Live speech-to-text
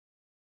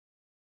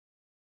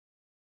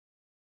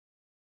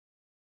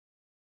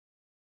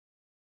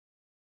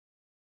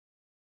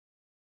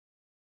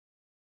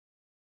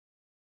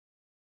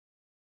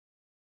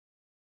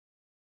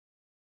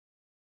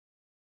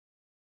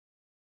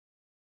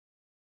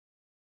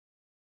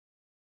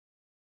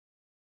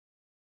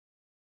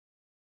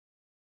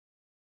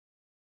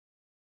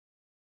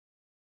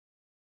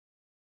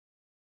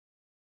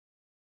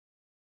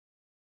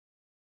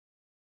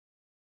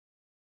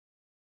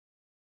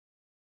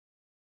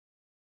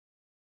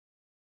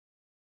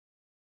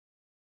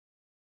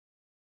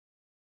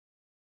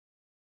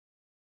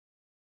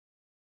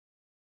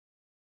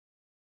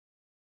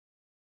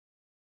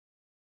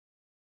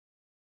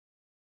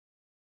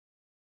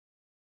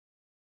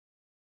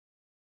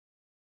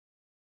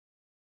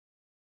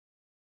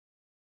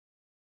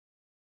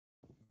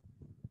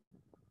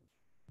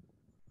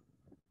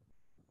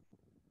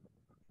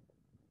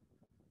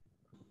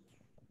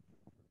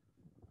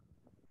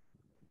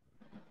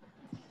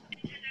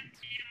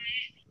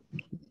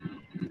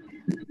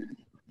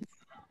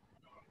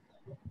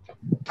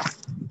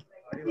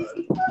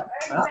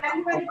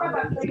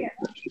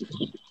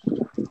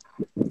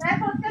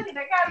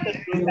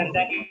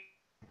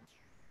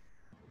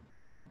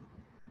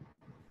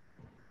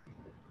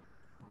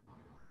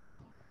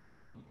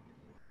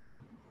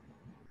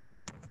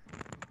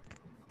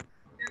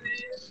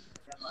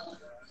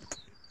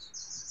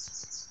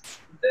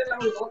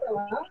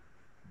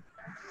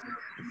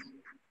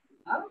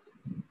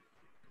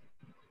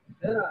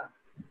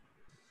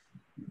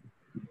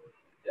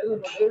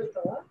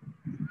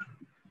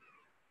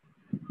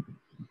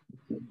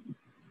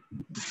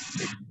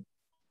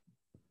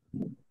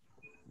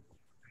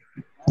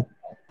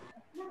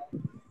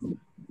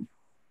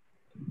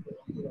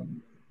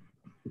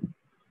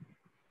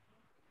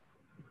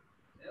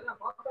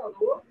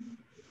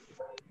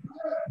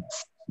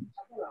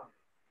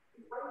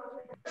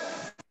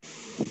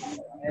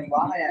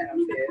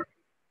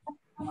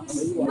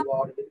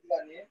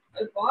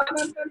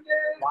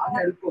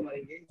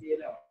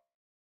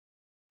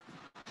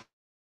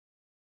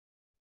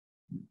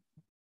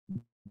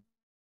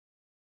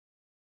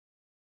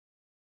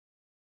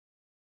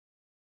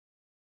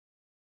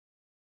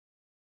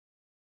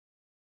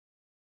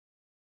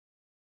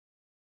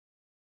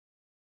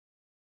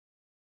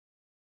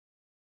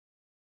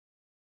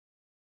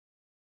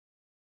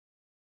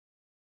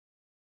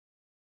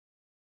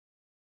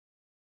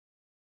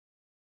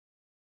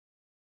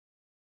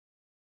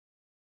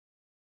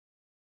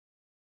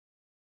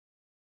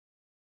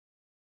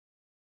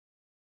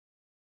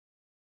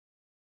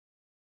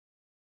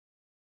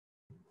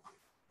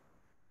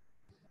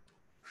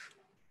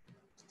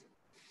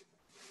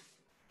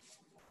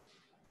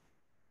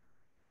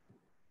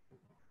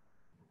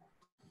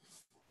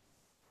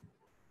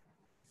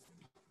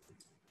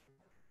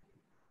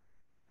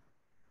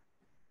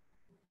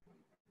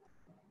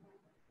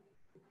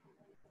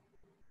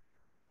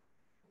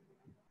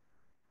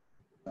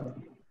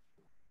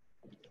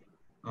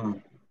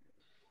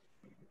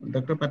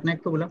Doctor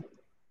Patnaik को बुला।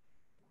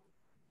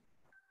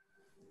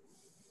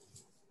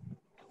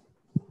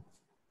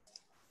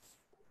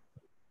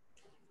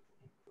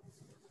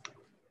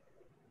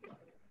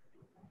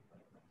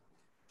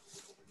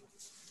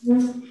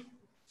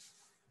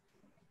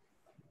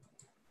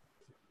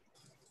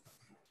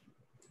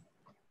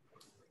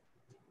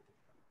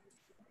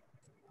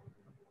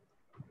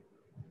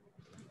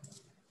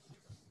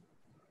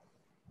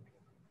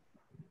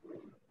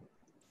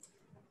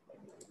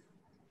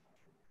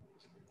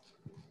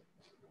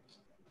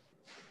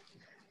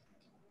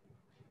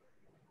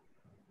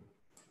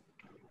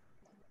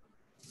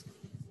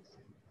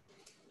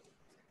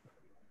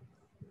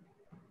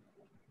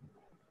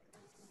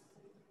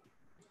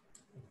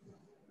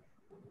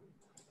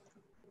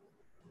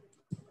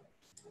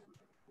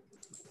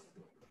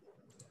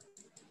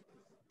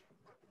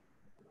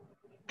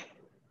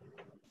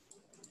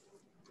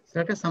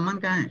 Sir का सामान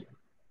कहाँ है?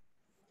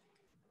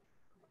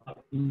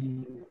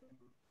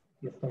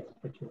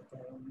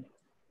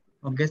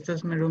 और गेस्ट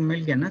हाउस में रूम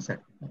मिल गया ना सर?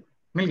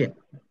 मिल गया?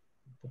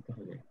 तो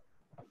हो गया।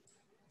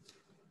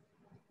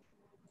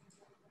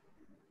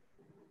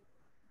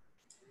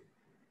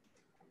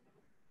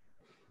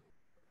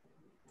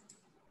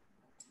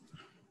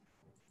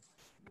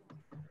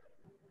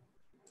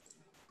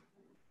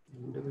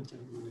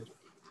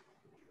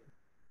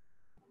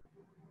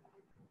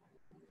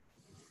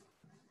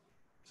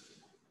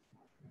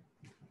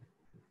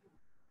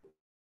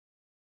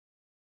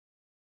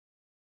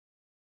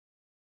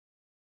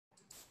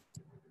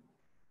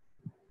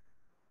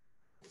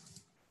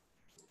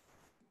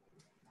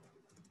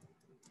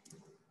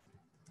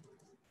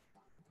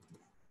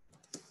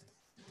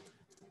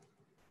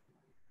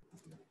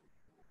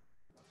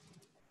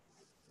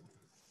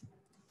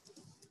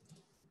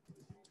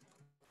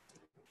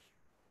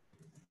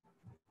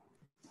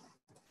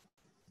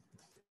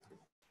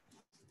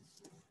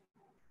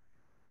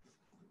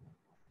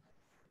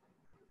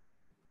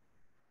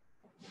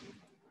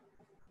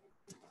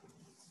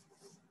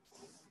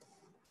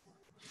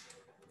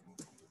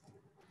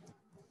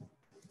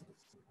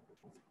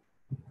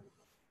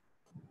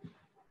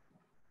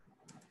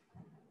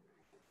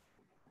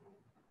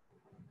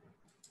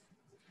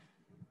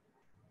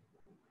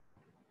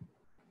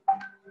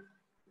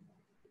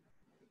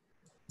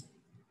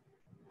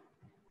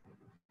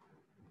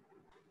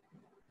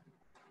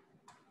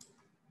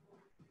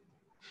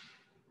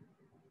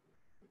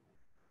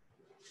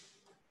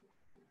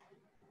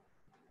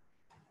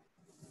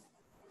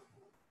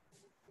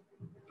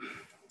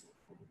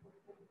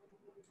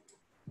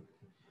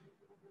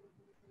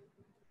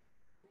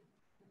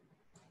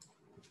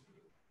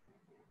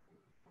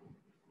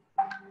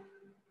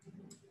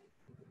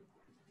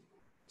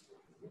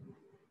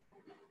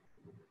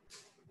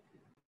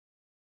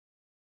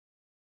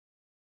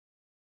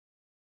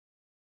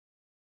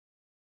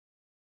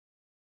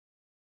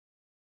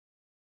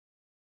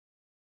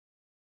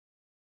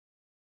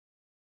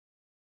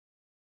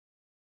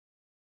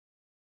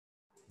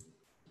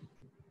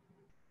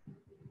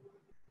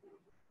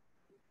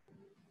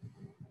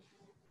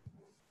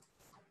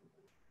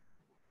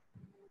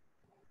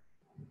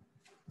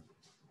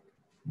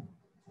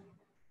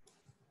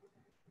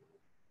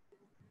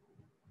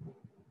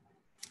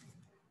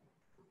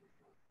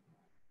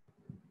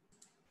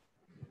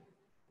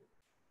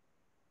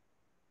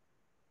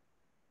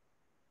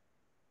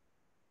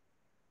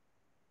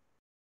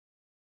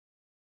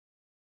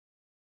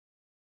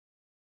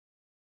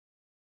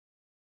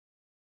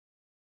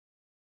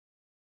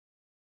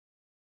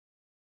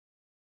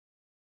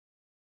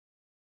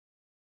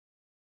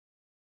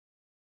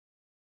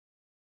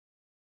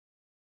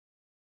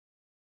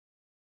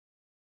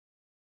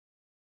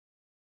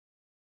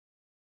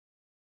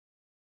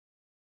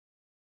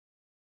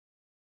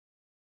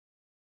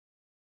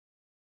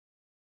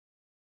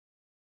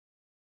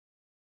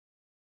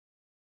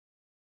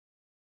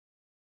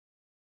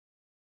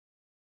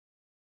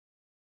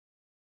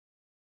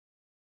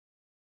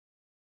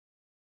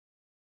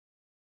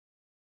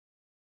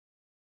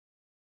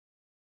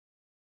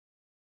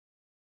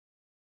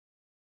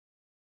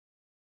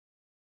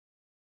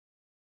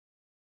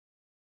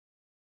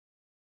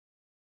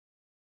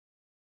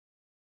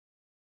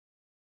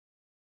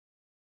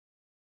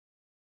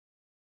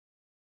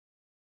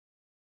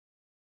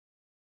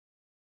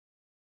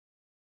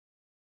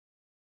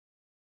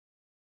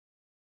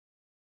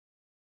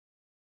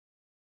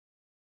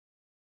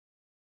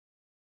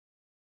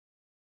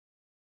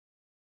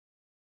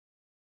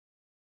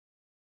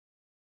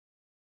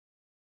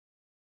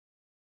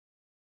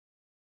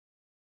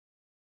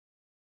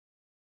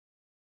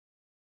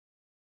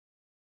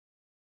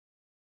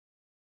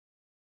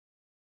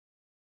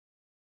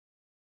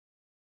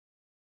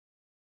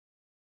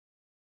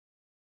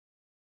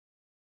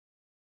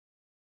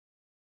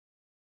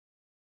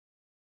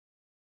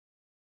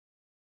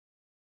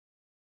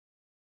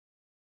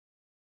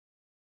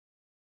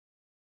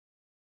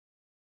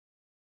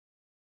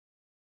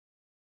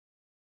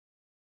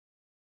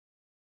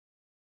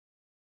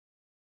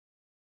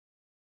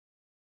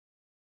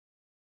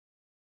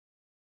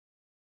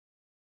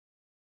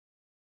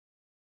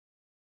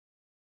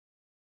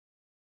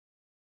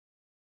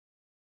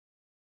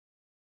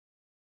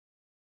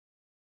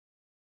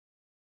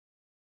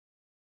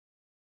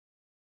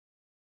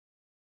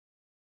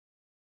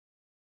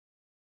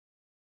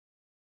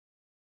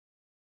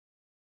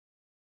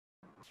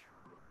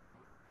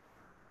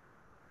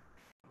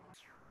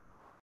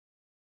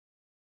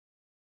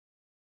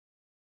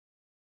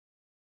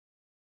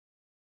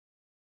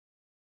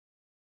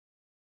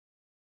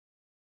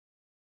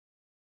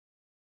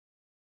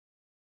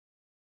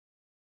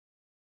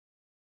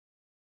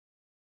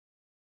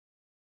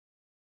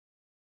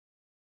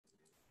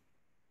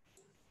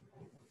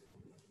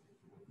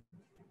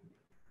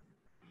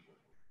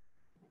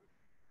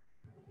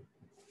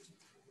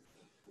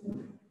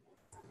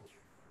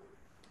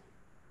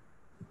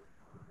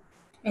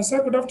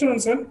 Sir, good afternoon,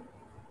 sir.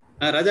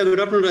 Raja, good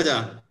afternoon,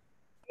 Raja.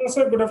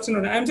 Sir, good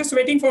afternoon. I'm just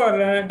waiting for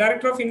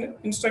Director of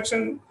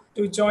Instruction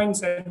to join,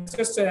 sir.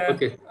 Just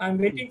Okay, I'm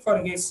waiting for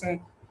his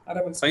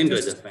arrival, sir. fine,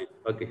 Raja, Just fine.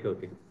 Okay,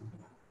 okay.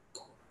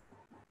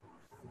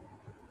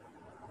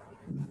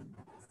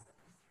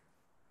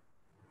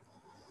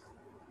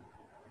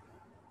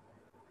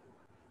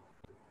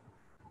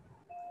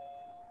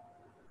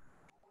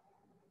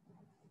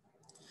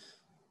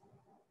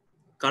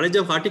 College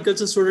of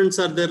Horticulture students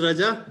are there,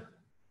 Raja?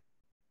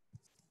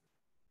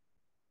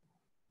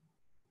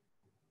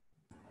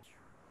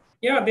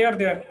 yeah, they are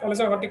there. College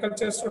of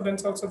Horticulture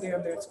students also they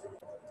are there. Sir.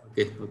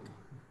 Okay, okay.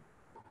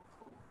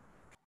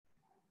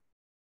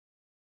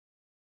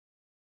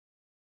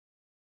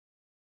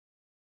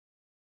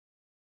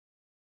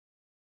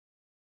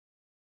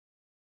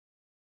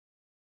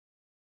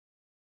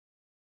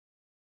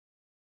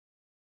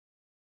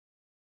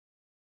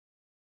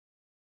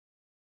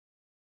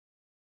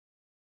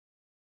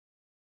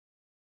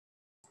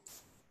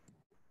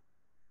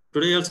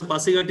 Today also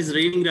PASIGHAT is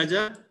raining,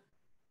 Raja.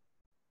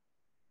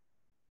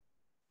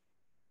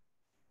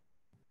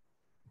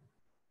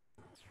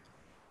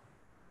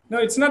 No,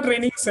 it's not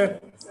raining, sir.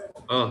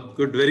 Oh,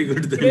 good, very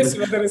good Today's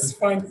then. weather is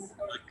fine.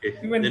 Okay,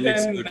 Even then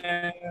it's then,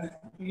 good.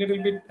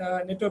 little bit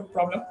network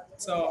problem.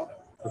 So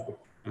Okay,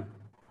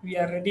 we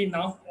are ready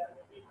now.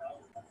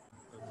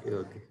 okay,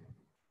 okay.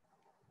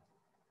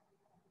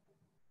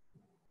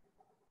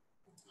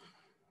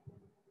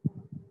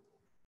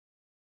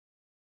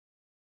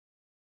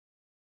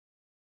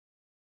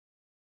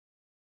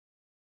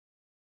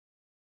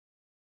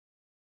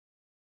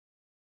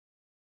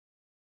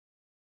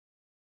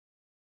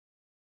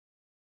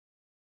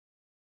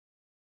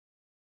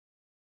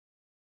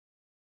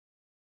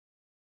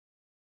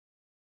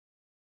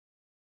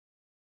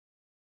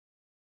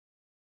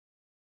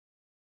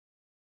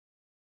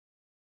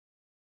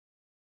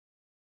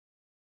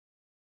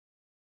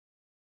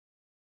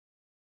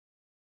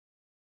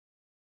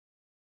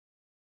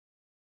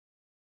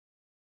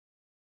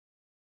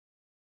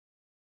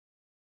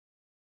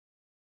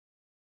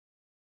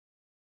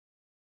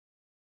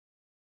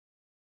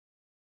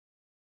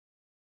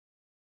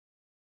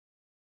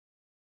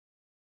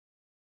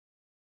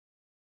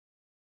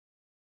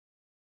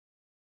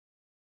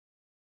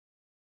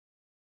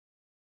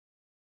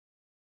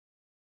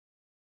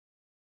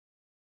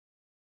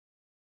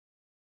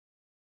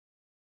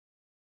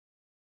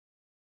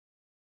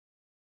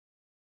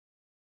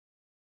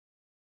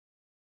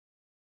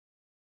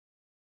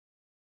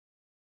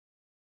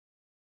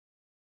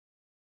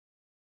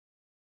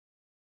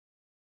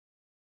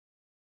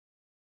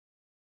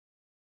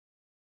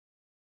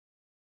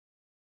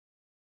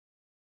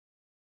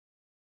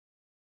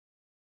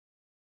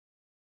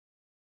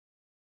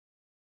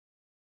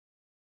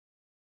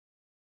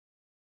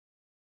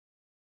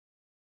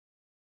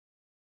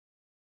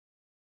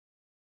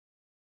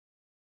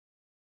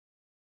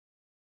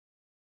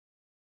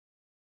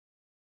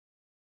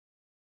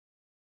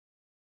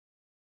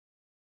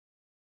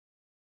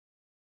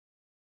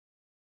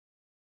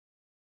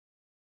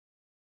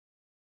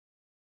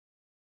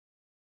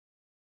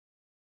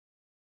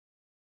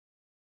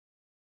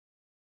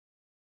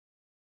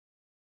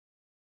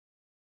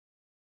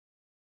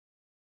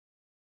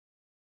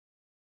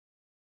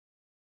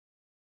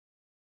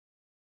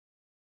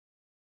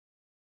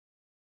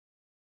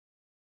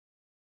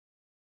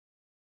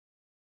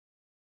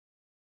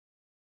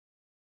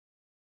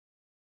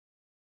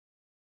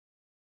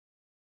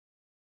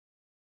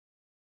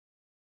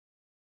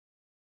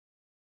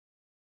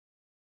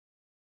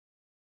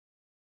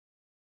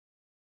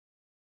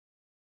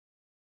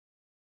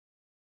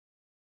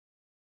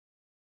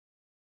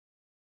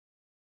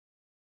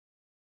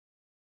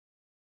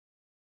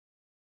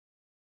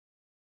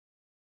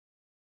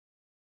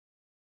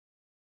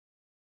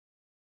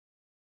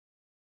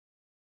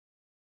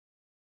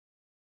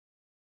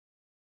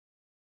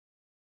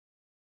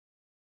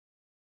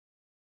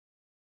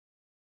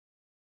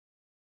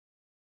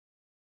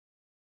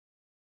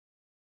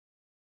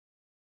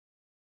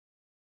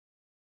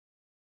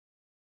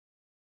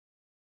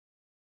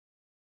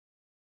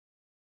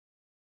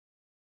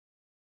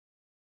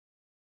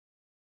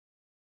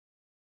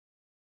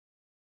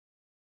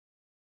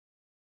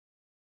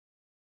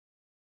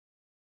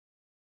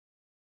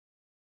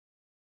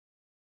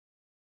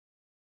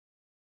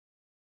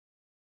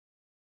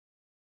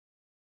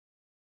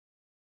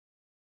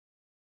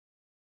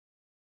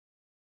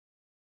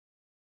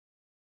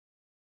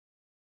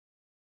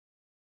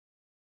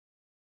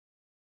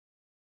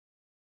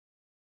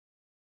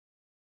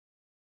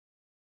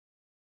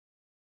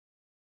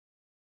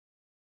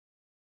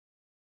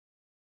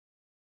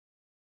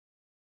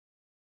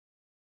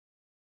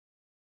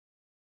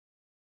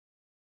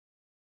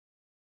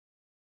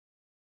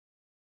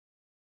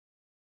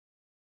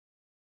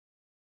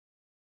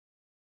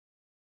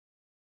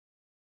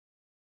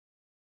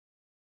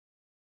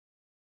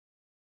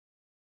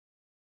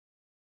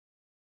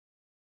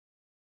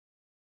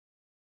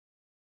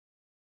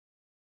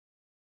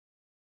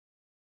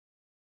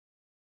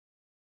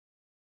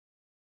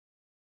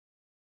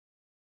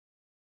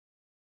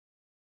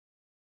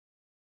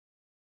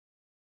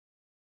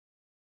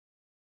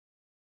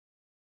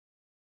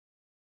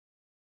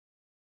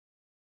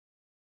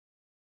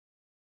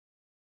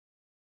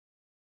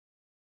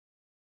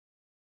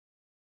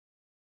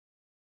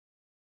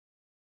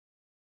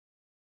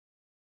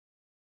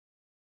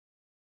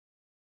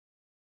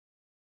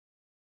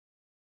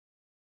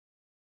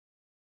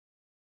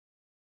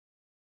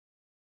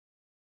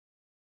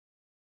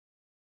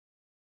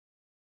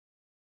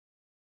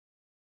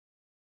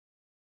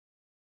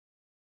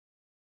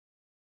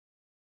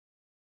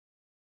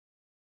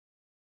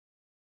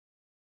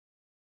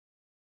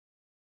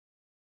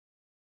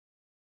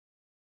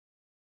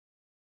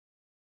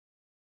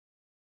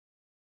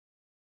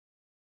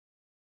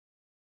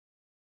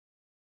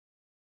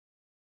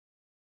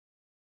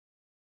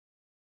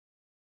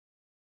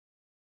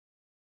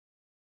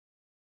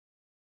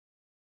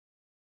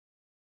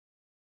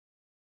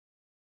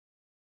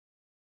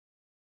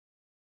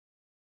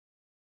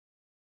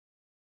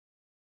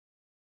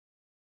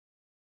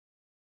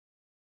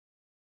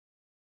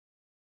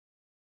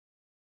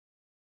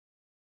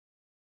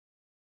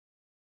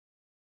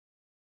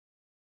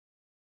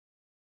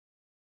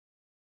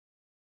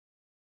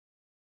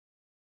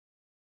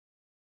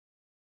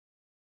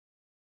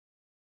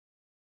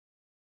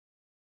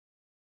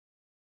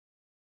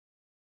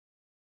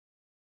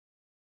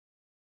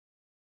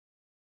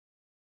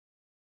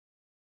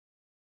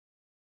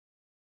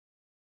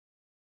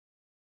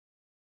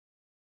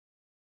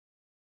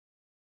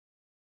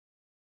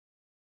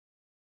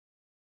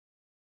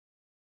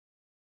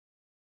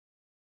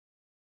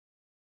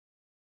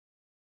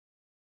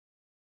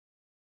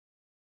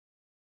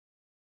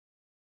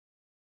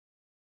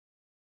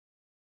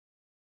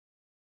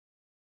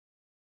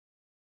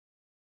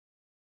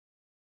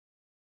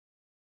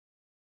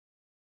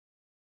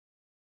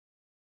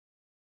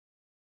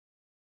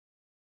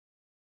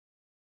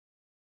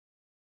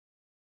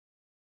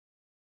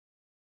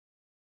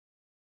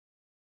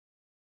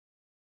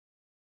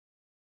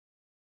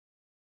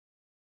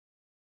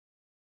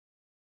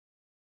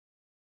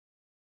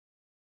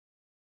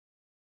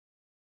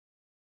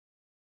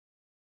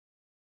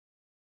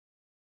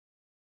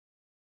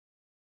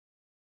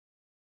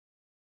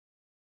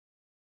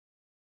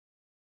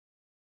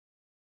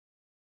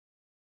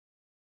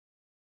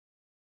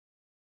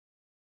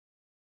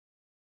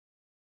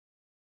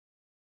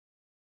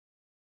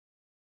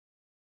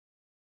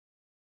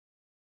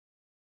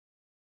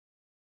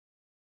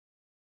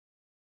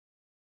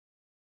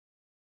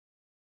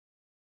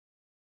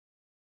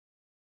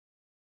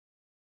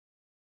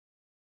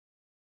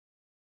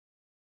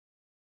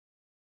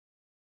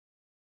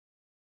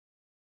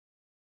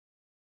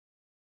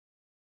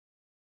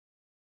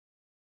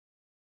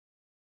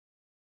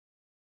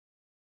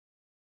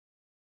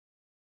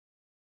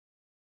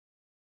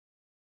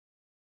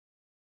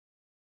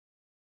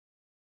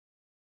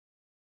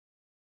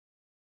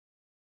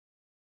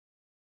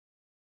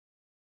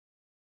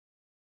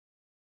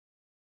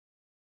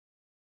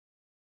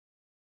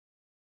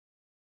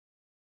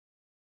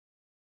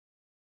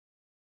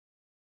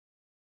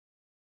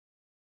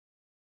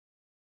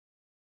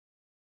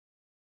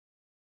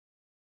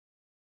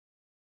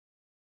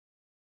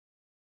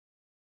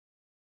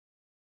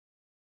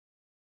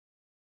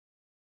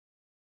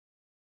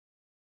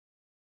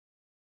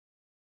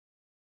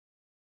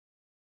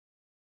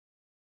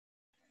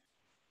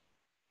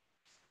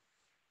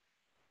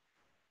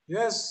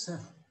 Yes,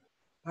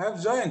 I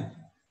have joined.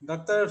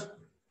 Dr.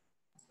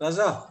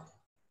 Raja.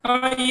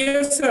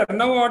 Yes, sir.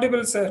 Now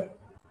audible, sir.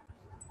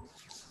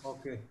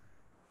 Okay.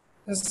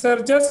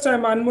 Sir, just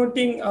I'm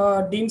unmuting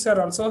Dean, sir,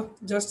 also.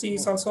 Just he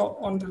is Oh, also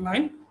on the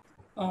line.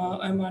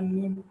 okay. I'm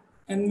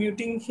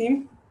unmuting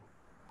him.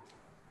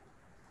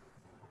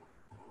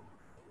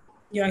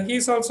 Yeah,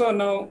 he's also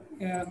now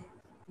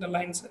the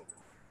line, sir.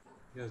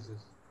 Yes,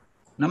 yes.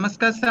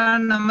 Namaskar, sir.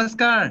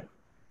 Namaskar.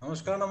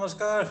 Namaskar,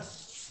 namaskar.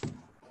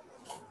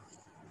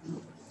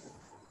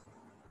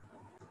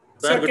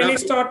 Sir, Sir, good can you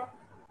afternoon. start?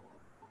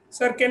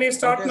 Sir, can you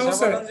start Okay, now,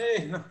 Sabadan sir? ji.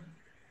 Good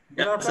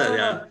Yeah, sir. afternoon.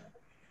 Yeah.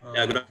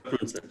 Yeah, good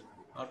afternoon, sir.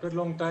 After a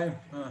long time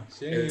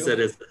seeing Yes, you. sir.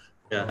 Yes, sir.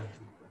 Yeah.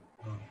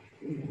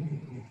 Okay.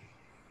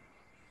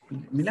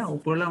 मिला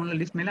ऊपर वाला मतलब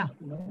list मिला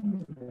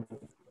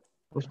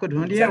उसको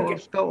ढूंढिए Sir,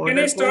 उसका can I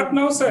order को start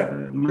now, sir?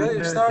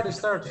 Okay,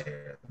 start.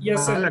 Yes,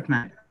 बहाल sir. रखना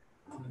है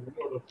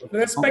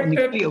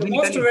Respected, वो भी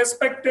most निकालिए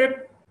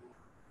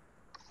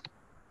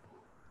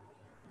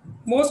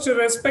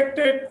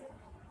respected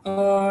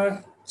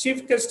chief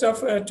guest of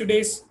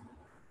today's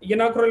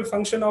inaugural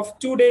function of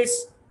 2 days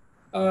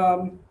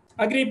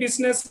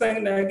agri-business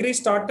and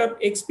agri-startup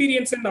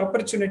experience and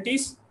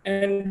opportunities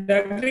and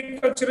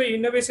agricultural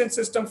innovation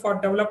system for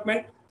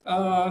development.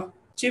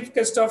 Chief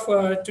guest of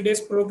today's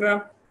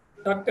program,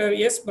 Dr.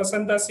 S.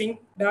 Basanta Singh,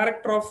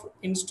 Director of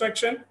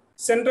Instruction,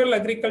 Central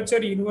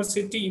Agriculture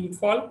University,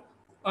 Imphal.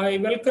 I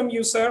welcome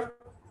you, sir,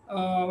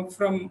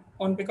 from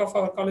on behalf of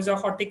our College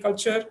of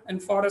Horticulture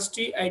and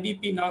Forestry,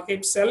 IDP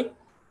Naghet Cell.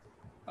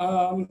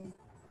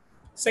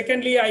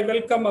 Secondly, I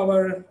welcome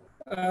our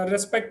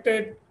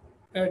respected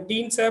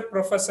Dean, sir,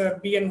 Professor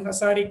B.N.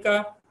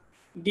 Hasarika,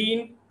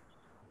 Dean,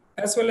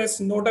 as well as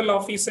Nodal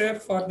Officer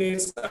for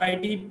this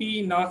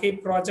IDP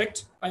Naghet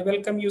project. I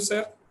welcome you,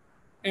 sir.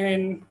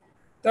 And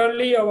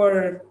thirdly,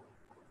 our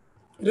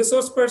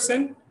resource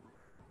person,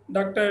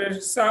 Dr.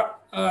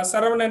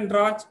 Saravanan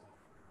Raj,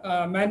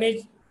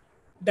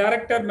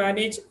 Director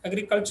Manage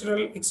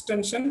Agricultural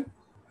Extension,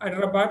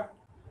 Hyderabad.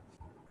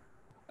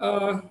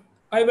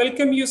 I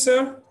welcome you,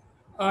 sir.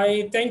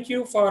 I thank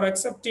you for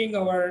accepting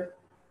our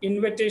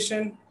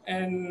invitation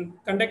and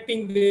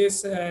conducting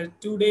this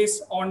 2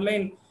 days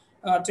online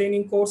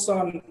training course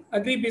on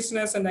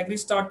agri-business and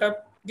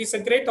agri-startup. It is a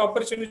great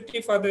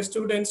opportunity for the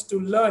students to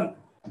learn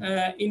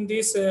in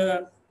this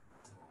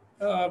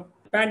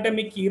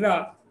pandemic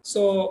era.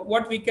 So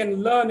what we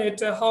can learn it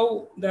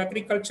how the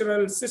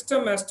agricultural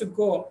system has to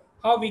go,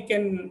 how we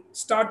can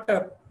start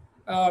up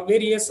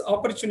various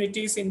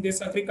opportunities in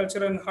this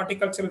agricultural and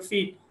horticultural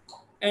field.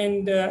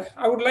 And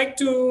I would like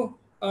to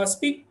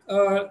speak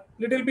a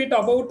little bit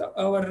about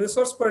our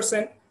resource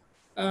person,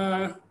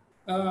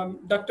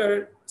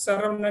 Dr.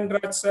 Saravanan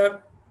Raj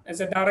sir, as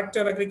a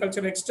Director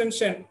Agriculture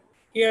Extension.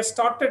 He has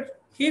started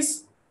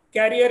his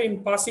career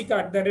in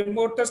PASIGHAT, the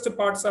remotest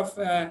parts of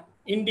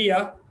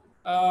India,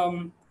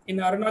 in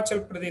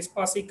Arunachal Pradesh,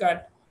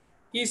 PASIGHAT.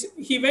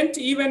 He went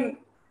even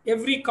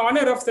every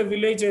corner of the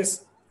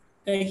villages.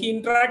 He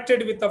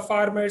interacted with the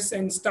farmers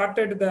and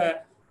started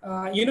the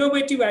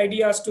innovative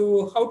ideas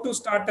to how to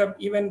start up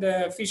even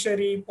the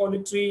fishery,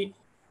 poultry,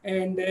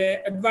 and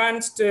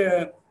advanced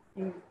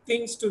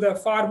things to the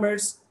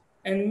farmers.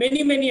 And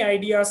many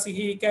ideas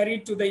he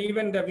carried to the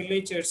even the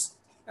villagers.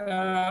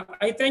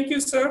 I thank you,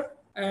 sir,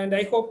 and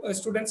I hope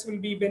students will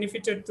be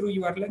benefited through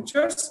your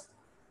lectures.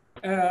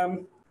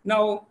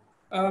 Now,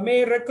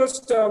 may I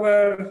request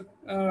our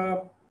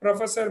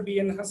Professor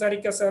B.N.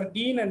 Hazarika, sir,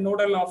 Dean and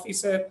Nodal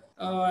Officer,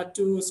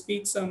 to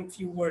speak some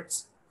few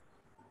words.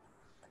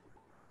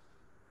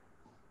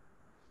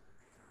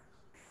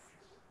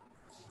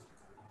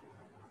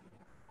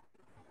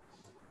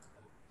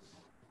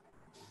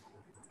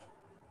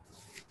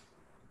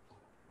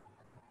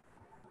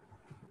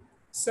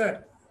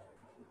 Sir.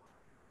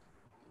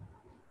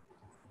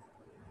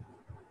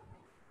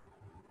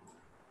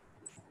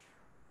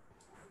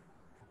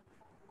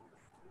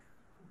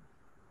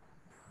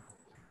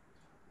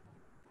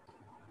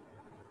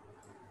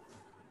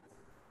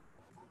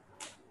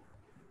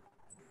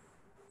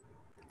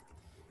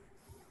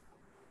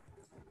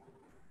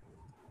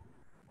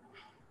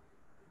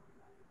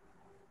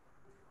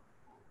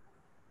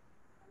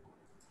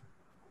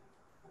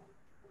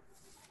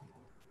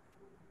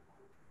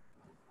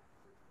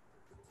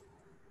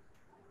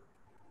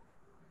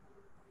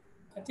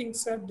 I think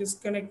sir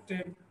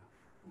disconnected.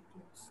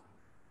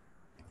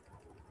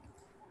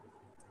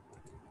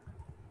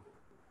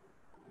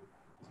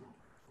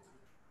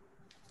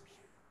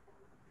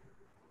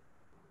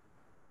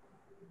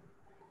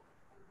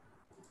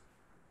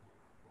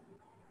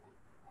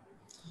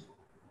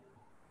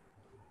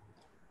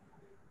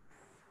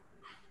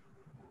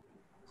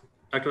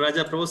 Dr.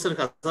 Raja, Professor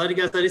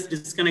Hazarika sir is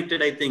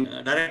disconnected, I think.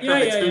 Director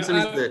of Extension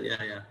is there.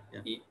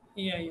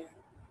 Yeah.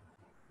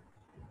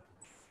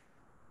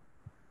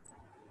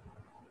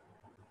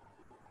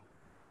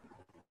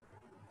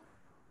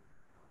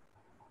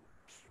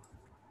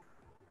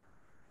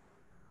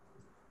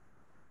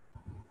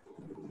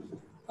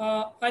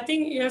 I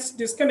think he has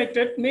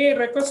disconnected. May I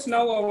request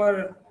now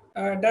our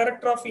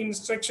Director of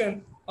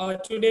Instruction,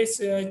 today's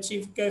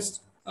chief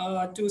guest,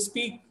 to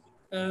speak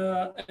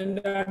and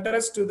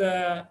address to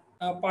the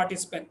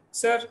participant.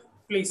 Sir,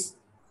 please.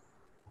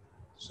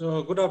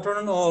 So good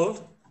afternoon all.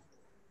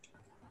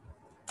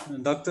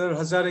 Dr.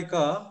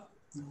 Hazarika,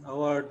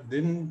 our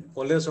Dean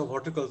College of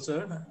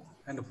Horticulture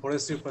and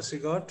Forestry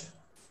PASIGHAT.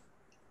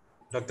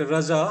 Dr.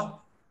 Raja,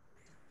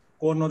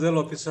 co-nodal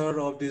officer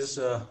of this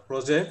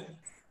project.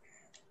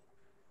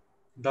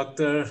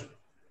 Dr.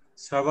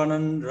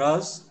 Sarvanan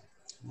Raj,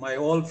 my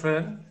old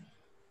friend,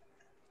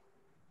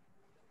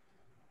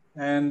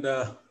 and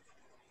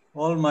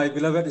all my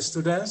beloved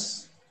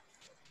students,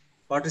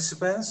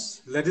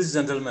 participants, ladies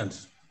and gentlemen.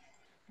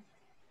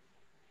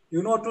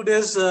 You know,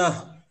 today's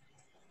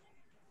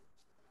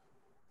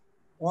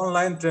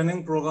online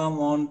training program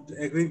on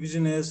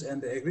agri-business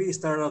and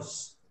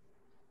agri-startups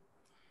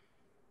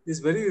is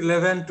very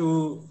relevant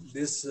to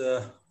this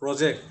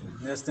project,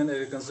 National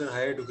Agriculture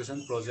Higher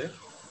Education Project.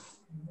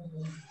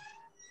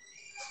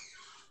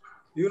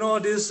 You know,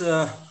 this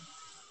the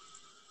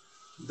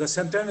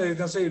Central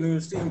Agriculture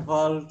University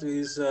Imphal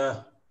is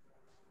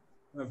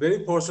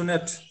very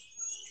fortunate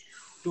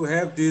to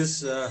have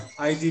this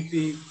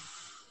IDP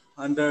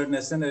under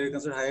National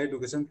Agriculture Higher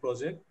Education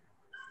Project.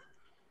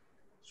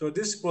 So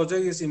this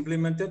project is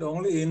implemented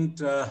only in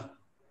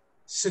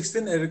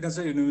 16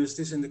 agriculture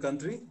universities in the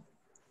country.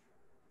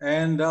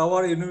 And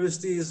our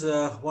university is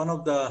one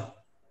of the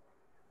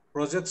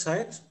project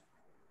sites.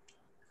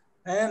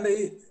 And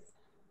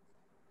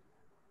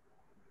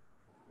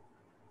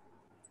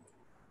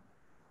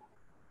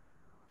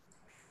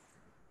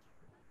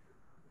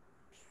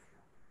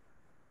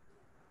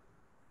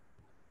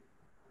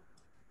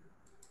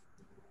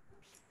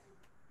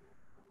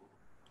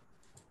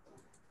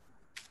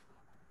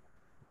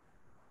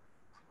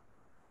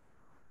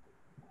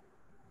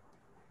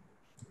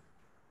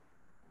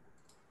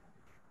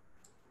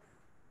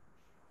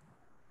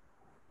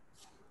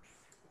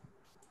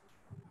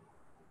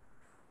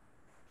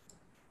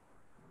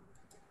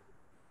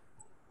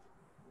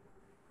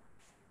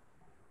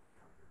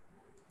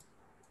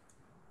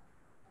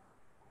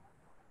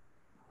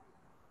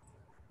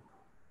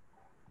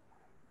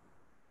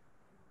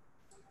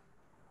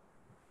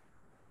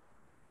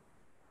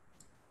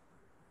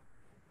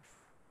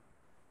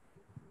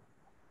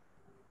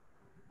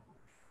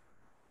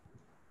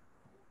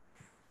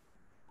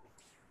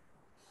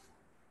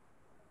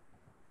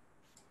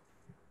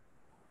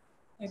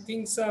I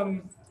think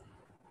some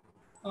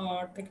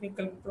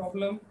technical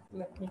problem.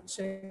 Let me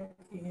check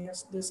he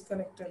has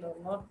disconnected or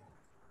not.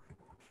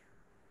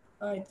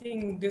 I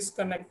think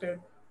disconnected.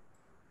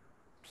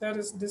 Sir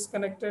is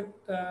disconnected.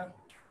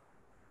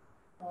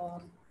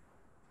 I'll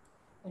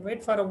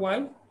wait for a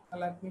while.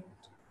 I'll admit.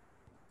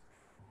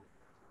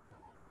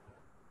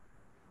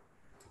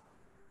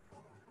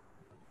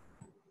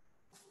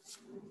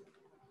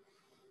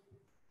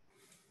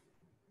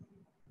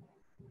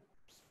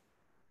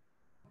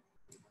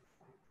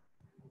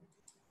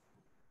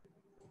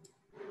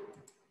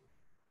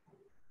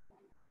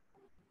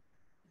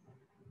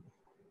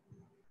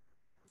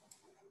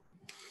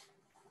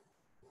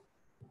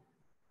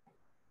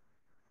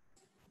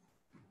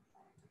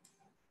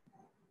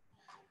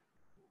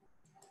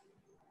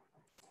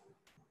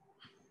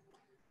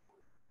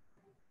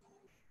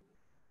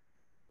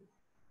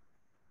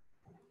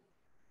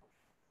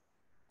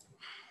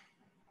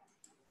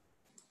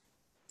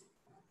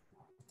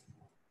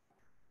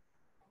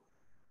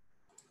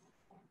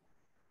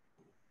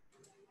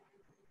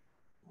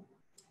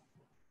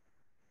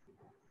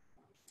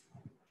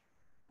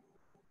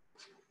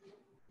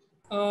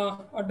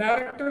 A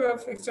director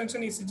of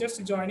extension is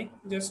just joining.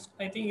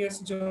 I think he has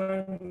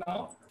joined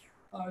now.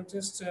 I'll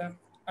just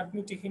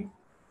admit him.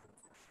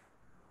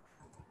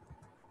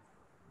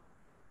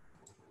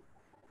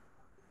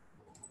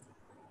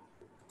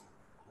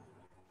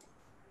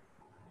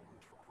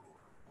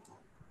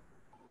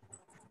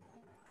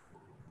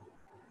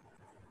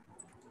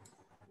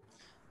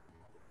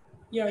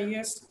 Yeah, he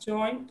has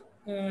joined.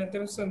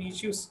 There are some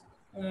issues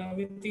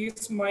with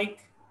his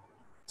mic.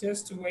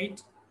 Just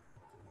wait.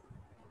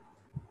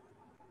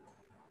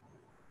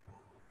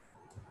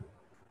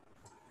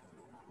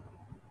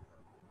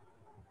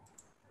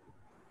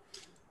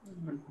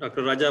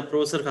 Dr. Raja,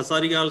 Professor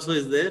Hasarika also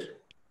is there.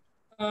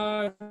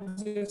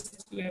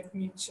 Just let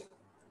me check.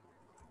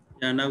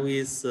 Yeah, now he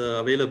is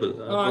available.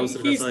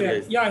 Professor He's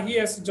there. Hasarika Yeah, he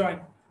has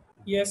joined.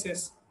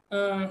 Yes.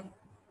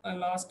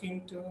 I'll ask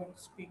him to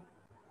speak.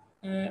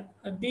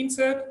 Dean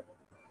sir.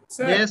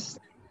 Yes.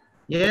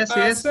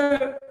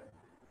 Sir,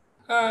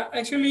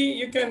 actually,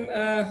 you can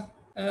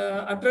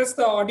address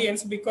the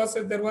audience because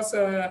there was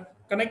a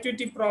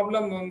connectivity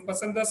problem.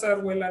 Pasanda sir,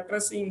 while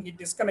addressing, he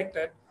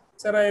disconnected.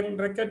 Sir, I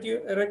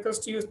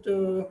request you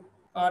to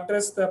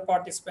address the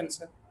participants.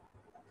 Sir.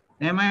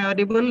 Am I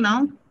audible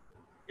now?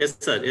 Yes,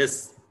 sir.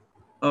 Yes.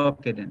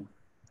 Okay then.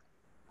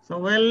 So,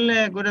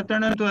 well, good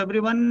afternoon to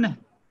everyone.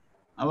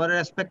 Our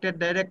respected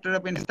Director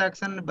of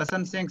Instruction,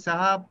 Basant Singh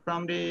Sahab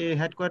from the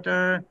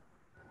headquarters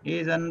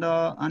is on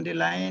the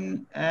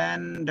line,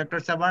 and Dr.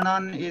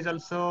 Sabanan is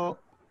also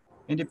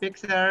in the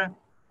picture,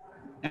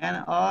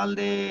 and all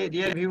the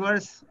dear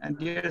viewers and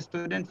dear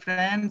student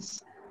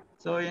friends.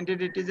 So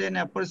indeed, it is an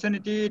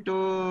opportunity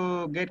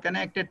to get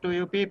connected to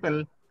you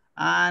people.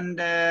 And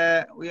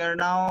we are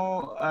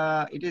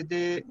now, it is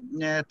the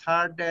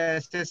third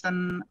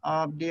session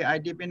of the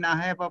IDP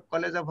NAHEP of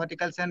College of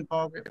Horticulture and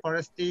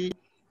Forestry,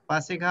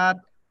 PASIGHAT.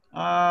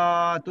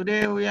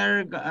 Today we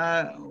are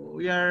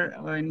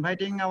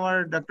inviting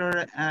our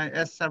Dr.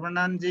 S.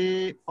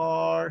 Sarvananji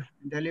for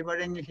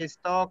delivering his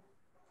talk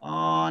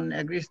on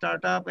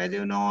Agri-Startup. As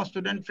you know,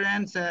 student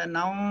friends,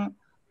 now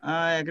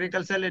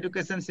agricultural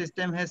education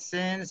system has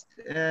changed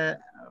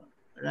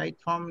right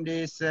from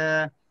this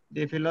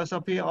the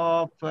philosophy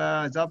of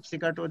job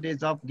seeker to the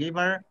job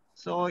giver.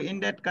 So in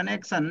that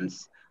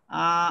connections,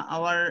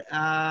 our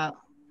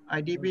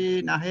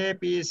IDP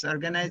NAHEP is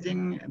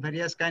organizing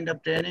various kind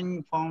of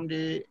training from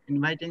the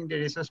inviting the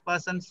resource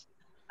persons,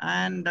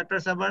 and Dr.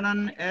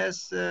 Sabanan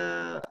is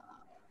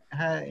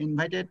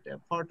invited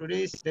for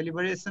today's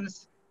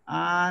deliberations,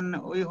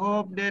 and we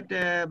hope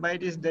that by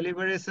these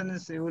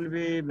deliberations you will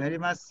be very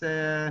much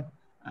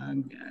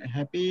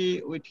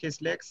happy with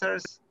his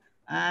lectures,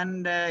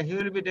 and he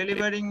will be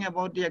delivering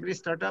about the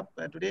agri-startup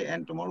today,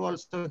 and tomorrow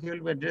also he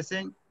will be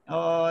addressing.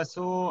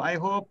 So I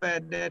hope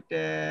that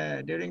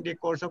during the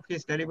course of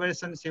his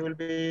deliberations, he will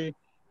be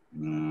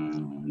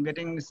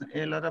getting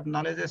a lot of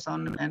knowledge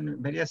on and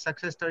various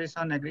success stories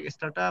on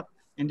agri-startup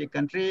in the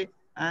country.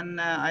 And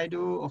I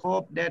do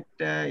hope that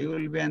you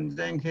will be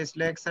enjoying his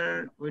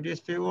lecture. With these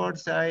few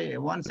words, I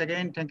once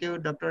again thank you,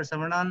 Dr.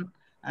 Savanan,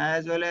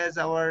 as well as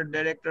our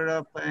Director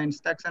of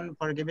Instruction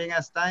for giving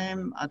us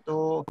time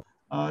to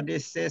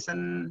this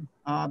session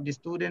of the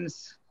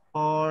students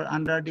for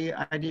under the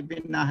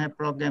IDP NAHEP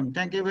program.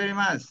 Thank you very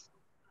much.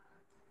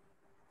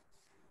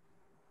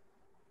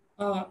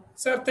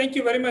 Sir, thank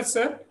you very much,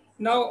 sir.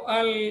 Now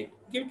I'll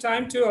give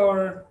time to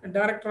our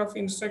Director of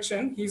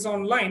Instruction. He's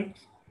online.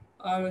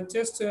 I'll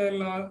just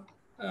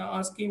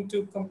ask him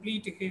to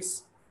complete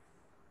his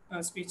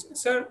speech.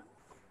 Sir,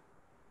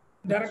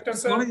 Director,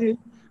 sir.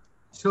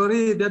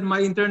 Sorry that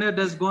my internet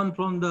has gone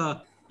from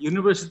the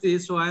university,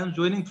 so I am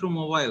joining through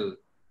mobile.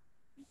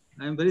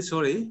 I am very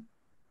sorry.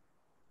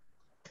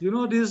 You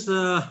know, this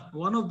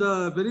one of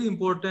the very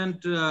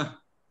important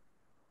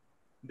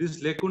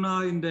this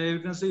lacuna in the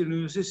agricultural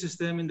university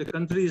system in the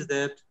country is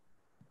that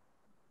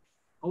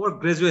our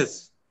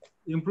graduates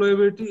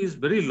employability is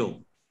very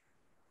low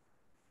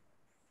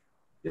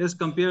as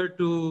compared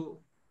to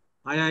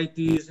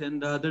IITs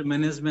and other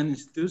management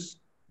institutes.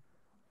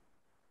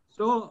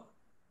 So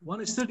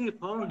one study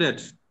found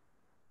that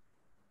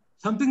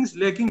something is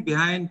lacking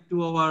behind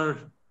to our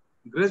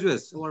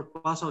graduates, our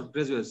pass-out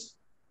graduates.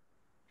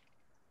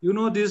 You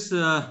know, these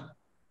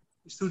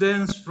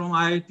students from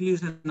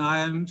IITs and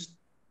IIMs,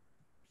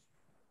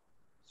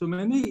 so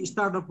many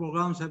startup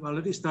programs have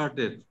already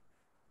started,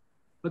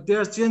 but they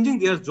are changing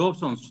their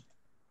jobs also.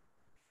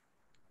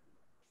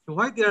 So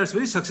why they are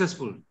very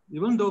successful?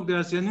 Even though they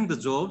are changing the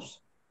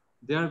jobs,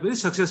 they are very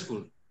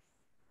successful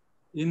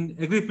in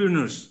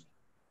agripreneurs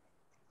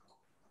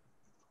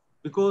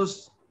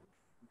because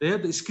they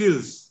have the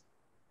skills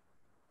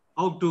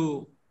how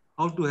to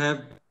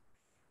have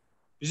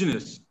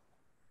business.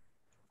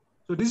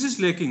 So this is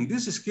lacking.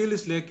 This skill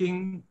is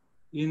lacking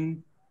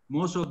in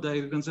most of the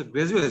agriculture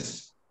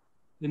graduates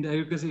in the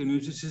agriculture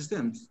university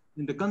systems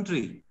in the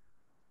country.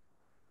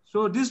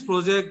 So this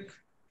project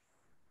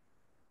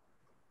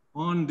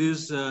on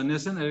this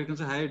National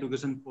Agriculture Higher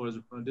Education for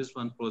this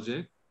one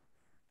project.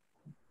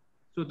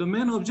 So the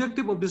main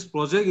objective of this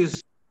project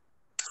is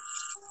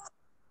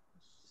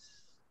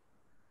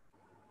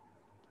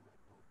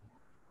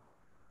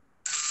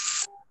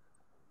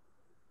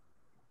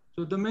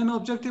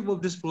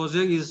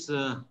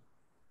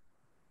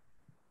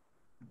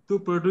to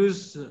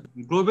produce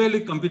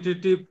globally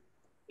competitive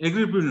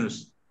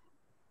agripreneurs.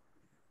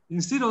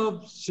 Instead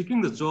of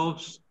seeking the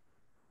jobs,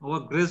 our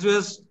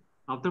graduates,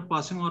 after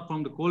passing out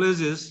from the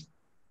colleges,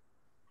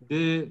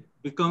 they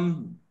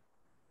become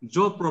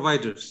job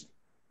providers.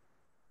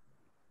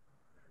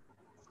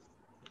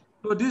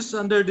 So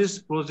under this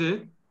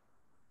project,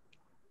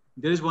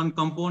 there is one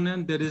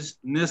component, there is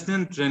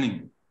national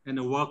training and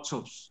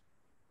workshops.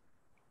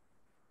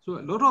 So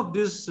a lot of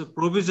this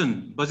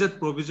provision, budget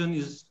provision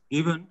is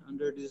given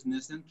under these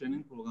national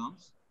training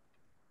programs.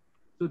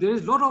 So there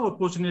is a lot of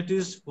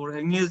opportunities for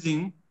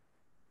engaging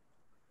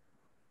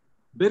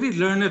very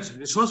learned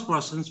resource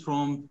persons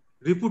from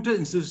reputed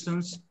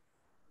institutions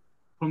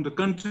from the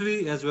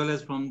country as well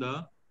as from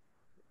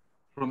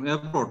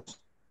abroad.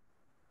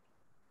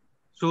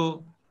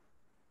 So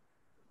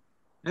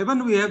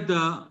even we have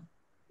the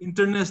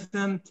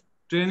international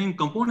training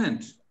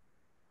component.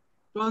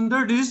 So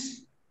under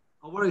this,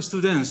 our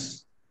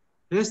students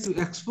has to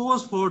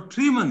expose for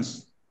 3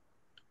 months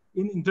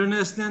in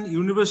international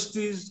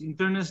universities,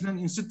 international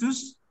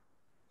institutes,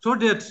 so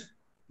that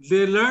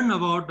they learn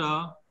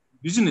about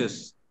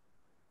business.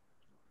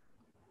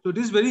 So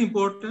this is very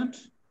important,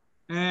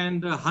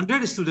 and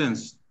 100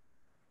 students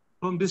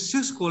from these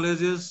 6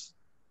 colleges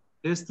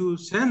has to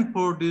send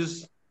for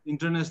this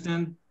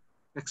international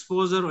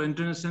exposure or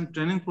international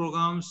training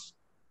programs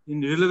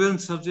in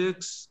relevant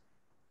subjects.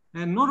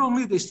 And not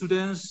only the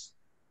students,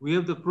 we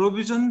have the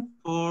provision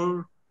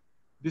for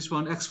this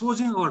one,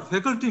 exposing our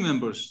faculty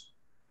members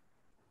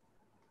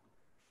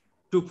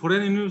to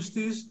foreign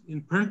universities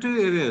in frontier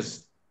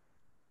areas.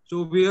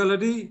 So we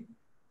already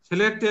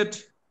selected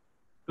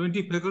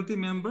 20 faculty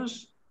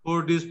members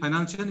for this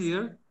financial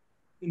year.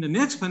 In the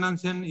next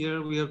financial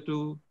year, we have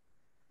to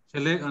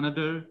select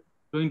another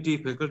 20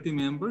 faculty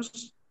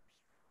members.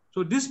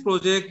 So this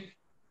project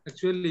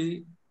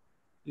actually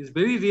is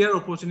very rare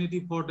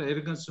opportunity for the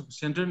Agriculture,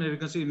 Central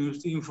Agriculture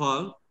University in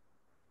Fall,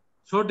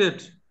 so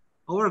that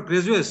our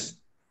graduates,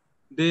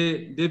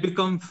 they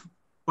become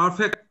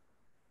perfect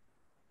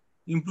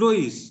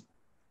employees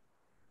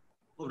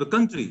of the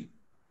country,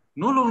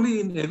 not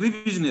only in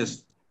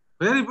agribusiness,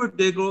 wherever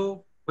they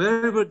go,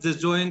 wherever they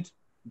join,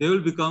 they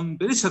will become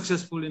very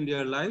successful in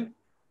their life.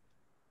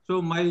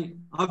 So my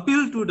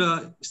appeal to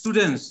the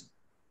students,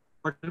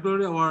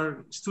 particularly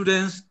our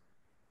students,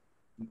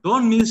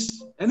 don't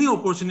miss any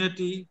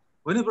opportunity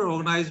whenever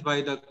organized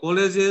by the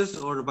colleges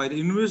or by the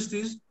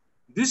universities.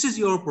 This is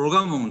your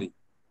program only.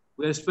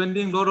 We are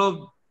spending a lot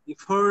of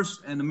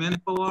efforts and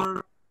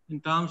manpower in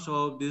terms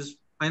of this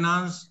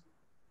finance.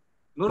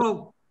 A lot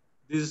of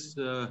these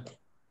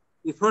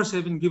efforts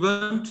have been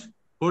given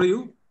for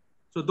you.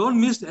 So don't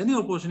miss any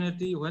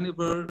opportunity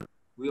whenever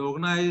we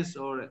organize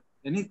or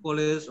any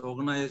college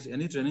organize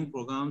any training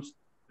programs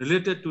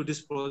related to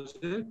this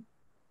project.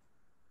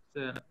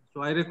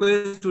 So I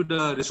request to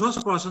the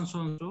resource persons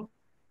also,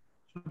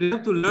 so they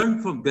have to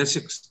learn from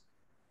basics.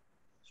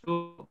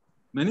 So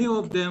many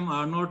of them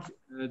are not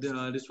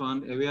this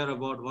one aware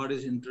about what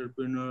is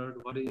entrepreneur,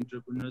 what is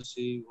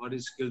entrepreneurship, what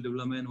is skill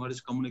development, what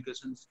is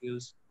communication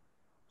skills.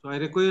 So I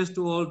request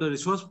to all the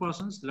resource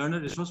persons, learner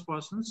resource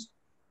persons,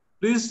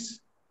 please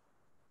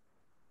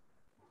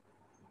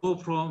go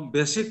from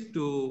basic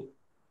to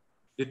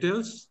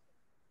details.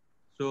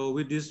 So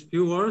with these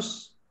few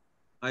words,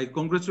 I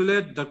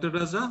congratulate Dr.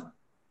 Raja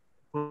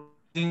for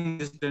doing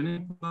this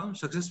training program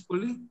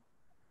successfully.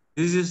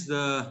 This is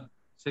the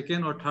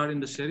second or third in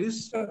the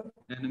series,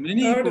 and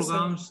many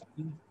programs.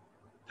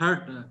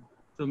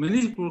 So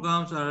many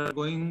programs are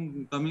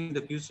coming in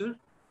the future.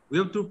 We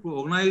have to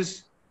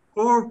organize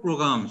 4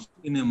 programs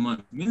in a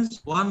month.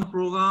 Means 1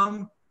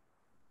 program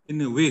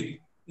in a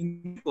week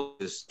in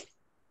colleges.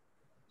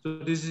 So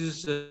this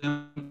is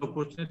an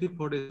opportunity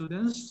for the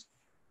students.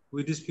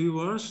 With these few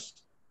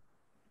words,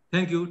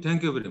 thank you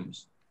very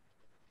much.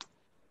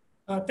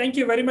 Thank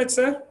you very much,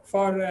 sir,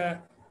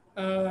 for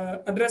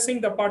addressing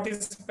the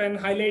participant,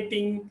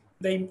 highlighting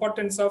the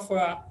importance of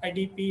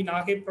IDP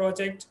NAHE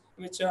project,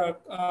 which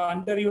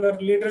under your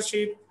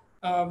leadership,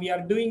 we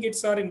are doing it,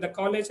 sir, in the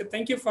college.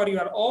 Thank you for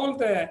your all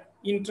the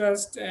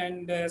interest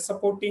and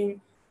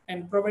supporting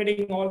and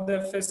providing all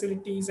the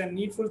facilities and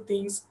needful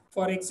things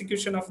for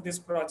execution of this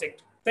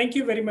project. Thank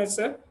you very much,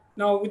 sir.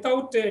 Now,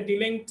 without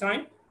delaying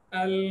time,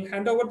 I'll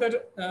hand over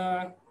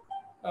the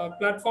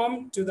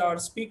platform to our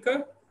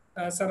speaker,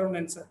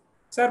 Saravanan sir.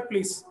 Sir,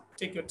 please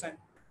take your time.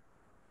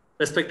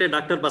 Respected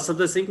Dr.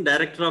 Basanta Singh,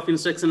 Director of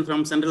Instruction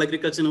from Central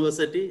Agriculture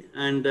University,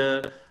 and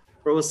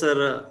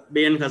Professor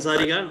B.N.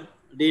 Hazariga,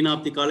 Dean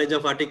of the College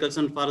of Horticulture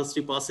and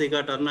Forestry,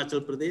 PASIGHAT, Arunachal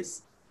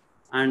Pradesh,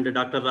 and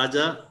Dr.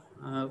 Raja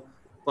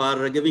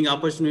for giving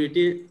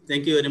opportunity.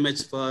 Thank you very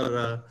much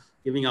for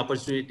giving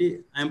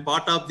opportunity. I am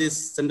part of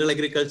this Central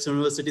Agriculture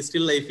University.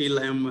 Still, I feel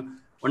I am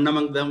one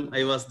among them.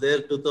 I was there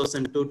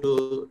 2002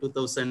 to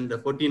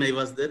 2014. I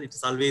was there.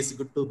 It's always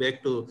good to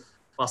back to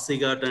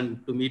PASIGHAT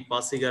and to meet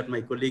PASIGHAT,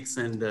 my colleagues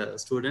and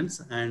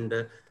students.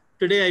 And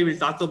today I will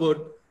talk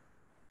about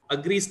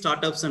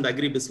Agri-Startups and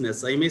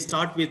Agri-Business. I may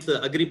start with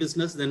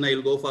Agri-Business, then I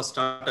will go for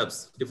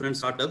startups, different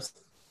startups.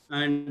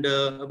 And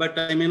but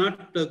I may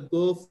not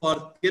go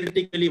for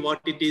theoretically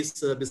what it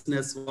is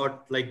business,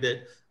 what like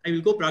that. I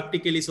will go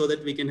practically so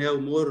that we can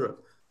have more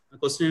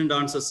question and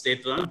answers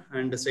later on.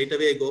 And straight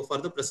away I go for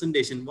the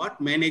presentation. What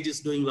Manage is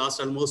doing last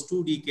almost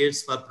 2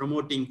 decades for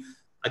promoting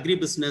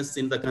agribusiness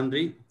in the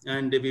country,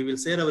 and we will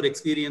share our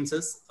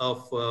experiences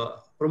of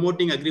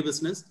promoting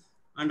agribusiness,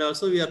 and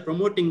also we are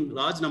promoting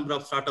large number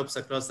of startups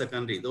across the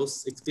country.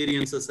 Those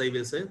experiences I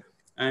will share,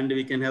 and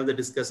we can have the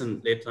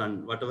discussion later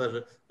on,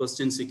 whatever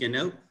questions we can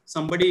have.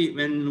 Somebody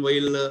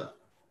while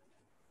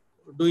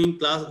doing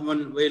class,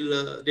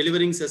 while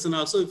delivering session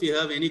also, if you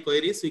have any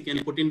queries, we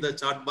can put in the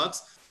chat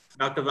box.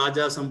 Dr.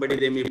 Raja, somebody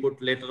they may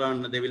put later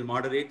on, they will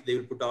moderate, they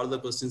will put all the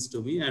questions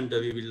to me, and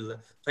we will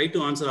try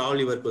to answer all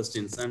your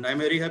questions. And I'm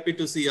very happy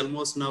to see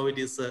almost now it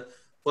is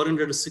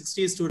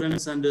 460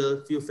 students and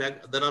a few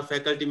there are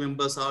faculty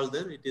members all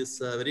there. It is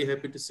very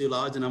happy to see a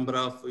large number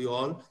of you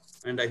all,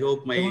 and I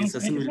hope my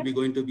session will be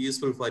going to be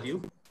useful for you.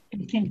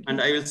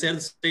 And I will share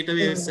straight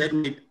away, share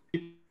my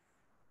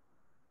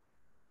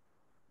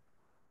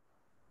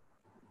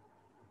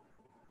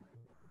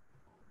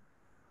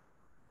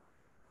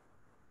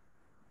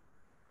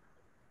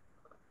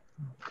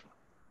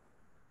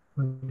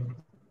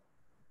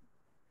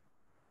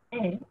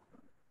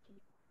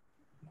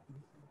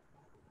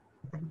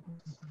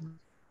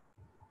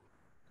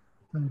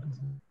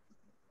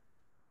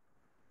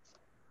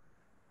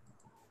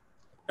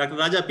Dr.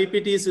 Raja,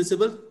 PPT is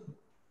visible?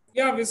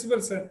 Yeah,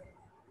 visible, sir.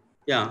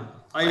 Yeah,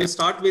 I will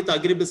start with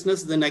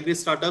agri-business, then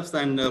agri-startups,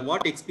 and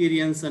what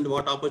experience and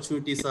what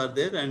opportunities are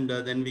there, and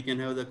then we can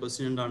have the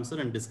question and answer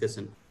and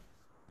discussion.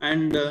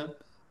 And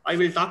I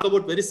will talk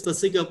about very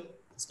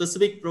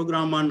specific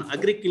program on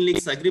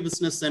agri-clinics,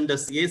 agri-business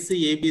centers,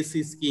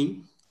 AC-ABC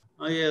scheme,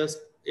 a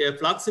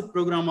flagship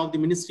program of the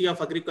Ministry of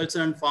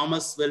Agriculture and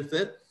Farmers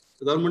Welfare,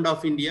 the Government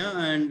of India,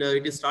 and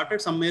it is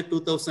started somewhere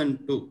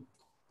 2002.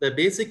 The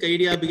basic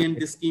idea behind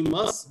this scheme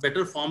was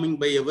better farming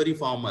by every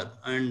farmer,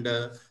 and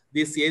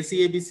this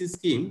AC-ABC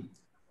scheme,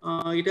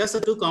 it has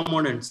two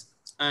components,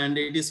 and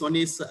it is one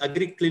is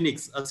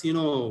agri-clinics. As you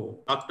know,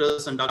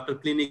 doctors and doctor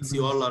clinics,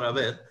 you all are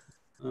aware.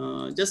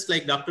 Just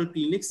like doctor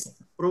clinics,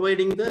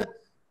 providing the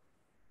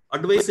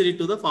advisory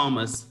to the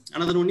farmers.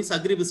 Another one is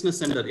agri-business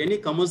center, any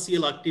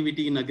commercial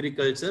activity in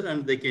agriculture,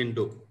 and they can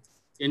do.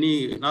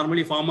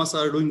 Normally farmers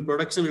are doing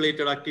production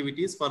related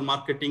activities for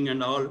marketing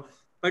and all,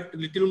 but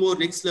little more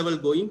next level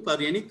going for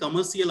any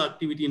commercial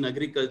activity in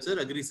agriculture,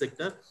 agri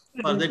sector.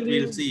 For that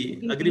we'll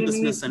see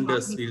agri-business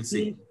centers, we'll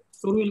see.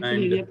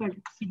 And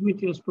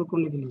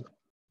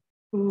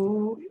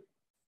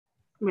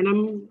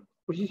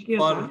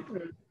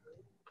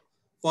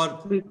for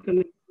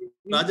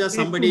Raja,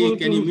 somebody,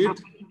 can you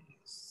mute?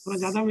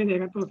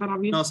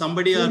 No,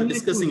 somebody are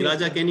discussing.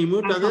 Raja, can you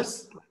mute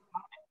others?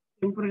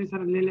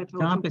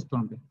 कहाँ पे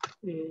stone पे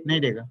नहीं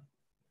देगा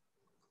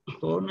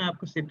तो मैं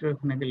आपको seat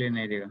रखने के लिए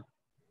नहीं देगा.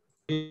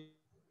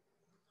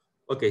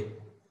 Okay.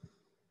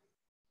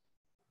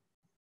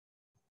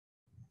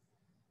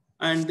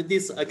 And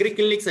these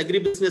agri-clinics,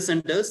 agri-business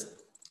centers,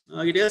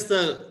 it has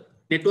the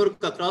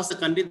network across the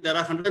country. There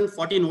are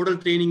 140 nodal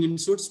training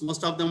institutes.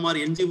 Most of them are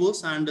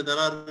NGOs, and there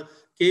are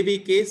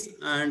KVKs,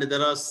 and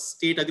there are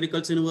state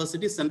agriculture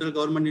universities, central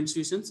government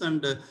institutions,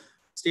 and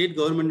state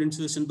government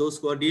institutions, those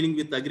who are dealing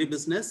with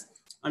agri-business.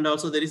 And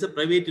also there is a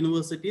private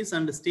universities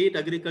and state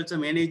agriculture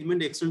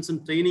management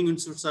extension training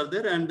institutes are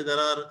there. And there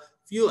are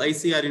few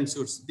ICR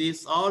institutes.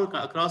 These all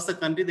across the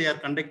country, they are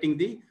conducting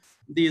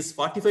these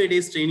 45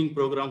 days training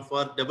program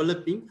for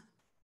developing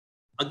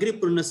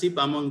agripreneurship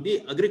among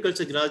the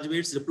agriculture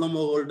graduates, diploma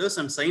holders,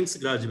 and science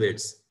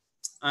graduates.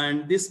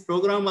 And this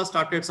program was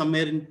started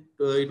somewhere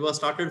it was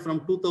started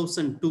from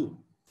 2002.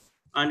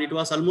 And it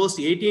was almost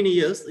 18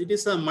 years. It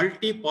is a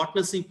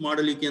multi-partnership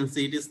model, you can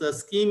see. The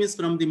scheme is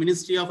from the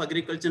Ministry of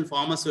Agriculture and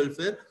Farmers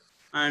Welfare,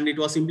 and it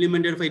was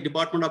implemented by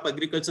Department of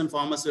Agriculture and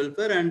Farmers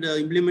Welfare, and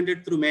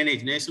implemented through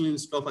MANAGE, National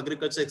Institute of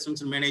Agriculture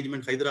Extension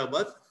Management,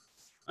 Hyderabad.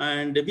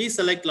 And we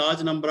select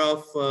large number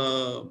of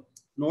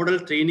nodal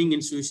training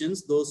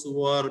institutions, those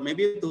who are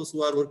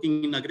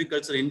working in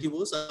agriculture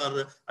NGOs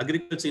or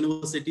agriculture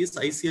universities,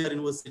 ICR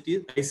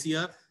universities,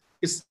 ICR,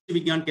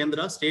 Vigyan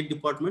Kendra, state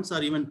departments,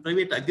 or even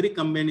private agri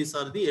companies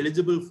are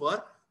eligible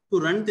to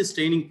run this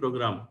training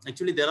program.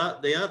 Actually, they are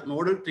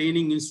nodal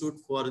training institute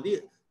for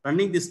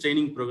running this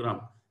training program.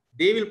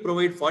 They will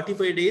provide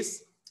 45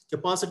 days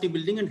capacity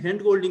building and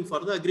hand holding for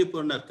the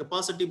agripreneur,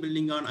 capacity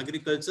building on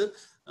agriculture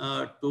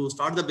to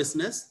start the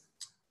business.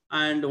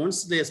 And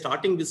once they are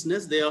starting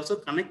business, they also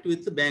connect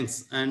with the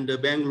banks and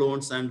bank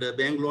loans, and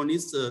bank loan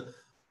is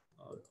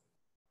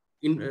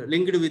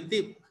linked with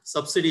the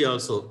subsidy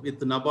also, with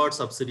the NABARD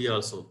subsidy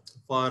also.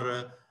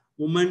 For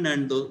women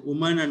and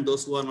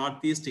those who are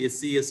Northeast,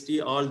 SC,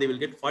 ST, all they will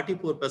get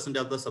 44%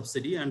 of the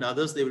subsidy, and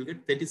others they will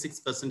get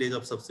 36%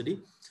 of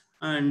subsidy.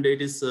 And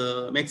it is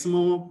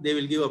maximum they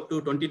will give up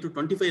to 20 to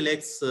 25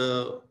 lakhs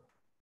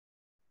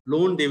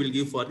loan they will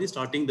give for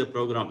starting the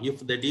program.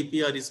 If the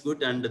DPR is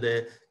good and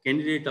the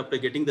candidate after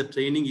getting the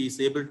training is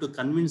able to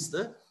convince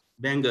the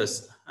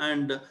bankers,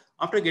 and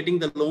after getting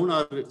the loan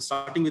or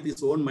starting with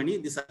his own money,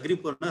 this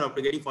agripreneur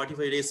after getting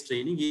 45 days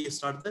training, he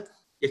starts the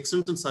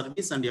extension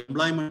service and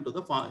employment to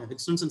the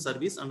extension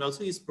service, and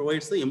also he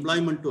provides the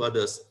employment to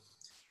others,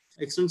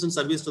 extension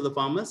service to the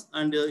farmers,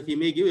 and he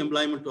may give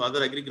employment to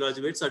other agri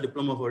graduates or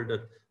diploma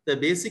holder. The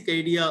basic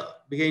idea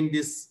behind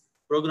this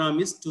program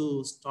is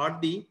to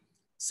start the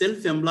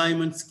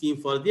self-employment scheme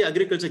for the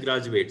agriculture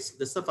graduates.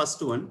 That's the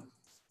first one.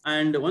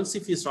 And once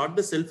if you start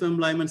the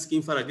self-employment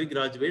scheme for agri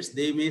graduates,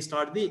 they may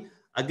start the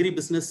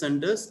agri-business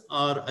centers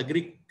or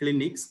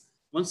agri-clinics.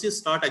 Once you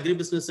start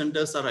agri-business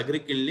centers or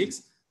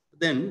agri-clinics,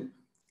 then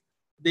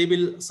they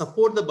will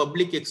support the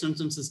public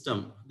extension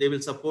system. They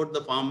will support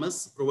the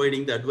farmers,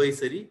 providing the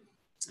advisory,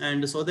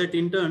 and so that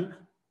in turn,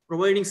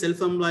 providing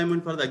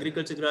self-employment for the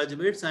agriculture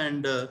graduates,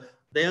 and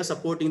they are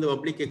supporting the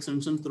public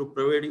extension through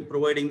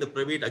providing the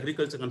private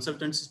agriculture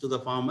consultancies to the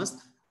farmers.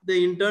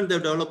 They in turn, they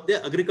develop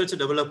the agriculture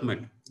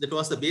development. That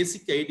was the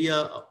basic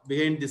idea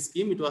behind this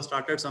scheme. It was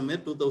started somewhere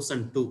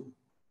 2002.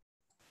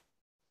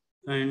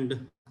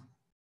 And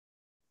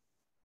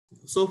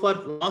so far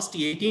last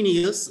 18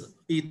 years,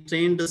 we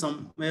trained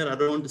somewhere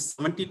around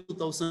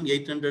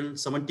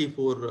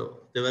 72,874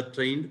 they were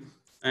trained.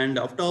 And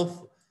out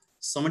of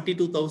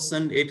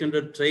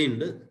 72,800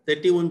 trained,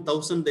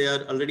 31,000 they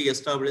are already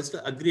established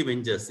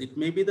agri-ventures. It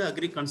may be the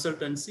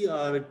agri-consultancy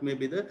or it may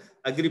be the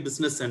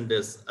agri-business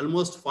centers.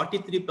 Almost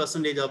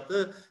 43% of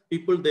the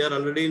people, they are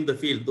already in the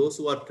field. Those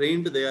who are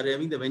trained, they are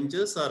having the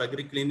ventures or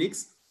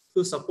agri-clinics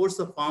to support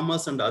the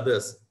farmers and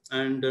others.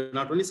 And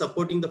not only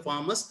supporting the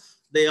farmers,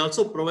 they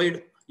also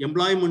provide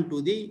employment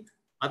to the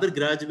other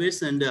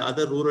graduates and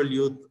other rural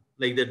youth.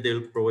 Like that, they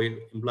will provide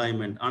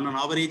employment. On an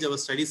average, our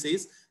study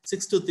says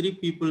 6 to 3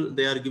 people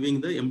they are giving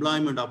the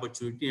employment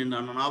opportunity, and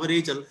on an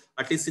average,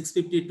 at least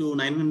 650 to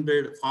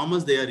 900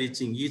 farmers they are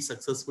reaching each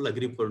successful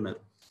agripreneur.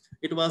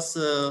 It was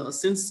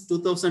since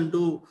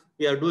 2002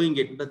 we are doing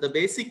it, but the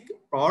basic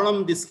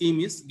problem this scheme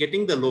is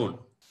getting the loan.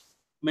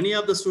 Many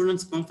of the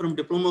students come from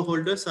diploma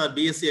holders or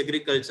BSc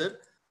agriculture.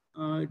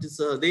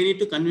 They need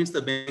to convince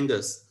the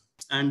bankers,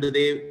 and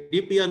they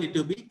DPR need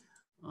to be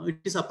it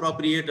is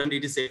appropriate and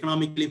it is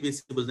economically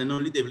feasible, then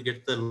only they will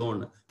get the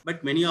loan.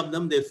 But many of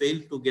them, they fail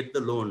to get the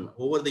loan.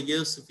 Over the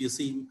years, if you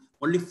see,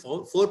 only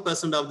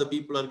 4% of the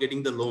people are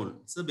getting the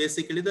loan. So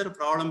basically, there are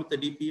problem with the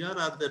DPR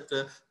or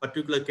that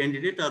particular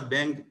candidate or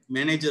bank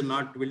manager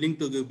not willing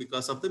to give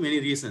because of the many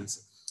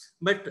reasons.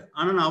 But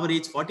on an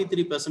average,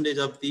 43%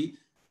 of the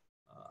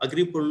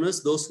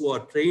agripreneurs, those who are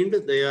trained,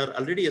 they are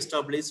already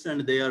established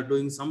and they are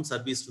doing some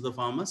service to the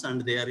farmers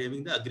and they are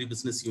having the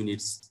agri-business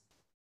units.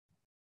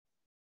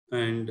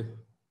 And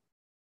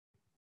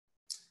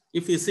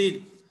if you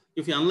see,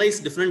 if you analyze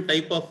different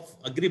type of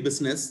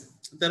agri-business,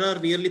 there are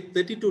nearly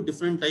 32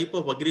 different type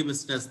of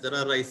agri-business. There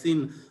are, I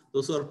seen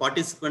those who are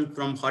participant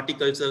from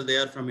horticulture, they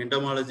are from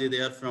entomology,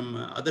 they are from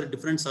other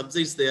different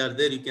subjects, they are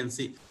there. You can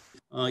see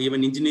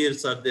even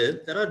engineers are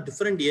there. There are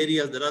different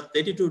areas. There are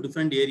 32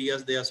 different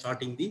areas. They are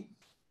starting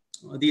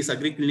these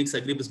agri-clinics,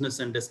 agri-business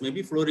centers,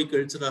 maybe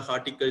floriculture or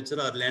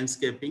horticulture or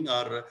landscaping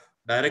or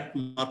direct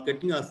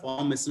marketing or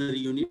farm machinery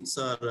units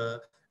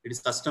or it is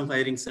custom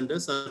hiring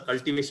centers or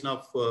cultivation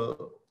of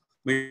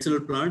medicinal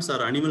plants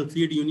or animal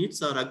feed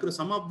units or agro.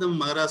 Some of them,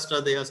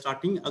 Maharashtra, they are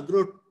starting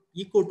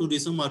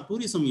ecotourism or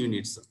tourism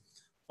units,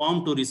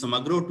 farm tourism,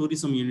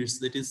 agro-tourism units.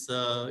 That is,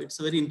 it's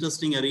very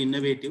interesting, very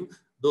innovative.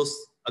 Those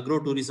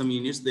agro-tourism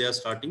units they are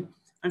starting,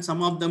 and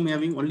some of them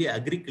having only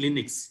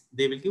agri-clinics.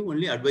 They will give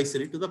only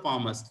advisory to the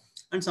farmers.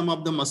 And some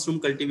of the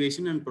mushroom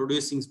cultivation and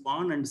producing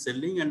spawn and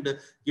selling and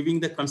giving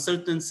the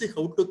consultancy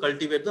how to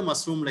cultivate the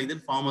mushroom like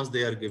that farmers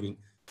they are giving.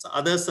 So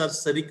others are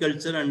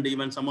sericulture and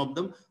even some of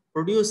them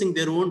producing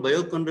their own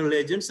biocontrol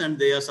agents and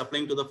they are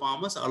supplying to the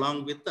farmers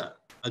along with the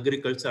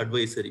agriculture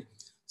advisory.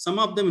 Some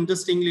of them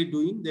interestingly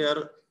doing, they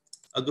are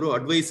agro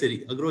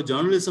advisory, agro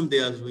journalism they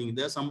are doing.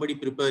 There somebody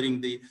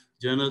preparing the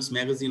journals,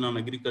 magazine on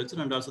agriculture,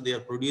 and also they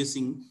are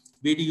producing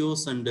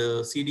videos and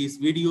CDs,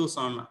 videos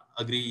on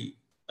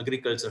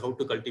agriculture, how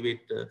to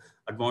cultivate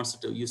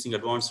using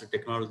advanced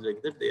technology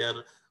like that. They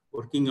are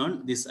working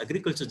on this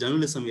agriculture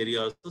journalism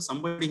area also.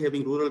 Somebody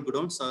having rural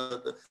grounds,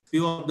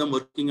 few of them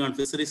working on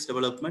fisheries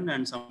development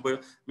and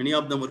many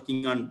of them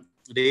working on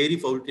dairy,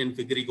 poultry and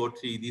piggery,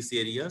 these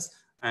areas.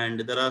 And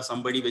there are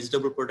somebody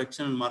vegetable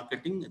production and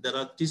marketing. There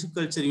are tissue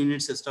culture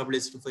units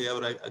established for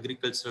our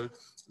agriculture,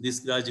 these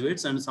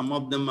graduates, and some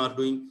of them are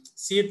doing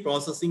seed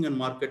processing and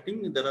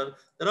marketing. There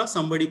are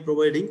somebody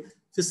providing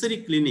fishery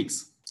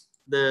clinics.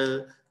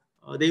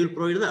 They will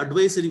provide the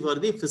advisory for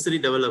the fishery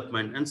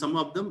development, and some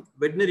of them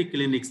veterinary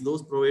clinics.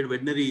 Those provide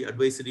veterinary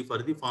advisory for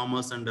the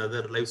farmers and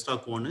other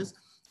livestock owners.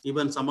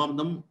 Even some of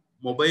them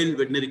mobile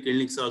veterinary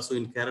clinics also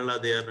in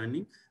Kerala they are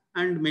running,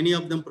 and many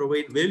of them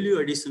provide value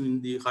addition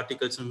in the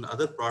horticulture and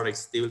other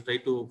products. They will try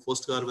to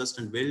post harvest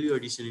and value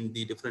addition in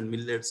the different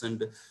millets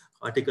and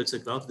horticulture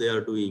crops they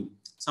are doing.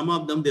 Some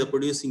of them they are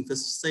producing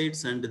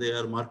pesticides and they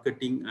are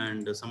marketing,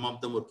 and some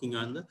of them working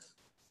on the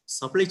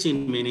supply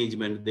chain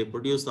management. They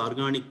produce the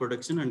organic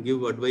production and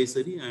give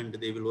advisory, and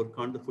they will work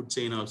on the food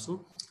chain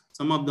also.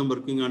 Some of them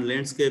working on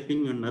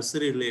landscaping and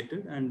nursery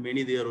related, and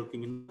many they are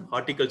working in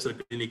horticulture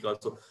clinic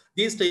also.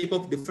 These type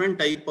of different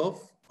type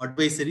of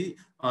advisory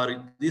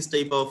or this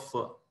type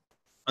of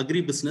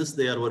agri-business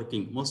they are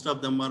working. Most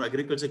of them are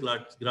agriculture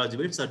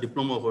graduates or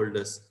diploma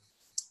holders.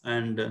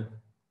 And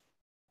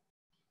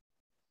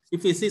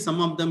if you see some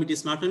of them, it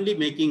is not only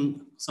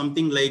making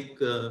something like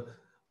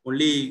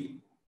only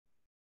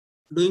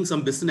doing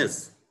some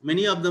business.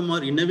 Many of them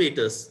are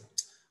innovators.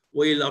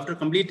 While after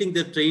completing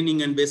their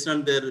training and based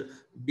on their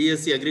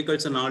BSc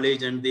agriculture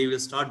knowledge, and they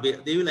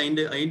will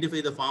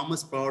identify the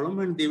farmer's problem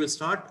and they will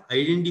start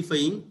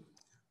identifying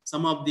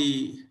some of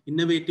the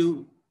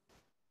innovative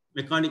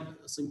mechanic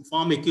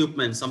farm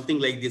equipment, something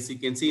like this. You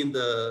can see in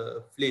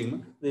the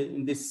film,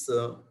 in this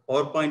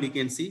PowerPoint, you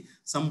can see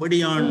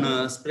somebody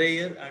on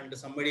sprayer and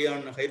somebody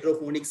on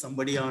hydroponics,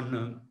 somebody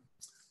on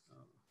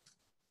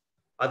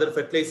other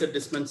fertilizer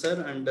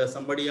dispenser, and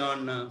somebody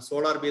on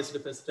solar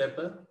based pest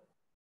trapper.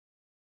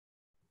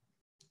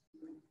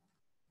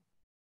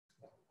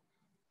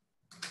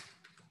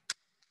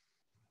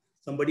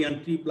 Somebody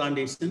on tree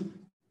plantation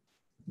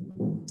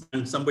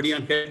and somebody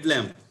on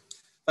headlamp.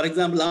 For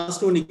example,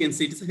 last one you can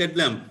see, it is a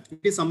headlamp.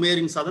 It is somewhere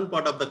in southern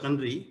part of the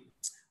country.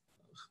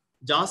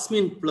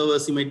 Jasmine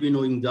flowers, you might be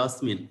knowing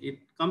jasmine. It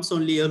comes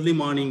only early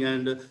morning,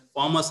 and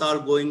farmers are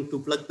going to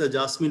pluck the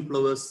jasmine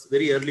flowers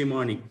very early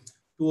morning.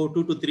 2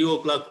 to 3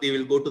 o'clock, they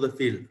will go to the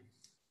field.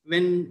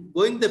 When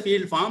going to the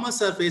field,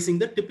 farmers are facing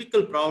the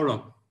typical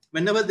problem.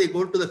 Whenever they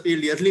go to the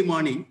field early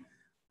morning,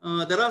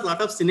 there are a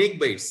lot of snake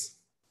bites.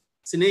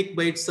 Snake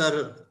bites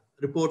are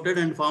reported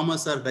and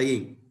farmers are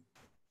dying.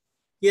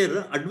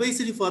 Here,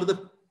 advisory for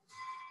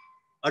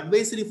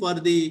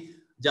the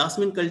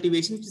jasmine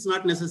cultivation is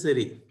not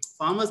necessary.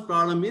 Farmers'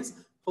 problem is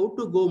how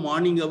to go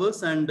morning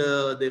hours and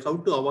how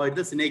to avoid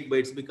the snake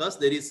bites, because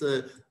there is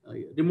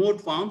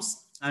remote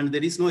farms and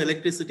there is no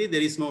electricity,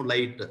 there is no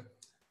light.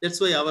 That's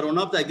why one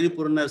of the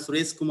agripreneur,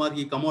 Suresh Kumar,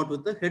 he come out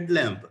with the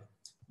headlamp.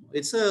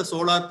 It's a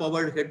solar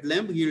powered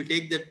headlamp. He will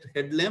take that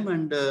headlamp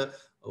and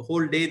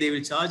whole day they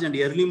will charge, and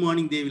early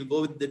morning they will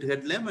go with that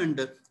headlamp,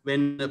 and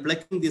when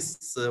plucking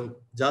this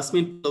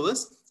jasmine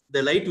flowers,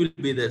 the light will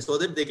be there so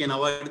that they can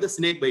avoid the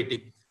snake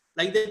biting.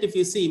 Like that, if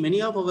you see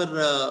many of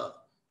our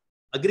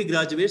agri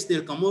graduates, they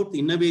will come out with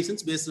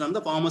innovations based on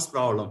the farmer's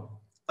problem.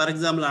 For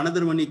example,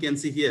 another one you can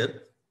see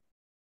here.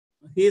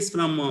 He is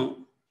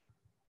from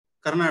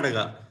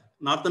Karnataka,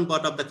 northern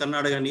part of the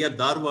Karnataka near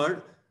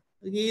Dharwad.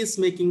 He is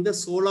making the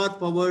solar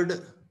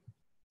powered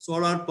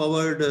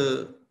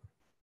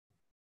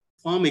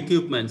farm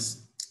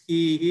equipments.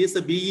 He is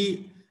a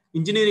BE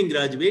engineering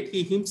graduate.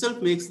 He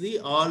himself makes the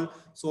all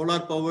solar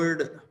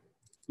powered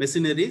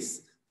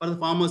machineries for the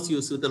farmers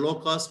use. With the low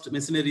cost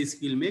machineries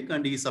he will make,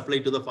 and he supply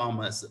to the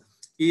farmers.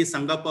 He is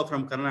Sangappa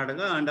from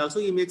Karnataka, and also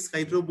he makes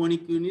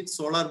hydroponic units,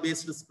 solar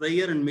based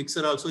sprayer and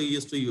mixer also he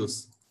used to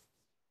use.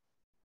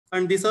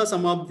 And these are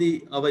some of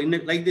the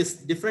like this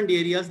different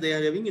areas they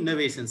are having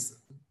innovations.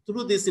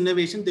 Through this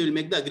innovation, they will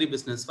make the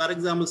agri-business. For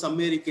example,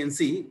 somewhere you can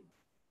see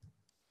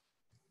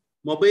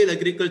mobile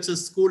agriculture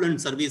school and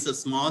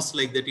services, MAS,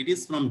 like that. It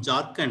is from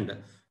Jharkhand.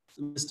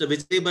 Mr.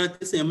 Vijay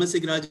Bharat is a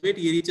MSc graduate.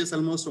 He reaches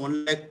almost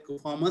 1 lakh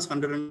farmers,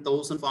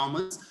 100,000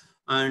 farmers,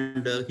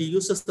 and he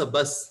uses the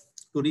bus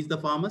to reach the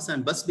farmers,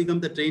 and bus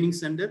becomes the training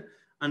center,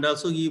 and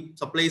also he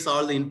supplies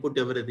all the input,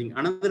 everything.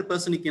 Another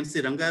person you can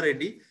see, Ranga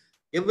Reddy,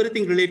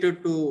 everything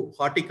related to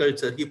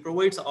horticulture. He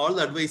provides all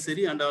the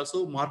advisory and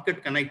also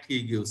market connect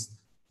he gives.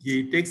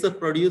 He takes the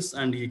produce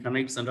and he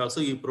connects, and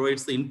also he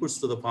provides the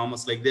inputs to the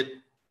farmers, like that.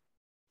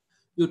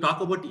 You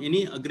talk about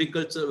any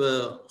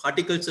agriculture,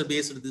 horticulture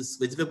based this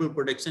vegetable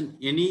production,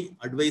 any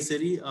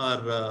advisory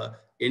or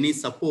any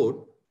support,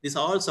 this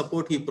all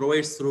support he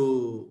provides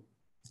through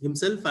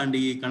himself, and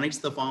he connects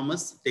the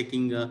farmers,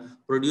 taking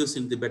produce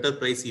in the better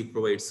price he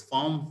provides.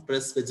 Farm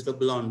fresh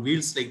vegetable on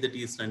wheels, like that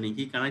he is running.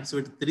 He connects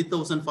with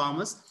 3,000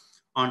 farmers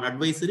on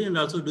advisory and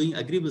also doing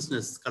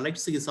agri-business,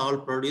 collects his all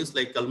produce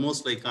like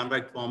almost like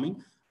contract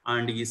farming,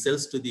 and he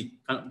sells to the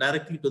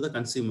directly to the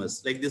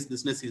consumers. Like this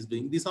business he is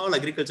doing. These are all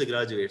agriculture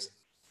graduates.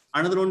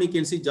 Another one you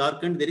can see,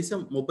 Jharkhand, there is a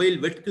mobile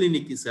vet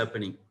clinic is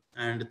happening,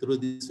 and through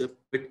this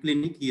vet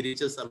clinic he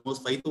reaches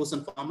almost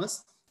 5,000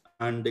 farmers,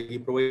 and he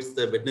provides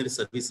the veterinary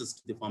services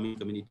to the farming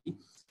community.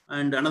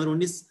 And another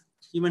one is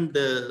even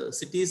the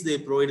cities, they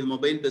provide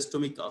mobile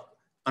pestomic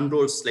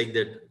controls, like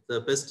that.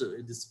 The pest,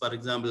 this for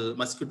example,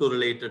 mosquito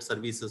related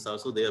services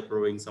also they are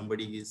providing.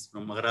 Somebody is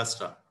from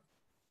Maharashtra.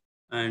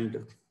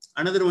 And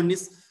another one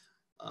is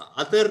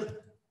other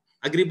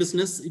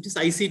agri-business, it is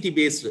ICT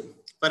based.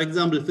 For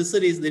example,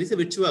 fisheries, there is a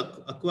virtual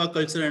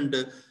aquaculture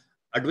and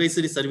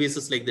advisory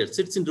services, like that.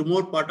 Sits in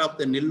remote part of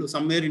the Nellore,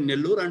 somewhere in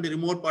Nellore, and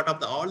remote part of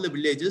the, all the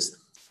villages.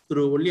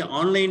 Through only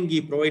online,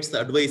 he provides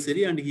the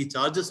advisory and he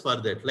charges for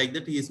that. Like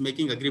that, he is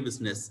making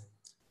agri-business.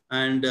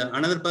 And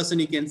another person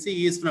you can see,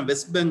 he is from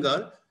West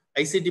Bengal,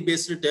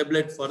 ICT-based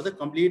tablet for the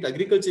complete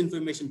agriculture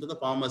information to the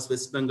farmers.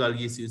 West Bengal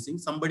he is using.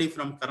 Somebody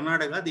from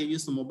Karnataka, they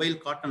use the mobile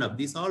cotton hub.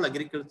 These are all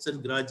agriculture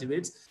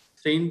graduates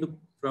trained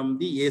from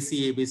the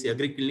ACABC,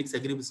 Agri-Clinics,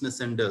 Agri-Business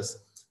Centers.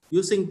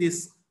 Using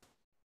these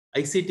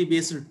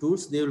ICT-based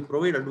tools, they will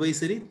provide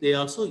advisory. They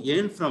also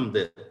earn from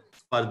there.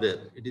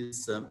 Further, it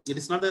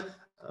is not a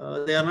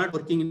they are not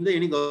working in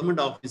any government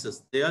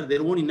offices. They are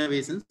their own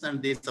innovations,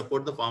 and they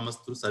support the farmers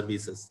through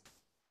services.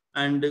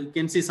 And you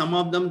can see some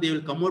of them, they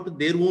will come out with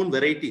their own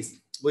varieties.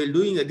 While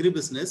doing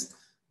agri-business,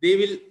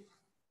 they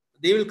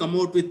will come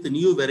out with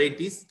new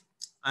varieties,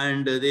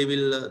 and they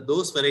will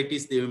those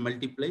varieties they will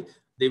multiply.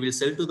 They will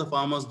sell to the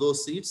farmers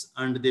those seeds,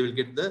 and they will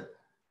get the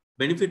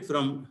benefit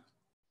from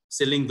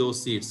selling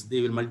those seeds. They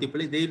will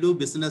multiply. They do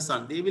business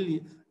on.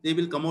 They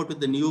will come out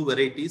with the new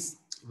varieties,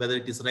 whether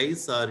it is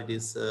rice or it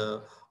is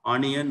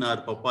onion or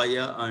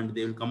papaya, and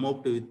they will come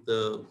up with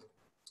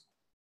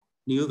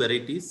new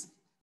varieties.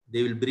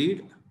 They will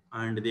breed,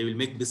 and they will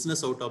make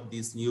business out of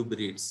these new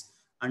breeds.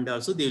 And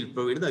also they will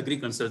provide the agri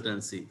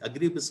consultancy.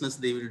 Agri business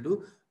they will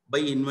do by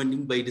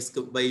inventing,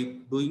 by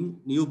doing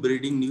new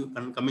breeding,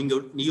 coming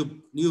out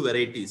new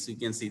varieties. You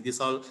can see these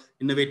all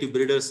innovative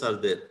breeders are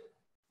there.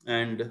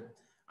 And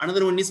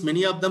another one is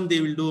many of them they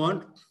will do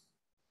on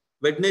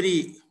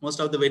veterinary. Most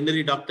of the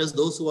veterinary doctors,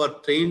 those who are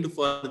trained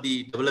for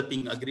the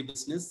developing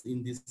agri-business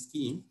in this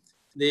scheme,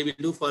 they will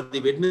do for the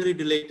veterinary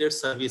related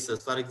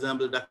services. For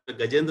example, Dr.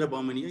 Gajendra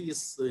Bamania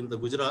is in the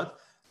Gujarat.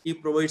 He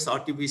provides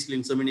artificial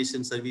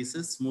insemination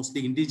services,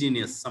 mostly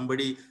indigenous.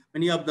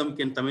 Many of them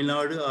can Tamil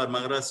Nadu or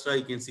Maharashtra,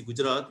 you can see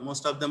Gujarat.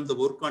 Most of them, they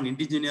work on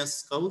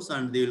indigenous cows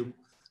and they will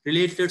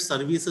related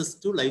services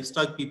to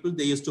livestock people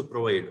they used to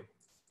provide.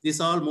 These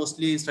all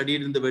mostly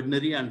studied in the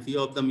veterinary and few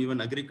of them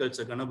even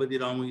agriculture. Ganapati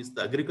Ramu is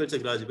the agriculture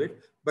graduate,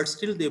 but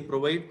still they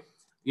provide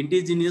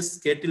indigenous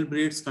cattle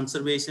breeds,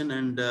 conservation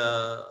and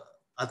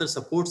other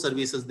support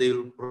services they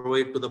will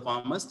provide to the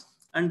farmers,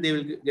 and they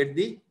will get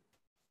the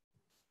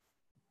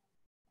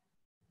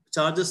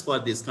charges for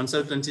this,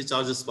 consultancy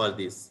charges for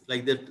this.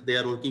 Like that, they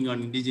are working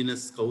on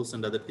indigenous cows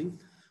and other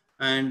things.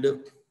 And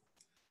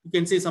you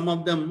can see some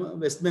of them,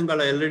 West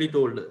Bengal, I already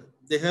told,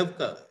 they have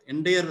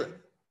entire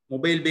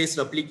mobile-based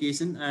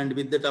application, and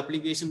with that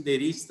application, they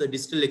reach the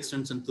digital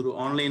extension through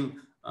online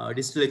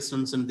digital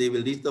extension. They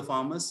will reach the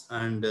farmers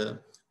and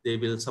they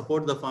will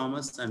support the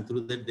farmers, and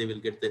through that they will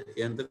get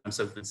earn the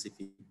consultancy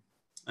fee.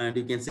 And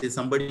you can see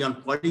somebody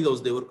on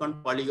polyhouse, they work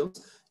on polyhouse.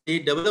 They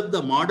develop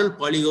the model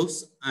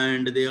polyhouse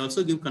and they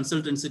also give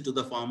consultancy to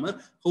the farmer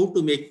how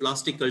to make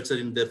plastic culture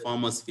in their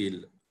farmer's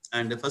field.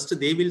 And first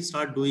they will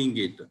start doing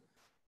it.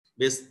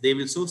 They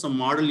will show some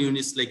model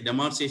units like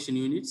demonstration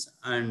units,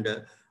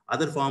 and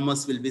other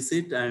farmers will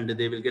visit and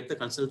they will get the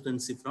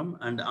consultancy from.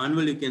 And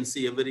annually, you can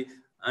see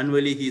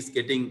annually he is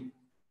getting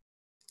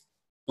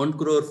 1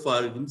 crore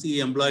for, he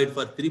employed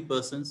for 3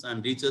 persons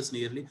and reaches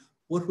nearly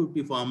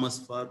 450 farmers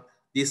for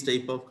these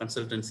type of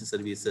consultancy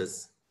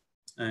services.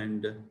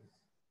 And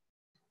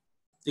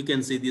you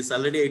can see this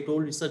already I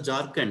told, it's a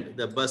Jharkhand,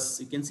 the bus.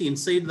 You can see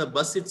inside the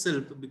bus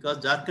itself, because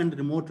Jharkhand,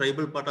 remote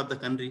tribal part of the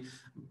country,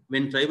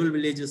 when tribal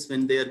villages,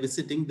 when they are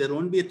visiting, there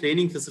won't be a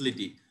training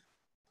facility.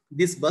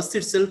 This bus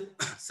itself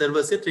serves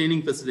as a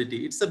training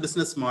facility. It's a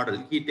business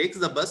model. He takes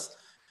the bus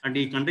and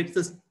he conducts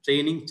the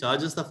training,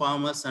 charges the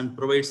farmers and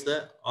provides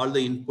all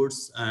the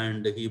inputs,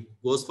 and he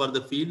goes for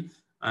the field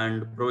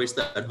and provides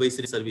the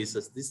advisory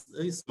services. This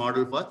is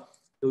model for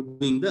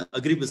doing the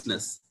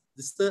agri-business.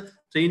 This is the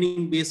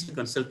training-based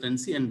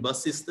consultancy, and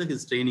bus is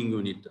his training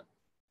unit.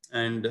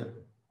 And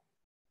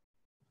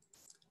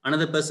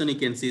another person, you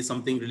can see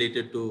something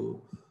related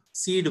to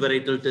seed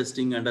varietal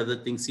testing and other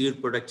things,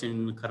 seed production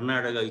in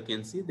Karnataka. You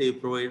can see they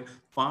provide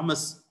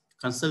farmers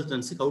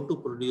consultancy how to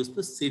produce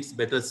the seeds,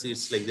 better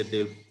seeds, like that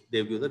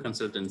they give the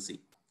consultancy.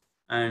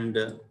 And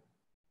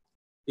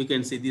you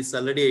can see this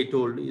already I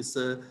told is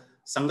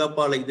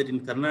Sangappa, like that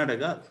in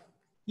Karnataka.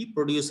 He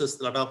produces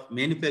a lot of,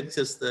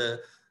 manufactures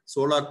the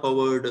solar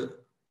powered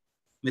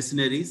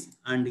machineries,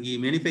 and he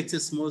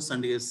manufactures most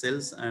and he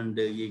sells, and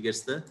he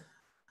gets the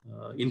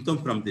income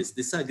from this.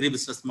 This is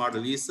agri-business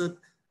model. He is an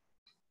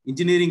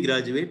engineering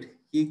graduate.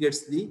 He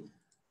gets the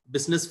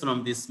business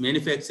from this,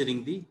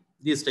 manufacturing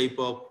these type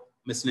of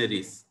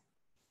machineries.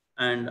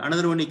 And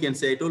another one you can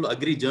say, I told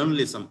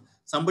agri-journalism.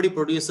 Somebody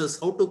produces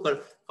how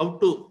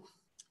to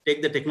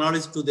take the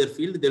technology to their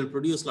field. They'll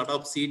produce a lot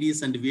of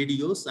CDs and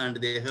videos, and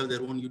they have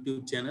their own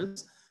YouTube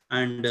channels.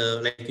 And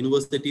like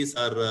universities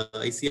or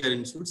ICR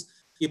institutes,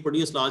 he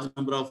produced large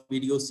number of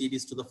video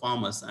CDs to the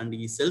farmers, and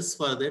he sells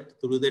for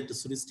that. Through that,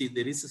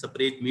 there is a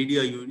separate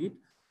media unit.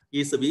 He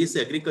is a BSc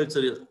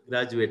agriculture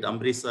graduate,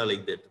 Amrisa,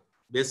 like that.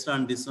 Based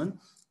on this one,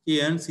 he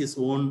earns his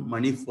own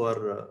money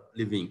for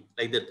living,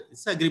 like that.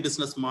 It's an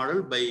agri-business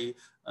model by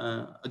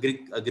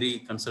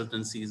agri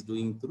consultancy is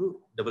doing through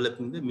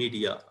developing the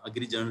media,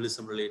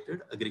 agri-journalism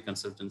related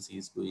agri-consultancy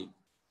is doing.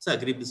 It's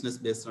agri-business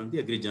based on the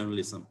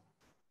agri-journalism.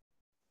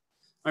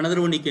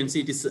 Another one you can see,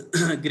 it is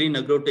green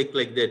agrotech,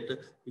 like that.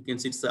 You can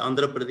see it's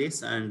Andhra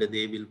Pradesh, and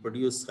they will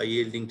produce high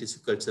yielding tissue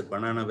culture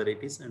banana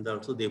varieties, and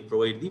also they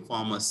provide the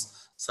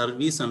farmers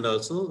service and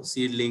also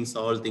seedlings,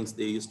 all things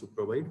they used to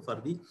provide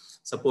for the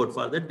support.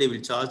 For that, they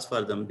will charge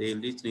for them. They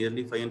will reach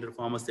nearly 500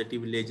 farmers, 30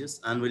 villages.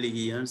 Annually,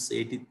 he earns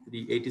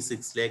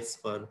 86 lakhs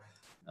for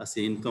as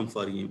income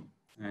for him.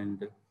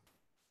 And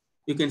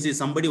you can see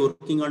somebody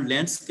working on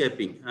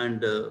landscaping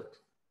and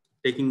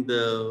taking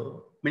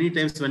many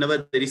times whenever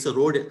there is a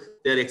road,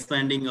 they are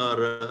expanding,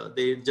 or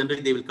they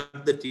will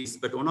cut the trees.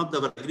 But one of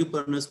the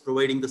agripreneurs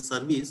providing the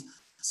service,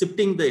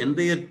 shifting the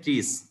entire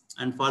trees,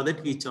 and for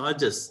that he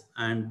charges.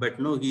 But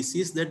no, he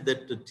sees that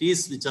the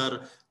trees which are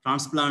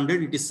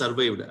transplanted, it is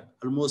survived.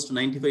 Almost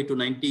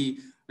 95%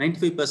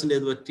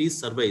 of the trees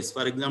survives.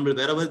 For example,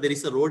 wherever there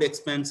is a road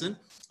expansion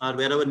or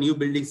wherever new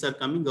buildings are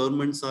coming,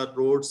 governments or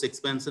roads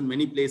expansion,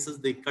 many places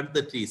they cut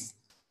the trees.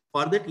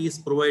 For that, he is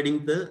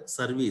providing the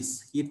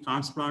service. He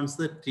transplants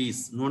the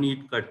trees, no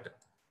need cut.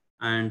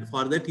 And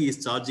for that, he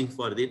is charging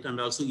for it. And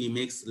also he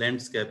makes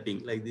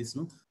landscaping like this.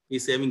 No,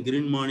 he's having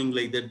green morning,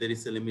 like that. There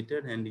is a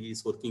limited, and he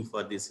is working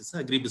for this. It's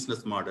an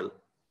agri-business model.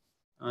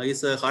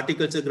 He's a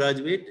horticulture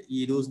graduate.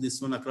 He does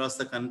this one across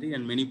the country,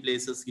 and many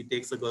places he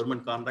takes a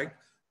government contract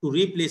to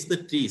replace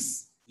the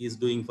trees. He is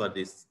doing for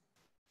this.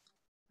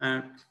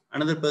 And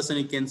another person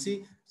you can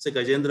see, it's a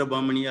Gajendra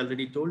Bhamani,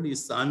 already told,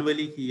 is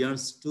annually he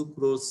earns 2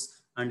 crores.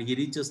 And he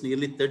reaches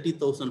nearly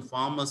 30,000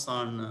 farmers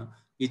on,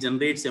 he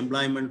generates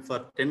employment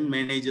for 10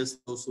 managers,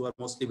 those who are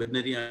mostly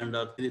veterinary, and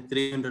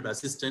 300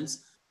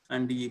 assistants.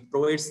 and he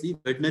provides the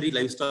veterinary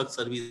livestock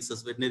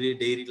services, veterinary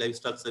dairy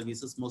livestock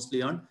services,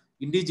 mostly on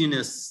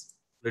indigenous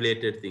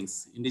related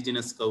things.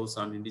 Indigenous cows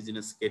and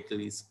indigenous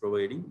cattle is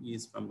providing. He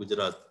is from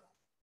Gujarat.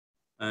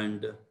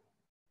 And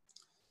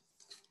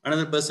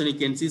another person, you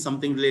can see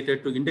something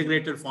related to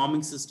integrated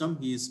farming system.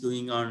 He is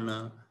doing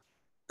on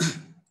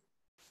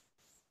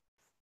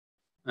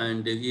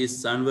and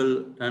his annual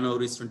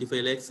turnover is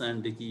 25 lakhs,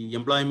 and he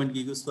employment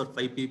gives for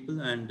 5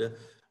 people, and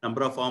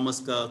number of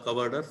farmers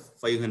covered are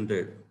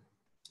 500.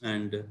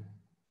 And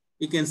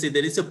you can see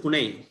there is a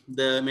Pune.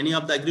 Many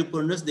of the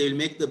agripreneurs, they will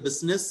make the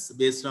business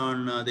based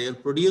on they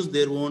will produce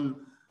their own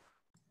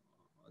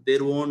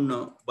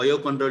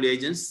biocontrol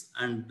agents,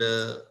 and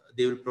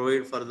they will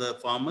provide for the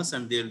farmers,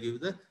 and they will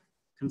give the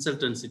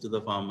consultancy to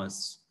the farmers.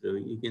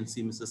 You can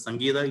see Mrs.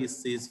 Sangeeta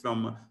is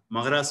from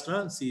Maharashtra.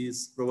 She is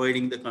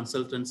providing the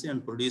consultancy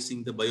and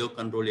producing the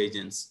biocontrol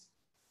agents.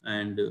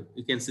 And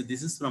you can see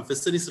this is from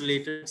fisheries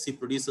related. She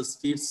produces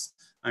feeds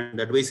and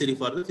advisory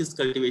for the fish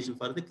cultivation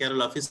for the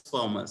Kerala fish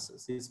farmers.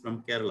 She is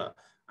from Kerala,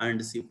 and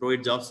she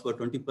provides jobs for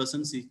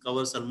 20%. She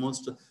covers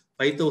almost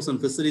 5,000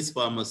 fisheries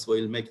farmers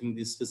while making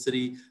this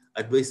fishery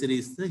advisory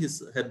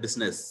is her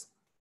business.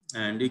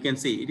 And you can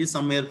see it is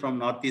somewhere from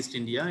Northeast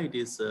India. It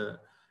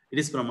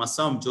is from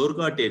Assam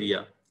Jorghat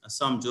area.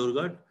 Assam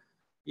Jorghat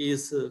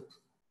is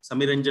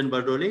Samiranjan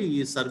Bardole.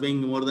 He is serving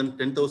more than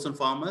 10,000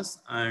 farmers,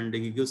 and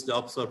he gives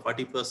jobs for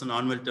 40%.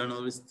 Annual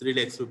turnover is 3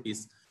 lakhs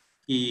rupees.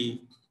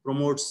 He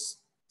promotes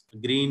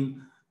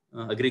green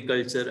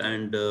agriculture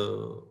and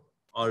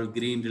all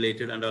green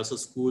related, and also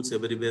schools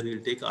everywhere.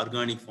 He'll take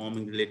organic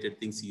farming related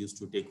things he used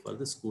to take for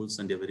the schools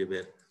and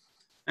everywhere.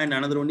 And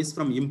another one is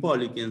from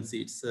Impal. You can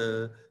see it's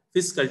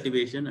fish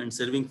cultivation and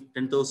serving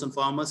 10,000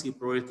 farmers. He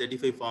provides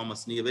 35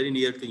 farmers very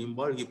near to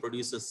Impal. He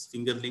produces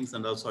fingerlings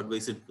and also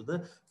advises to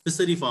the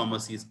fishery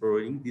farmers. He is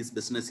providing this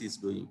business he is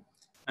doing.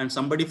 And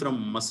somebody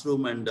from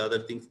mushroom and other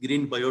things,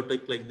 green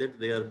biotech like that,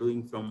 they are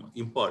doing from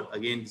Impal.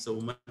 Again, it's a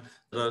woman.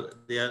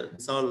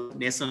 It's all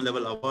national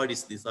level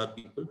awards. These are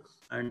people,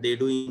 and they're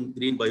doing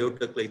green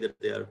biotech like that.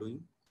 They are doing,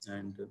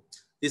 and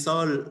this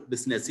all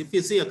business. If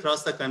you see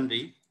across the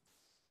country,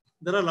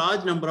 there are a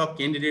large number of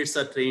candidates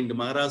are trained.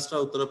 Maharashtra,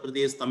 Uttar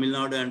Pradesh, Tamil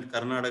Nadu, and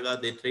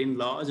Karnataka, they train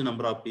large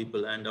number of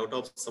people. And out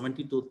of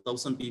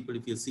 72,000 people,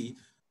 if you see,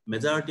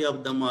 majority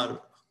of them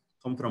are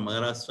come from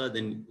Maharashtra,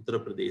 then Uttar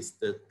Pradesh.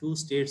 The 2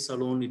 states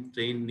alone, it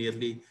trained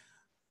nearly,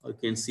 you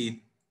can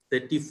see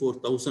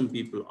 34,000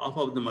 people. Half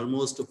of them,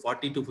 almost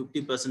 40 to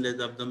 50%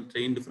 of them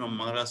trained from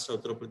Maharashtra,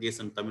 Uttar Pradesh,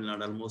 and Tamil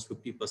Nadu. Almost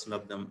 50%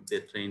 of them, they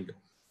trained.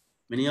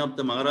 Many of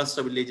the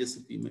Maharashtra villages,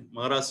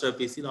 Maharashtra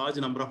PC, large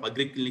number of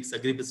agri-clinics,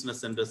 agri-business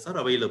centers are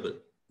available.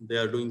 They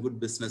are doing good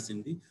business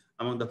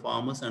among the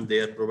farmers, and they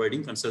are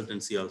providing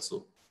consultancy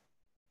also.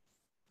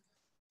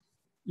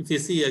 If you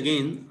see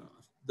again,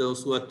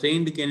 those who are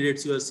trained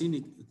candidates you are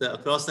seeing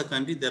across the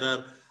country, there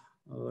are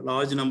a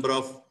large number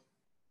of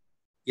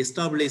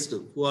established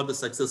who are the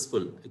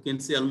successful. You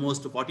can see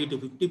almost 40 to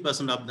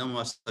 50% of them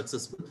are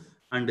successful,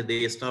 and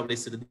they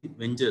established the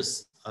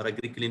ventures or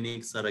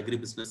agri-clinics or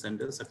agri-business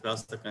centers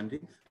across the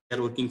country. They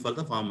are working for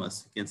the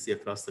farmers. You can see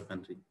across the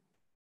country.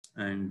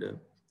 And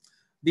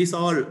these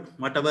all,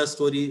 whatever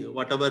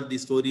the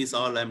stories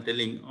all I'm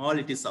telling, all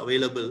it is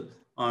available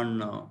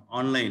on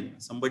online.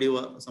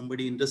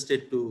 Somebody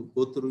interested to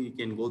go through, you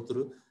can go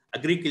through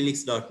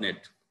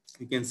agriclinics.net.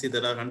 You can see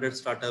there are 100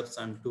 startups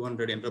and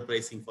 200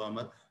 enterprising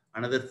farmer.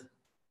 Another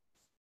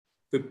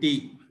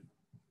 50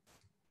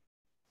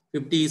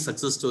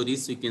 success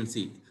stories you can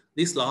see.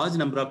 This large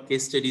number of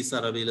case studies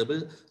are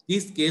available.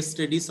 These case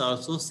studies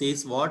also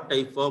says what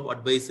type of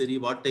advisory,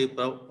 what type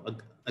of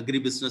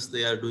agri-business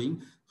they are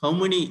doing, how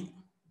many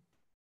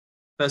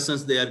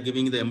persons they are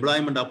giving the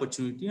employment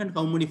opportunity, and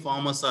how many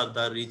farmers are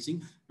they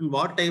reaching, and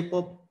what type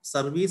of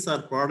service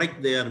or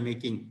product they are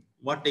making,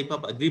 what type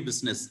of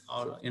agri-business,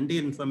 all entire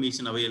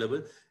information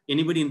available.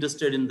 Anybody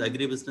interested in the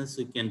agri-business,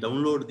 you can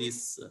download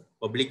these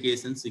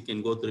publications, you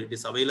can go through it.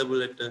 It's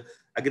available at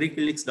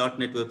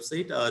agriclinics.net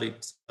website, or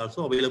it's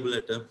also available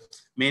at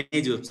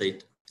Manage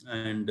website.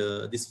 And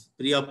this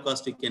free of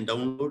cost you can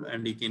download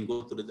and you can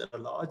go through. There are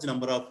a large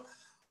number of,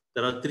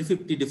 there are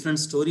 350 different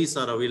stories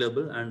are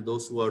available, and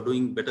those who are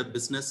doing better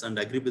business and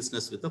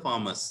agri-business with the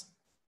farmers.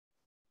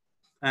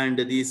 And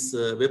this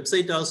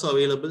website also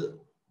available.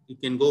 You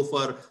can go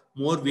for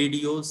more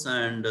videos,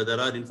 and there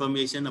are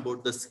information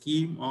about the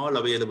scheme all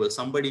available.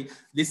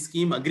 This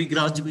scheme, agri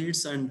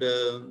graduates and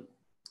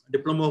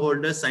diploma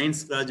holders,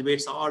 science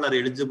graduates, all are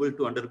eligible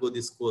to undergo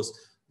this course.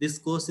 This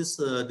course is,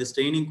 this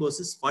training course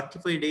is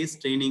 45 days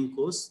training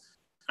course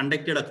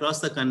conducted across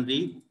the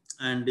country.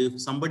 And if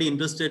somebody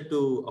interested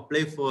to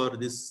apply for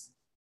this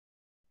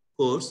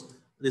course,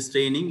 this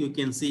training, you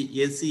can see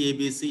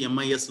ACABC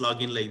MIS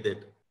login like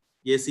that.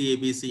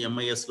 ACABC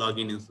MIS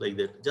login is like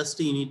that. Just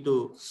you need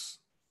to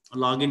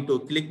log in to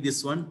click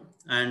this one,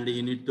 and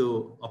you need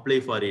to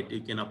apply for it.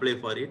 You can apply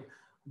for it.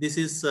 This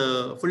is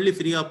fully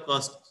free of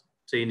cost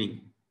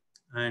training,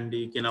 and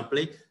you can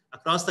apply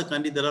across the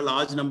country. There are a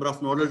large number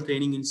of nodal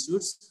training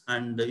institutes,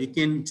 and you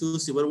can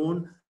choose your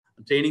own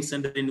training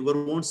center in your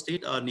own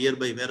state or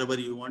nearby, wherever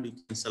you want, you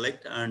can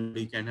select and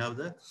you can have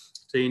the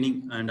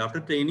training. And after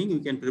training, you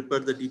can prepare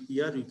the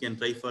DPR, you can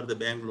try for the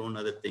bank loan,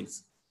 other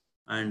things.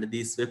 And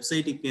this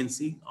website, you can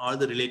see all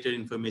the related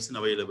information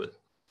available.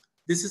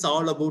 This is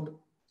all about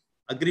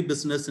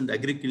agri-business and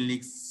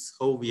agri-clinics,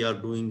 how we are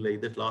doing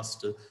like that.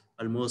 Last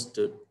almost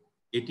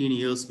 18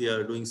 years we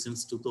are doing,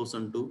 since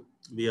 2002,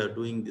 we are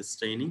doing this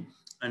training,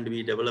 and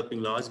we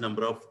developing large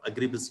number of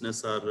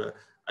agri-business or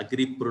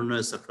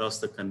agripreneurs across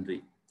the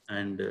country.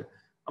 And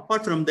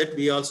apart from that,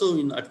 we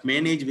also at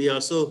Manage, we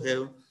also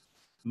have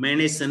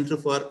Manage Center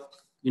for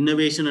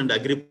Innovation and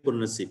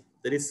Agripreneurship.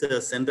 There is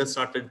a center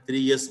started 3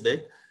 years back.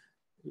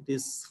 It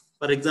is,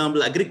 for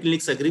example,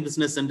 Agri-Clinics,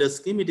 Agri-Business Center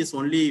scheme. It is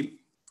only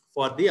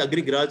for the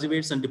agri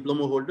graduates and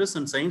diploma holders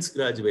and science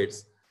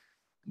graduates.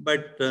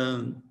 But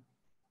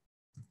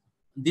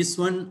this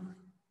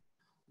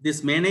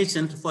Manage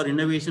Center for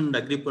Innovation and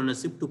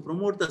Agripreneurship, to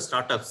promote the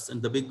startups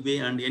in the big way,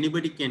 and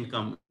anybody can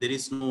come. There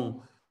is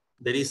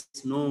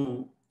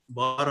no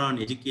bar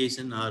on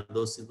education, or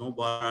no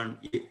bar on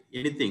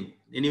anything.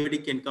 Anybody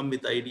can come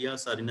with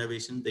ideas or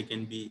innovation. They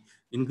can be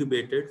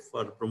incubated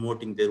for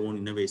promoting their own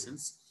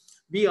innovations.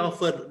 We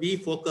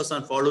focus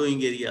on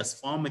following areas: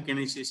 farm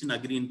mechanization,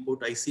 agri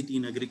input, ICT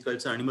in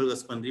agriculture, animal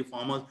husbandry,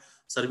 farmer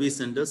service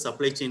centers,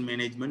 supply chain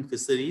management,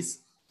 fisheries,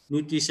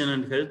 nutrition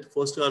and health,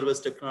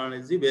 post-harvest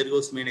technology,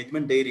 warehouse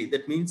management, dairy.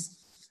 That means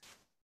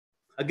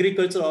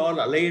agriculture, all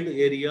allied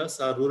areas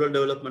are rural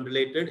development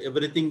related.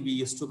 Everything we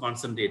used to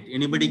concentrate.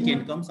 Anybody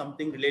can come,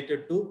 something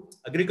related to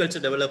agriculture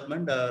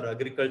development or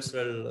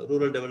agricultural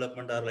rural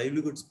development or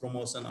livelihoods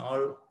promotion,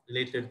 all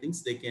related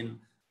things, they can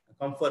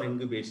come for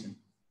incubation.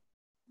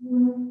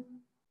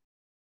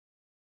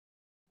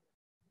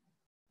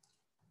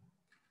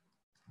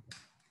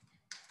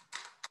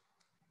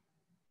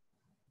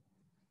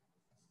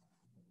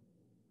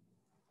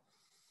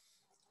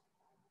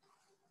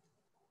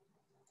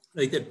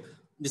 Like that.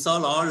 This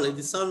all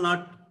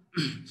not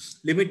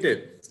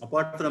limited.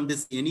 Apart from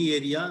this, any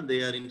area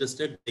they are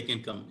interested, they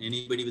can come.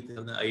 Anybody with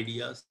the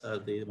ideas, or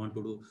they want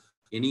to do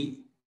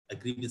any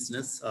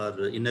agri-business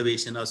or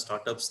innovation or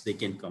startups, they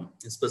can come.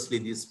 Especially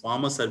these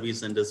farmer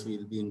service centers, we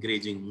will be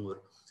encouraging more.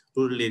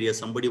 Rural areas,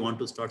 somebody want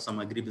to start some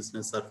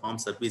agri-business or farm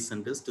service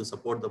centers to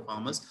support the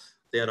farmers,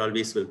 they are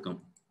always welcome.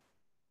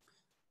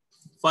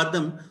 For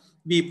them,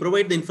 we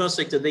provide the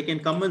infrastructure. They can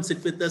come and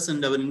sit with us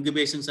in our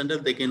incubation center.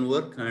 They can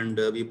work, and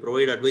we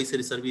provide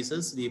advisory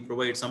services. We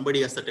provide,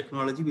 somebody has the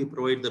technology, we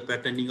provide the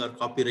patenting or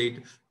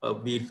copyright.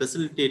 We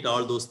facilitate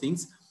all those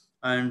things.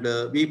 And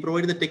we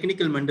provide the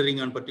technical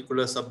mentoring on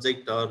particular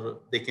subject, or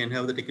they can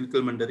have the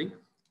technical mentoring.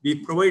 We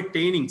provide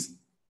trainings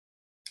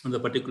on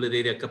the particular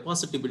area,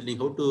 capacity building,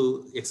 how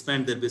to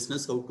expand their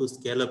business, how to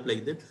scale up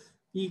like that.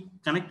 We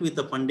connect with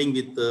the funding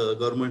with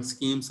government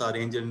schemes or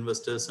angel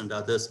investors and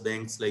others,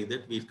 banks like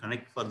that. We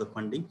connect for the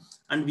funding,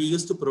 and we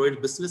used to provide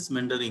business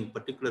mentoring.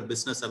 Particular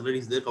business already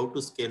is there, how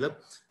to scale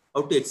up,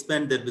 how to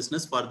expand their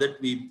business. For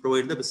that, we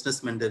provide the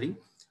business mentoring,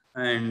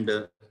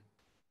 and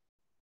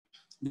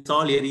these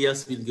all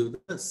areas will give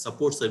the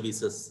support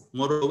services.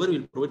 Moreover,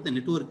 we'll provide the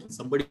networking.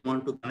 Somebody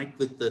want to connect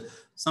with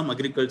some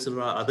agricultural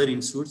or other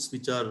institutes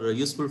which are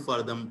useful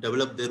for them,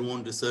 develop their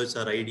own research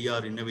or idea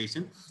or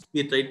innovation.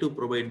 We try to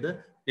provide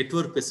the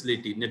network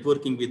facility,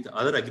 networking with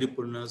other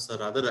agripreneurs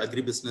or other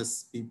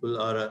agribusiness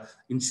people or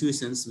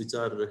institutions which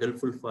are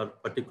helpful for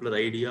particular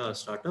idea or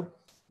startup.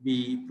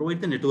 We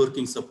provide the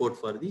networking support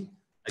for the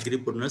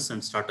agripreneurs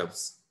and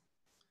startups.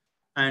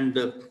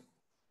 And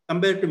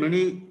compared to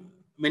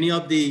many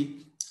of the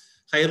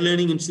higher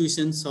learning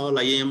institutions, all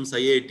IIMs,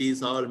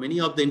 IITs, all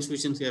many of the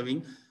institutions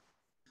having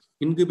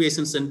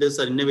incubation centers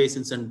or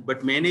innovation centers,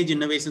 but Manage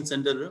Innovation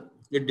Center,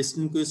 it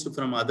distinguished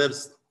from other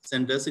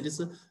centers. It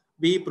is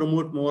we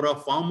promote more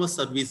of farmer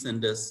service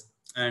centers,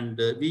 and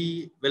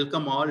we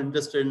welcome all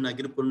interested in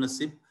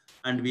agripreneurship,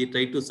 and we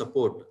try to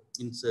support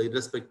in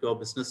irrespective of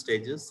business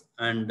stages.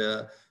 And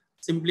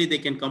simply they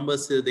can come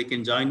us, they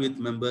can join with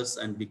members,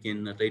 and we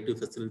can try to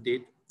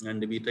facilitate.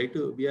 And we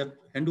are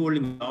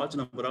handholding a large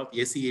number of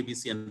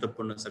AC/ABC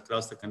entrepreneurs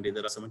across the country.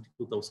 There are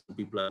 72,000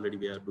 people already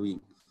we are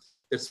doing.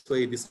 That's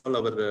why this all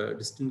our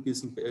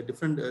distinguishing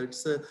different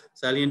it's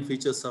salient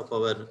features of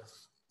our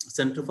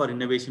Center for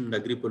Innovation and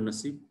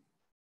Agripreneurship.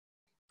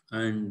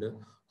 And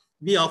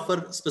we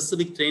offer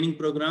specific training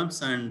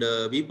programs, and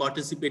we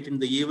participate in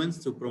the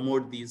events to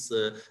promote these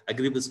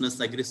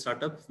agribusiness,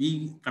 agri-startup.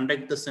 We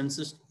conduct the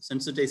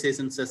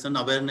sensitization session,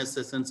 awareness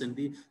sessions in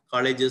the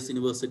colleges,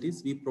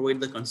 universities. We provide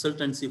the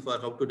consultancy for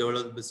how to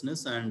develop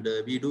business, and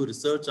we do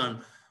research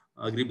on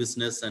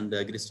agribusiness and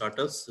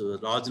agri-startups.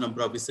 Large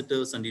number of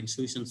visitors and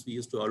institutions we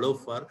used to allow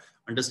for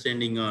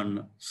understanding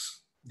on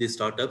these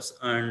startups.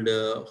 And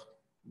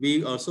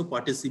we also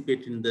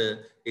participate in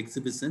the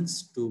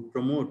exhibitions to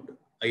promote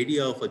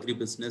idea of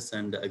agribusiness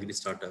and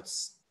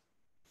agri-startups.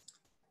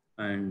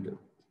 And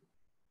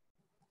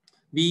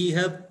we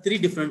have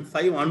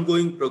 5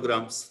 ongoing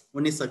programs.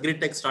 One is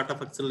Agri-Tech Startup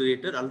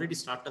Accelerator. Already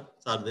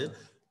startups are there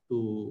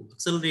to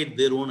accelerate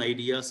their own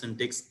ideas and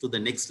takes to the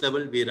next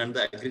level. We run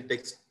the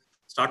Agri-Tech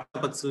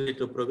Startup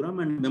Accelerator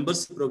Program and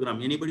Membership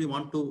Program. Anybody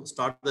want to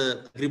start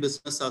the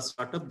agribusiness or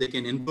startup, they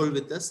can enroll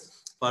with us.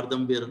 For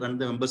them, we run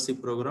the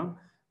membership program.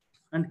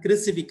 And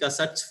Krisivika,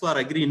 search for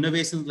agri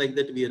innovations like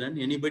that we run.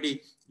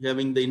 Anybody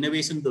having the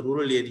innovation in the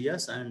rural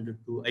areas and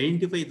to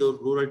identify those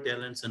rural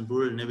talents and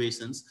rural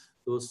innovations,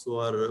 those who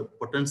are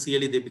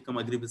potentially they become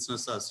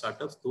agribusiness or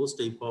startups, those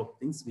type of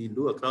things we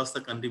do across the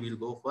country.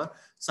 We'll go for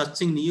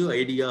searching new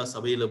ideas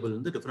available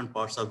in the different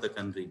parts of the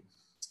country.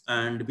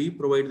 And we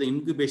provide the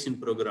incubation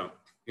program.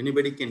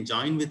 Anybody can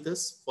join with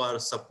us for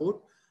support,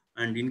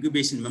 and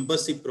incubation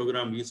membership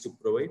program we used to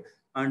provide.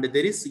 And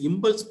there is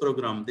Impulse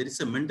program. There is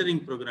a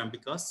mentoring program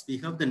because we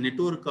have the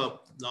network of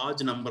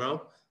large number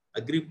of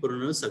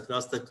agripreneurs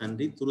across the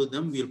country. Through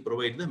them, we will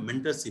provide the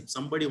mentorship.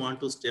 Somebody want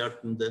to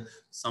start in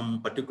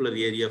some particular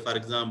area, for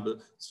example,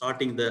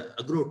 starting the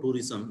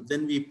agro-tourism,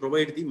 then we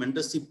provide the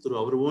mentorship through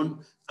our own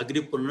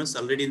agripreneurs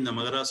already in the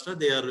Maharashtra.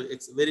 They are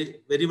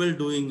very well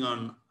doing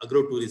on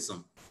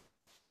agro-tourism.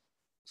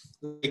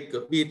 Like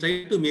we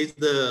try to make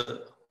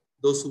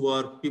those who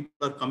are people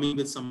are coming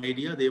with some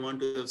idea, they want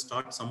to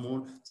start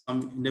some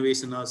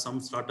innovation or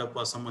some startup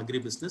or some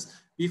agri-business.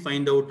 We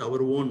find out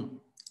our own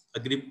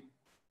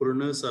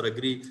agripreneurs or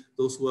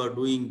those who are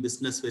doing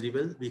business very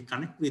well. We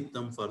connect with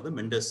them for the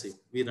mentorship.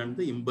 We run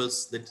the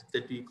Impulse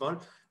that we call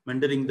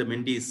mentoring the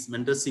mentees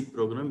mentorship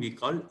program. We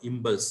call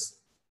Impulse.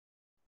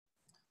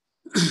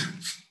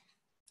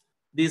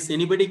 This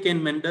anybody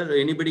can mentor,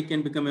 anybody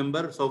can become a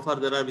member. So far,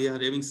 we are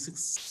having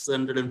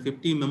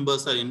 650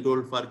 members are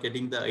enrolled for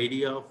getting the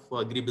idea of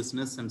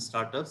agribusiness and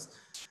startups.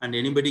 And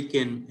anybody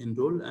can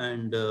enroll,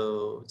 and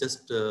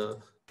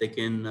they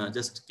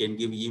can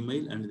give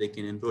email and they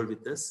can enroll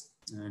with us.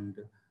 And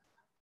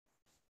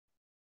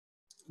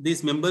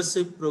this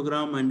membership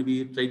program, and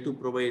we try to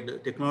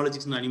provide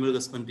technologies in animal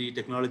husbandry,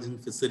 technologies in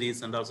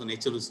fisheries, and also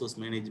natural resource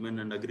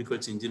management and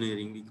agriculture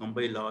engineering. We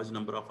combine large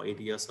number of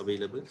ideas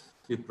available.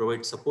 We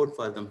provide support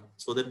for them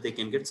so that they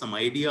can get some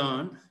idea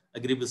on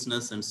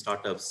agribusiness and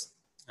startups.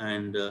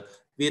 And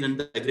we run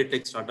the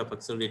Agri-Tech Startup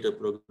Accelerator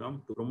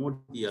program to promote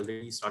the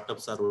already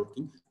startups are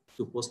working,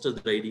 to foster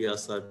their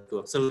ideas or to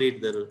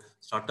accelerate their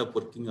startup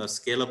working or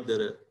scale up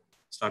their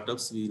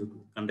startups. We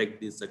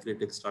conduct this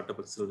Agri-Tech Startup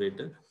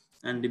Accelerator.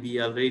 And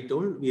we already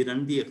told, we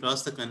run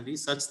across the country,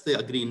 such the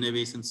agri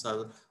innovations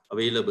are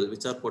available,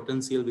 which are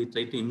potential. We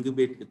try to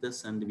incubate with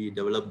us and we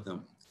develop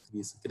them.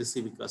 These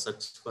Krisivika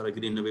search for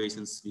agri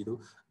innovations we do.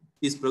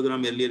 This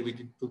program earlier we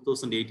did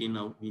 2018,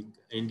 now we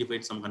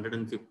identified some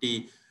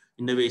 150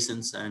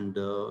 innovations and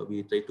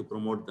we try to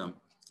promote them.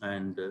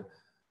 And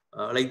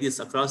like this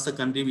across the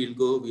country, we'll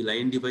go, we'll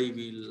identify,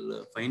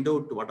 we'll find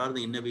out what are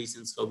the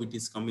innovations, how it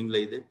is coming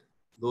like that.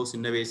 Those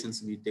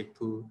innovations we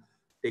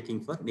taking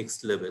for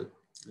next level.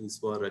 Is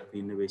for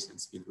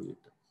innovations, we do it.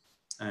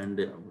 And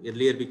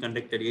earlier we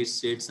conducted 8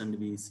 states and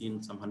we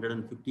seen some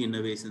 150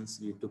 innovations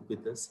we took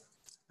with us.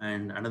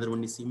 And another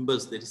one is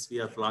Impulse. That is, we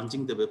are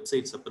launching the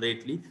website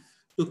separately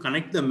to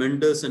connect the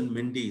mentors and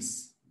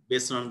mentees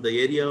based on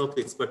the area of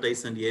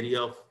expertise and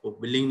area of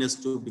willingness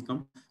to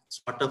become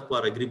startup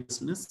for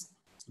agribusiness.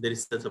 There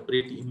is a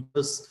separate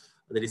Impulse.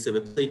 There is a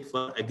website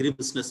for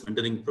agribusiness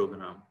mentoring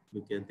program.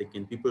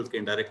 People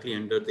can directly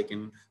enter, they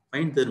can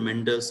find their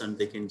mentors and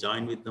they can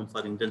join with them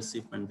for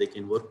internship and they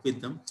can work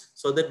with them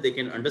so that they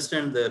can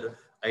understand their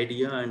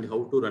idea and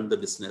how to run the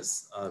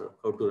business or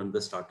how to run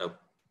the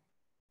startup.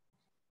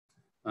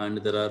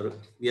 And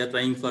we are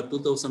trying for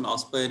 2,000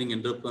 aspiring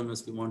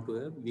entrepreneurs we want to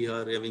have. We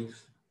are having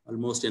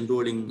almost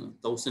enrolling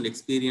 1,000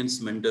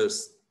 experienced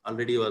mentors.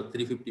 Already our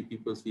 350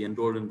 people we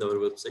enrolled in our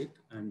website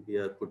and we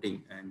are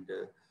putting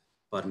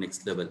for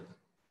next level.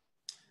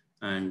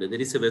 And there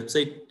is a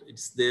website,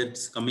 it's there,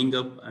 it's coming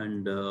up,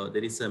 and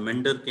there is a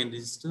mentor can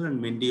register and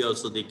mentee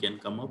also they can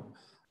come up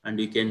and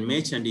you can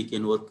match and you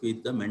can work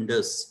with the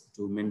mentors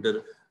to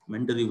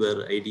mentor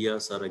your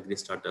ideas or agri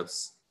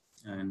startups.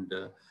 And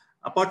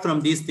apart from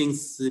these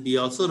things, we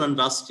also run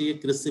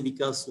Rashtriya Krishi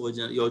Vikas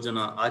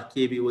Yojana,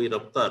 RKVY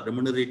Raptar,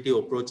 remunerative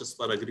approaches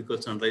for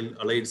agriculture and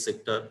allied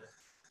sector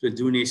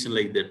rejuvenation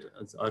like that,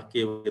 as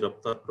RKVY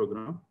Raptar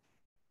program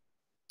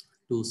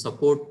to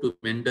support, to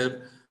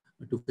mentor,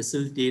 to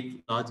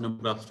facilitate large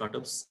number of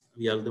startups.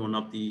 We are one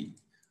of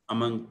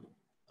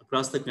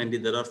across the country,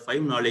 there are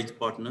 5 knowledge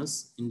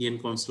partners: Indian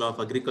Council of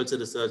Agriculture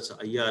Research,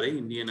 IRA,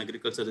 Indian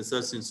Agriculture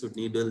Research Institute,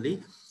 New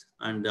Delhi,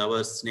 and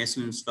our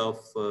National Institute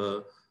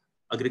of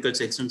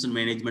Agriculture Extension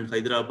Management,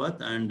 Hyderabad,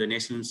 and the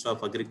National Institute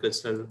of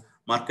Agricultural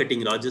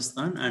Marketing,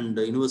 Rajasthan, and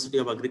the University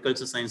of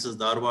Agriculture Sciences,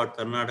 Dharwad,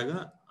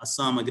 Karnataka,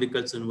 Assam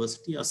Agriculture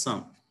University,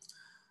 Assam.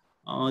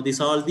 These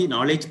are all the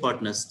knowledge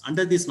partners.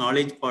 Under these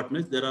knowledge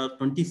partners, there are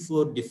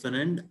 24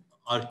 different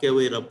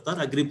RKVY Raptar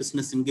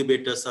agribusiness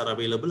incubators are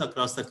available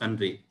across the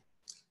country.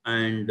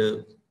 And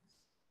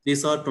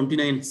these are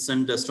 29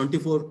 centers,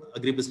 24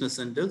 agribusiness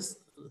centers,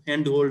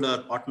 handhold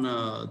our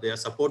partner, they are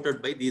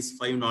supported by these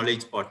 5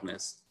 knowledge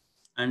partners.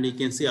 And you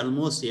can see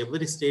almost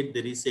every state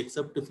there is,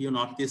 except a few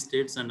Northeast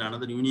states and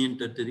another union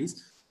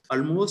territories,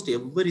 almost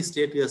every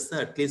state has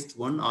at least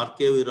one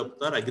RKVY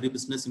Raptar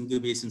agribusiness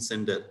incubation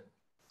center.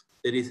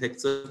 There is,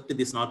 except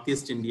this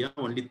Northeast India,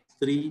 only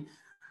 3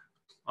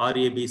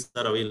 RABs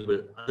are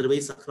available.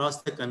 Otherwise,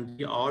 across the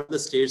country, all the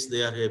states,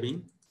 they are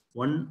having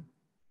one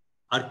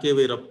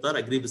RKV Raptar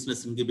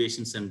Agri-Business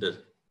Incubation Center.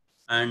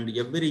 And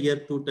every year,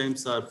 2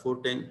 times or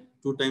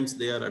 2 times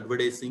they are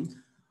advertising,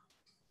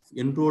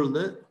 enroll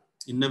the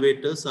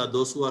innovators or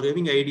those who are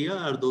having idea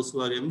or those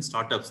who are having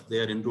startups, they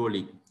are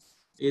enrolling.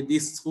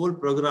 This whole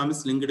program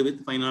is linked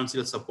with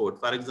financial support.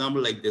 For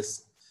example, like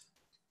this,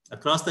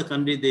 across the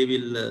country, they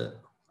will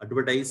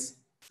advertise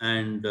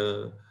and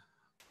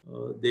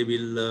they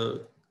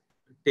will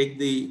take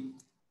the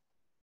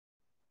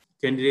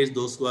candidates,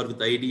 those who are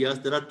with ideas.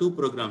 There are 2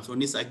 programs.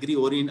 One is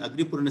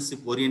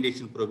Agri-Preneurship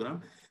Orientation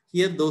Program.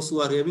 Here, those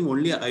who are having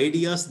only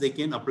ideas, they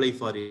can apply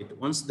for it.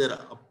 Once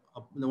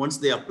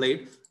they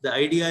applied, the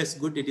idea is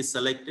good, it is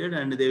selected,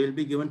 and they will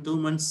be given 2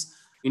 months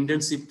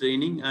intensive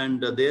training,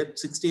 and their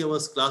 60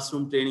 hours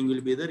classroom training will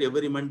be there.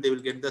 Every month, they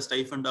will get the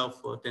stipend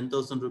of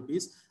 10,000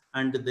 rupees,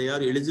 and they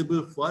are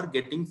eligible for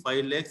getting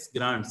 5 lakhs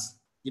grants.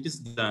 It is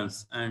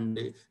grants, and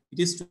it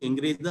is to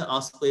encourage the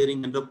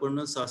aspiring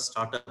entrepreneurs or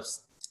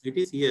startups. It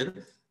is here.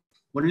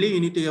 Only you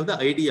need to have the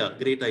idea,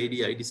 great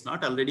idea. It is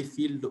not already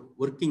field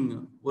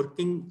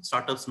working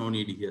startups, no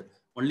need here.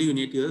 Only you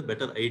need to have a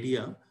better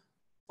idea.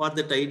 For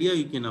that idea,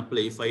 you can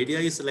apply. If idea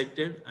is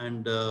selected,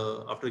 and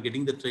after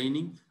getting the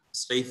training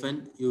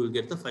stipend, you will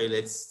get the 5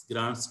 lakhs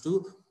grants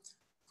to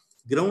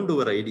ground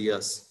your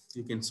ideas.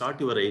 You can start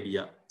your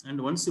idea. And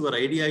once your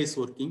idea is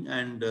working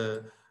and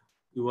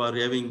you are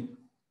having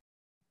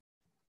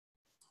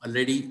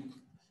already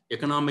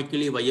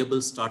economically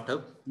viable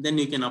startup, then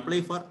you can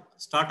apply for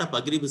Startup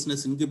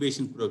Agri-Business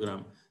Incubation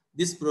Program.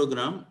 This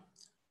program,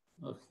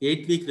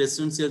 8-week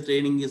residential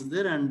training is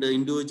there, and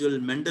individual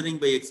mentoring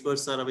by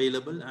experts are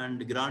available,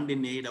 and grant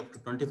in aid up to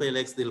 25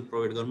 lakhs they will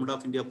provide. Government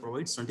of India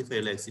provides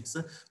 25 lakhs. It's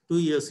a 2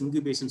 years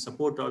incubation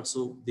support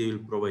also they will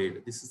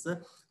provide. This is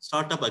a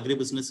Startup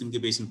Agri-Business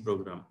Incubation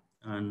Program.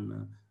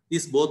 And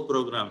these both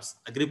programs,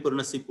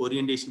 Agri-Preneurship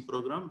Orientation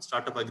Program,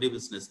 Startup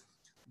Agri-Business.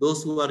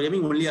 Those who are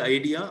having only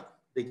idea,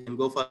 they can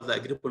go for the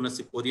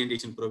Agri-Preneurship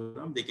Orientation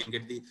Program. They can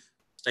get the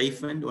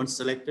stipend. Once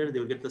selected, they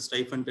will get the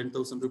stipend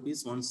 10,000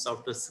 rupees. Once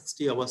after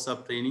 60 hours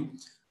of training,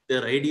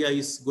 their idea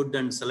is good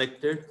and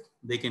selected,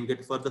 they can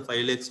get for the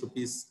 5 lakhs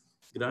rupees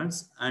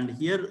grants. And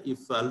here,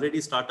 if already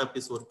startup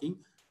is working,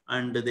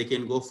 and they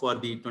can go for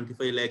the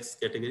 25 lakhs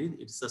category,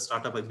 it's a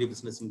Startup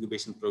Agri-Business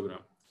Incubation Program.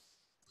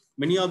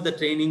 Many of the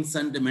trainings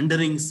and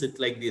mentorings sit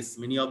like this.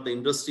 Many of the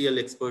industrial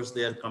experts,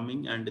 they are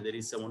coming, and there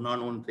is a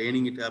one-on-one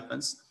training, it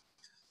happens.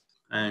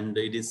 And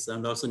it is,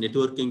 and also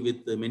networking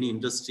with many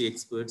industry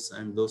experts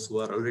and those who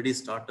are already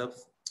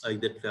startups,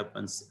 like that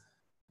happens.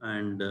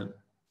 And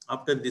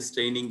after this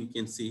training, you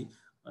can see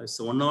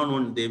so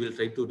one-on-one, they will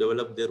try to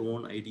develop their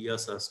own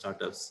ideas or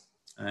startups.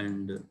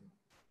 And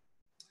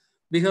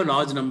we have a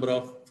large number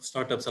of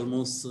startups.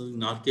 Almost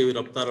in RKV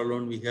Raptar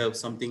alone, we have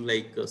something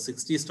like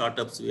 60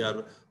 startups we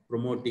are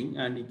promoting.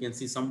 And you can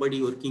see somebody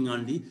working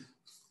on the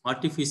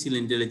artificial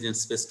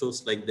intelligence,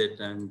 pestos like that.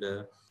 And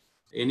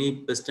any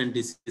pest and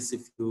disease,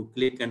 if you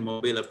click on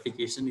mobile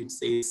application, it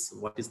says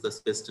what is the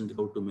pest and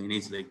how to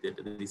manage like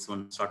that. There is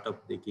one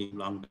startup, they came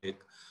long back,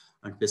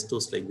 and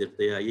pestos like that.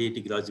 They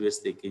IIT graduates,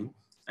 they came.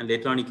 And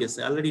later on,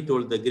 I already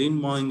told the green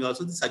mowing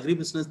also, this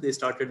agri-business they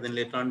started, then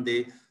later on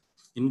they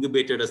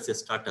incubated as a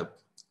startup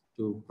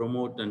to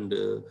promote and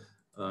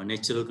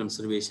natural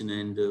conservation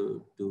and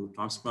to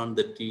transplant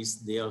the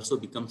trees. They also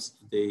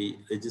they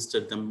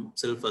registered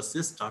themselves as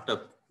a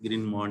startup,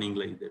 green mowing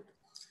like that.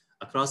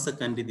 Across the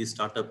country, the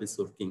startup is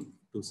working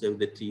to save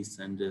the trees,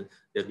 and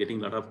they're getting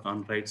a lot of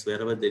contracts.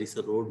 Wherever there is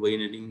a road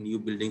widening, new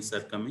buildings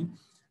are coming.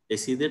 They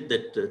see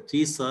that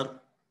trees are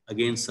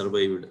again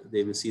survived.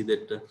 They will see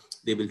that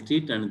they will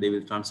treat and they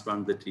will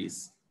transplant the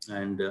trees.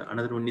 And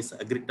another one is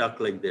Agri-Talk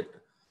like that.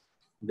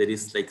 There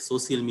is like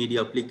social media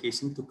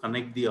application to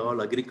connect the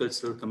all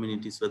agricultural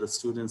communities, whether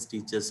students,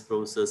 teachers,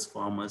 professors,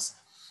 farmers,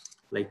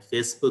 like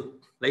Facebook,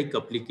 like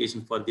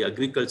application for the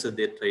agriculture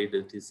they tried.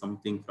 It is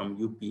something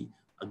from UP,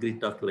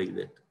 Agri-Talk like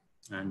that.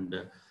 And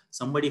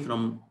somebody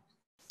from,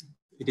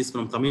 it is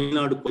from Tamil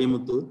Nadu,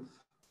 Coimbatore,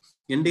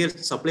 entire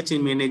supply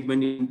chain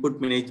management,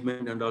 input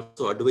management, and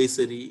also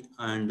advisory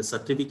and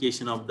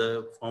certification of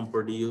the farm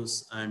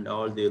produce, and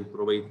all they will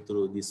provide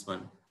through this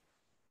one.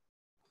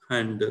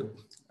 And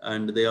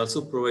they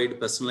also provide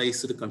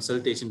personalized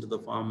consultation to the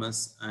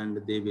farmers,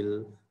 and they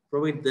will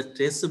provide the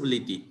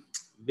traceability,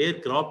 where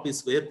crop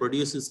is, where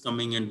produce is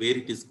coming and where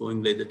it is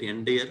going, like that.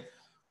 Entire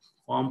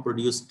farm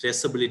produce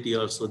traceability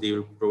also they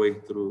will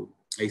provide through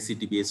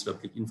ICT based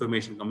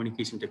information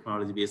communication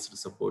technology based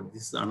support.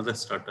 This is another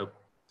startup.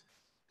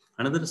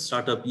 Another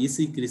startup,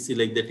 Easy Krisi,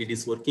 like that, it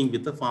is working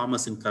with the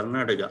farmers in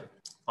Karnataka.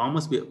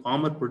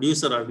 Farmer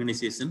producer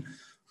organization,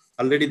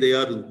 already they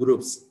are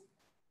groups.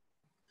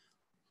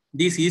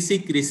 This Easy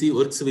Krisi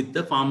works with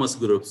the farmers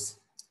groups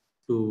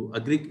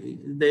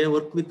they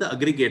work with the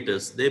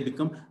aggregators. They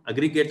become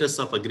aggregators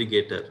of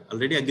aggregator.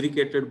 Already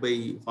aggregated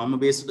by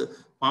farmer-based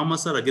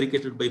farmers are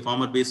aggregated by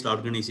farmer-based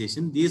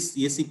organization. This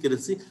AC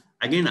currency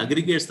again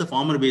aggregates the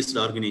farmer-based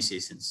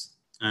organizations,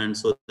 and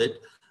so that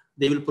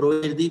they will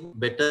provide the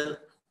better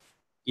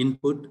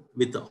input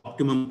with the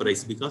optimum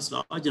price, because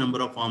large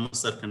number of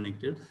farmers are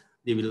connected.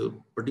 They will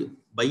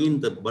buy in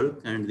the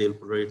bulk and they will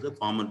provide the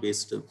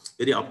farmer-based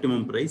very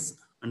optimum price,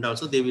 and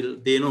also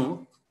they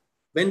know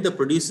when the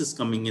produce is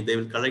coming in, they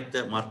will collect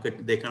the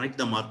market. They connect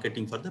the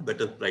marketing for the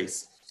better price,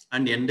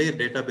 and the entire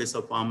database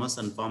of farmers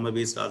and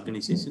farmer-based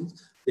organizations,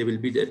 there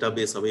will be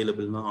database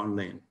available now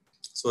online,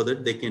 so that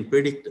they can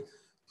predict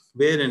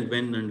where and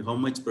when and how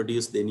much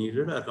produce they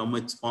needed, or how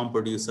much farm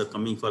produce are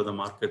coming for the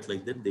market.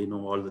 Like that, they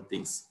know all the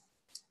things.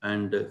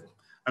 And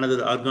another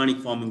organic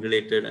farming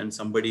related, and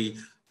somebody,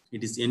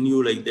 it is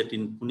NU like that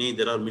in Pune,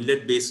 there are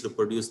millet based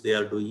produce they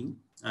are doing,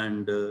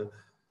 and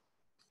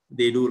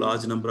they do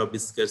large number of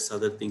biscuits,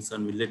 other things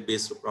on millet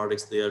based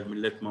products. They are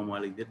millet mama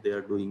like that, they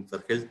are doing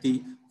for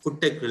healthy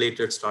food tech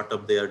related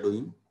startup they are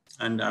doing.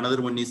 And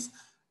another one is,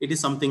 it is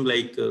something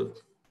like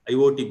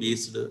IoT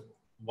based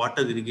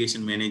water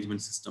irrigation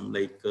management system,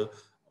 like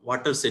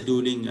water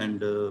scheduling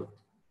and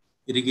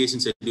irrigation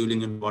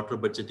scheduling and water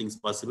budgeting is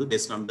possible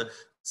based on the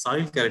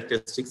soil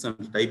characteristics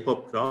and type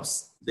of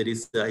crops. There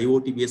is the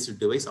IoT based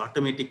device,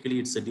 automatically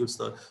it schedules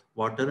the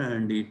water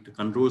and it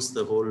controls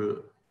the whole.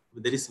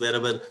 There is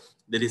wherever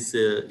there is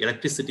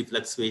electricity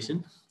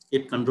fluctuation,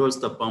 it controls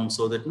the pump,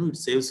 so that it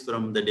saves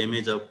from the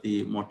damage of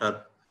the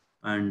motor,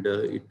 and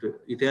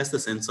it has the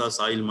sensor,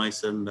 soil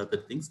moisture and other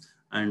things,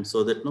 and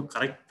so that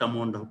correct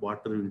amount of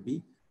water will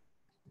be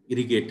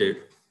irrigated.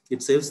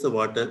 It saves the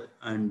water,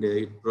 and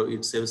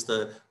it saves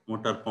the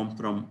motor pump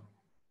from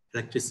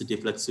electricity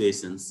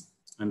fluctuations,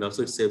 and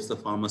also it saves the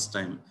farmer's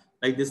time.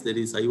 Like this, there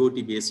is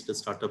IoT based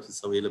startups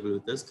is available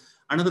with us.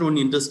 Another one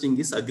interesting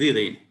is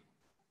Agri-Rain.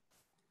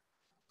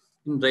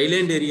 In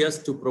dryland areas,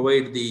 to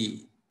provide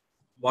the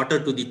water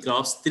to the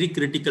crops, three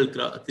critical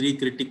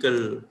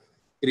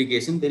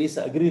irrigation, there is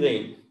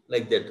Agri-Rain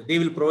like that. They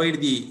will provide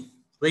the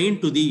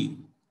rain to the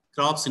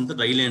crops in the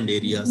dryland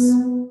areas.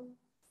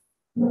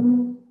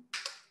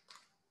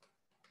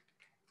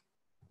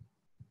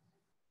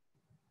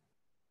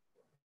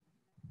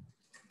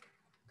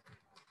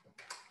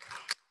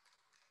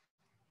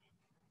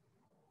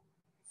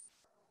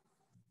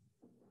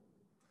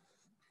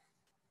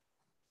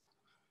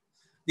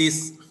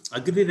 This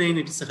Agri-Rain,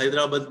 it is a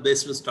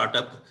Hyderabad-based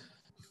startup.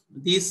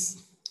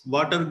 This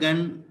water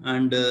gun,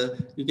 and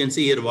you can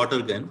see here water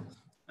gun,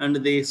 and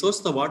they source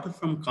the water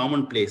from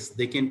common place.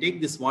 They can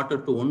take this water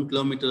to 1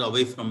 kilometer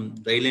away from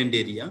dryland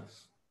area.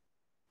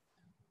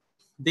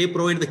 They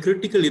provide the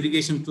critical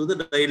irrigation to the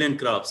dryland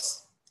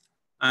crops,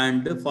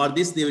 and for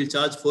this they will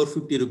charge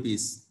 450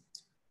 rupees.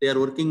 They are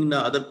working in the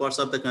other parts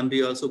of the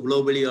country also,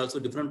 globally also,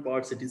 different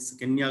parts. It is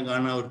Kenya,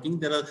 Ghana working.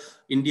 There are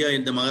India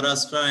in the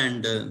Maharashtra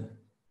and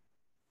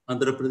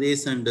Andhra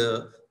Pradesh and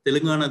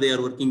Telangana, they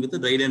are working with the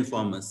dryland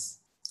farmers.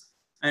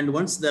 And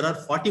once there are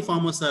 40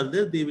 farmers are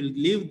there, they will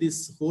leave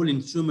this whole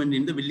instrument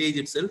in the village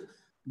itself.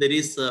 There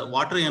is a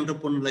water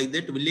entrepreneur like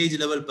that, village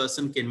level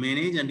person can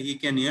manage, and he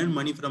can earn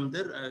money from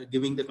there,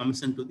 giving the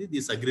commission to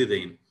this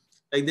Agri-Rain.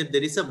 Like that,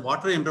 there is a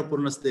water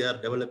entrepreneurs they are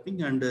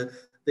developing, and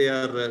they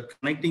are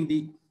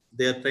connecting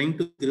they are trying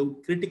to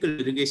give critical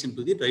irrigation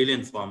to the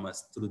dryland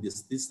farmers through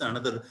this. This is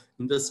another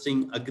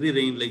interesting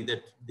Agri-Rain like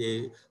that.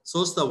 They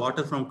source the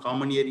water from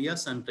common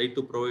areas and try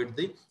to provide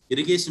the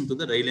irrigation to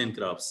the dryland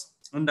crops.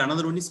 And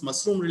another one is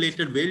mushroom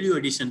related value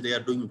addition. They are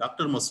doing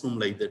Dr. Mushroom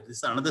like that. This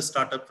is another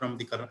startup from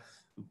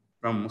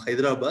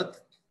Hyderabad.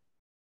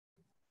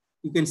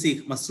 You can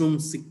see mushroom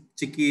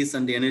chickies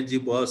and the energy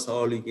bars,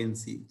 all you can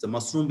see. It's a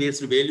mushroom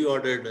based value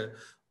added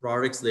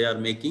products they are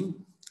making.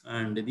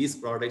 And these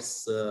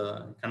products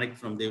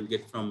they will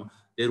get from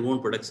their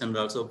own production,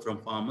 also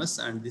from farmers.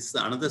 And this is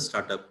another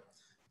startup.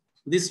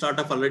 This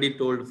startup already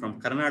told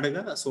from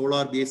Karnataka,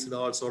 solar based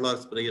or solar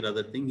sprayer,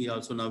 other thing. He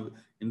also now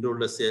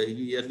enrolled us.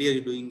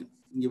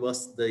 He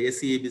was the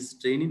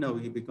ACA-based trainee. Now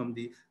he become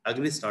the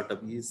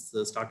Agri-Startup. He's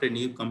started a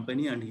new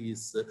company and he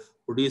is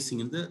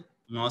producing in the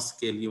mass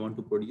scale. He want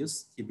to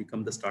produce. He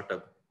become the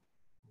startup.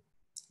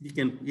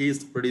 He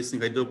is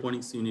producing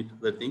hydroponics unit,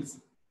 other things.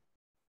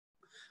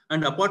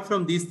 And apart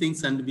from these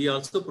things, and we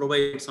also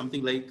provide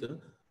something like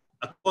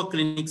aqua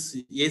clinics,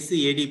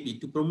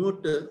 ADP, to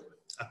promote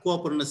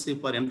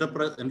aquapreneurship or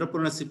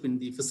entrepreneurship in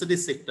the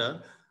fisheries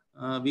sector.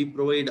 We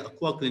provide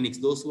aqua clinics.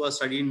 Those who are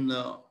studying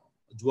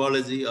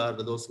zoology, or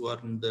those who are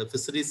in the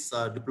fisheries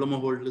diploma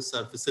holders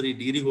or fishery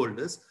degree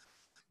holders,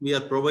 we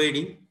are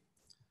providing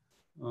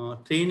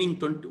training,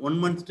 1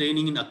 month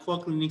training in aqua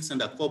clinics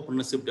and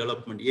aquapreneurship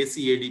development,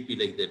 ADP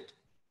like that.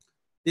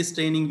 This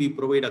training we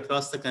provide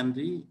across the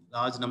country,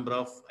 large number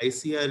of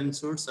ICR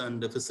institutes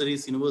and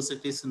fisheries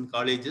universities and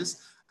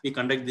colleges. We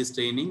conduct this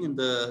training, and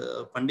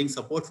the funding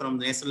support from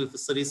the National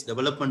Fisheries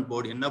Development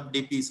Board,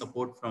 NFDP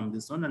support from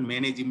this one, and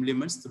manage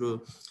implements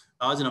through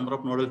large number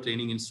of nodal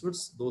training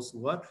institutes, those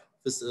who are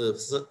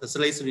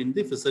specialized in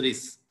the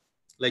fisheries,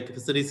 like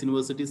fisheries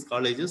universities,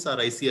 colleges, or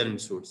ICR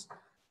institutes.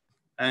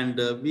 And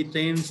we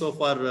trained so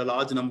far a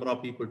large number of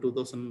people,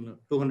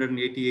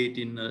 2,288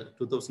 in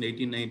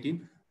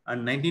 2018-19.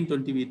 And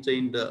 1920 we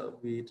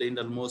trained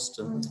almost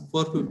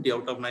 450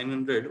 out of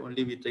 900.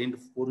 Only we trained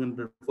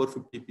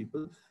 450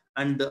 people.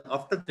 And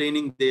after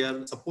training, they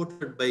are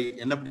supported by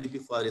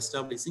NFDP for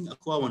establishing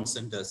Aqua One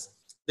centers.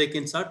 They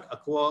can start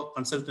Aqua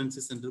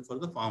Consultancy Center for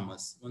the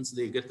farmers. Once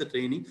they get the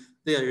training,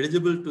 they are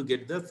eligible to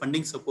get the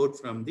funding support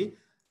from the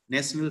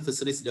National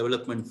Fisheries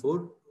Development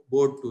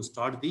Board to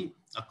start the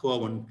Aqua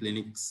One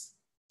clinics,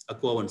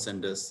 Aqua One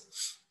centers.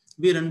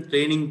 We run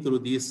training through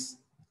these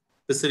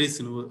fisheries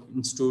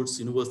institutes,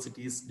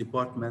 universities,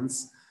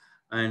 departments,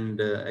 and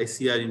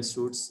ICR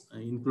institutes,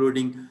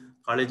 including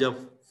College of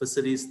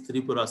Fisheries,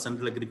 Tripura,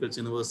 Central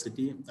Agriculture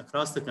University.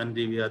 Across the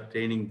country, we are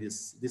training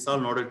this. These are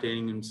nodal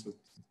training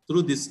institutes.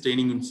 Through these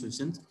training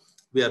institutions,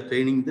 we are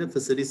training the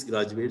fisheries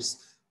graduates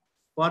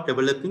for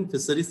developing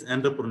fisheries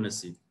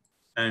entrepreneurship,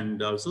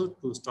 and also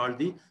to start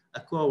the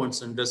Aqua One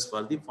centers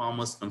for the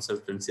farmers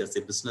consultancy as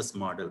a business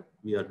model.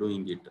 We are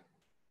doing it.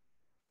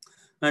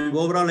 And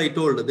overall, I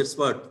told that's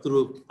what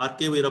through RK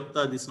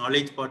Virapta, this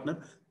knowledge partner,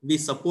 we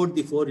support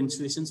the 4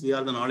 institutions. We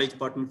are the knowledge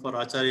partner for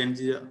Acharya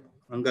NG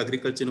Ranga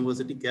Agriculture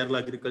University, Kerala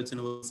Agriculture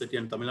University,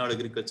 and Tamil Nadu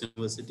Agriculture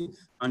University,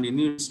 and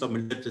Indian Institute of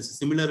Millet Research.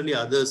 Similarly,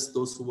 others,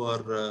 those who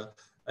are,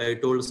 I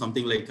told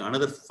something like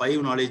another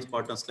 5 knowledge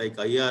partners like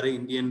IRA,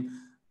 Indian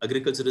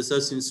Agriculture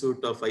Research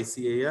Institute of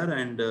ICAR,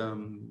 and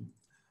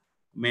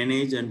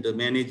Manage,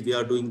 we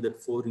are doing that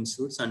 4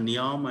 institutes, and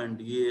NIAM and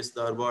UAS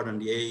Dharwad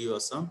and AIU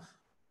Assam.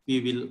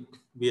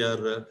 We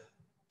are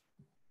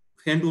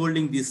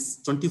hand-holding these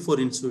 24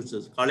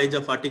 institutes. College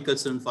of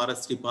Horticulture and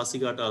Forestry,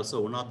 PASIGHAT,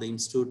 also one of the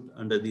institute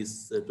under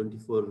these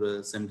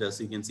 24 centers.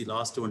 You can see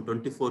last one,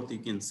 24th, you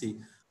can see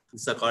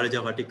it's a College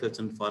of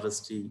Horticulture and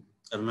Forestry,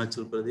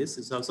 Arunachal Pradesh.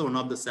 It's also one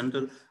of the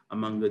center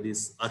among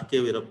these RK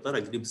Virapta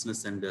Agri-Business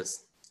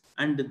centers.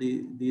 And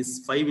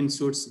these 5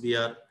 institutes we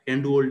are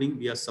hand-holding,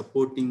 we are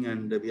supporting,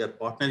 and we are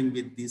partnering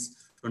with these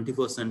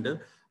 24 centers.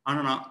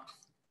 And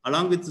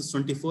along with this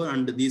 24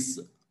 and these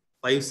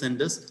 5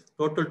 centers,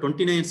 total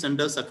 29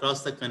 centers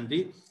across the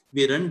country,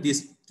 we run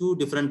these 2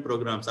 different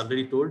programs.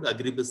 Already told,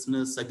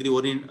 Agri-Business,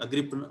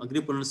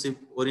 Agri-Entrepreneurship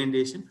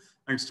Orientation,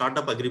 and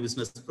Startup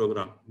Agri-Business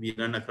program. We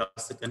run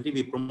across the country.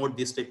 We promote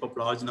this type of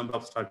large number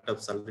of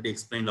startups. Already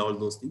explained all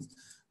those things.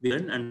 We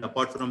run, and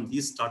apart from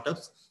these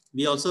startups,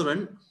 we also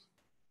run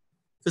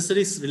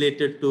fisheries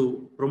related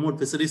to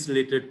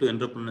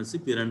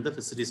entrepreneurship. We run the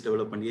fisheries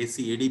development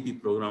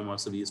ADP program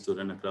also we used to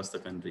run across the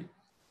country.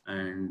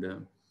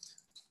 And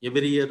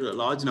every year, a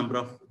large number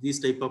of these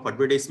type of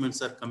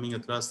advertisements are coming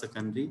across the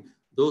country.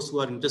 Those who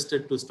are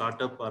interested to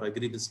start up or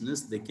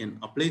agri-business, they can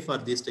apply for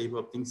these type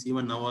of things.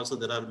 Even now also,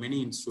 there are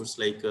many institutes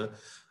like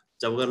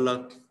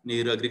Jawaharlal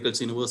Nehru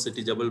Agriculture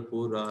University,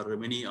 Jabalpur, or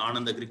many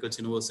Anand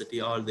Agriculture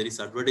University. All there is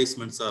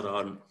advertisements are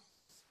on.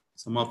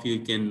 Some of you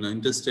can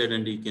interested,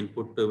 and you can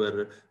put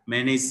our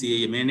Manage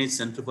CA, Manage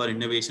Center for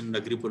Innovation and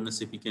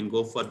Agripreneurship. You can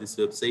go for this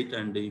website,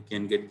 and you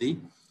can get the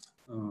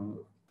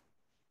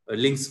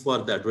links for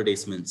the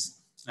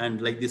advertisements.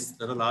 And like this,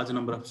 there are a large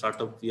number of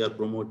startups we are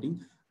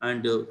promoting.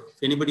 And if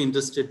anybody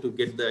interested to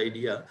get the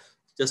idea,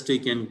 just you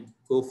can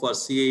go for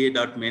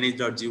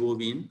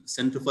caa.manage.gov in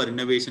Center for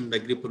Innovation and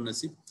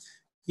Agripreneurship.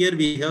 Here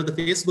we have the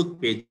Facebook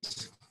page,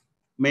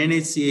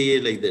 Manage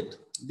CAA, like that.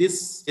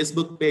 This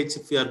Facebook page,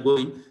 if you are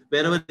going,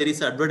 wherever there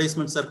is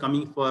advertisements are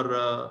coming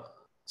for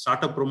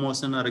startup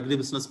promotion or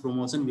agri-business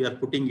promotion, we are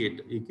putting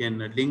it. You can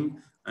link,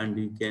 and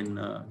you can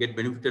get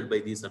benefited by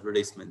these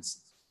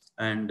advertisements.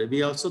 And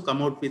we also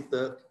come out with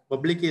the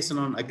publication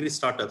on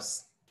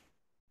Agri-Startups.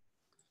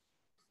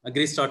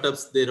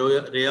 Agri-Startups, the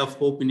ray of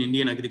hope in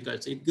Indian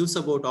agriculture. It gives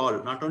about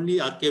all, not only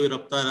RK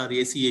Virapta or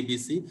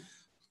ACABC.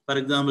 For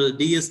example,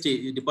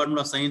 DST, Department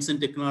of Science and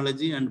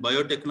Technology and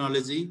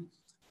Biotechnology,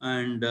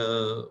 and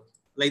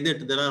like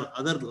that, there are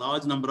other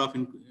large number of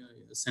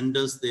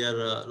centers, there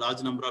are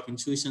large number of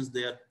institutions,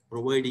 they are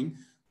providing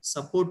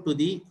support to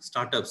the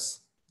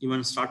startups.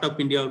 Even Startup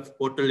India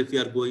portal, if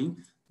you are going,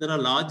 there are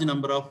large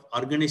number of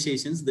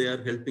organizations, they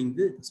are helping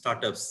the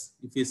startups.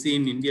 If you see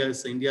in India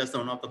is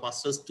one of the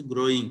fastest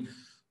growing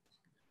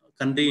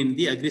country in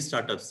the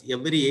agri-startups.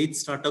 Every 8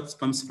 startups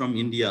comes from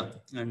India,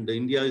 and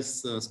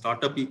India's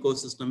startup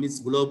ecosystem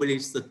is globally,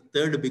 it's the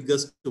 3rd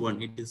biggest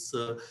one. It is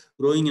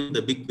growing in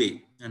the big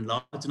way, and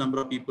large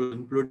number of people,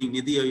 including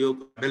Nidhi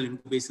Aayog, Adult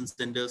Incubation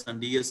Centers,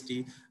 and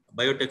DST,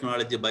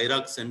 Biotechnology,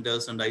 BIRAC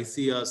Centers, and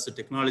ICR's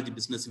Technology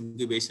Business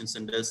Incubation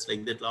Centers,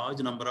 like that large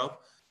number of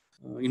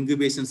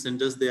incubation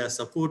centers, they are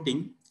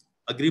supporting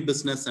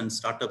agri-business and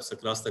startups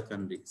across the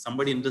country.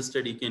 Somebody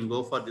interested, you can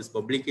go for this.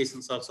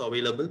 Publications also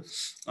available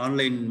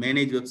online.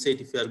 Manage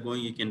website, if you are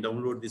going, you can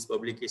download this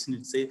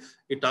publication.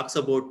 It talks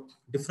about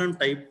different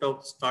type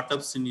of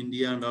startups in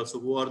India, and also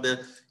who are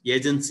the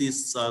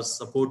agencies are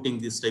supporting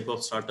this type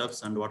of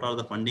startups, and what are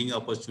the funding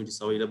opportunities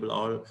available.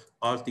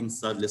 All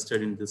things are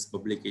listed in this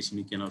publication.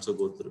 You can also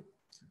go through.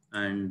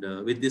 And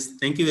with this,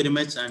 thank you very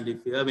much. And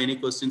if you have any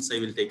questions, I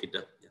will take it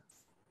up.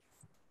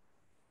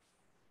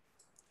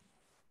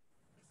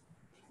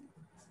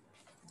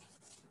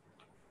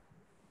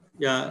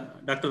 Yeah,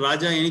 Dr.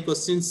 Raja, any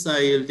questions? I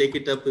will take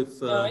it up if.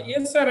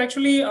 Yes, sir.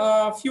 Actually,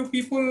 a few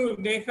people,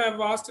 they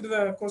have asked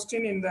the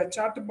question in the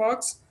chat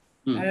box.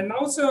 And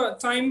now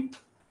it's time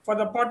for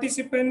the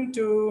participant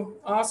to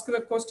ask the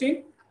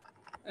question.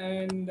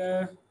 And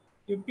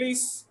you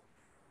please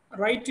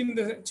write in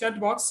the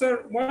chat box.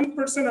 Sir, one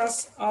person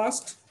has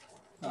asked,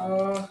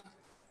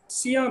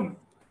 Siam,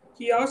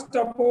 he asked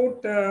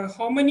about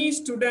how many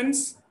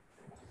students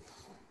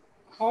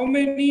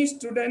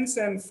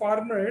and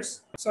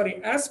farmers,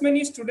 as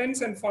many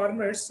students and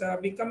farmers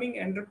becoming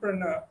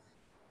entrepreneur,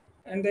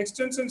 and the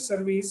extension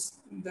service,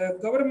 the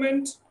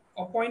government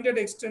appointed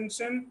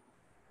extension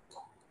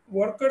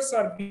workers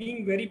are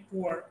being very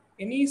poor.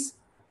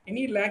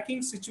 Any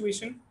lacking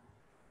situation?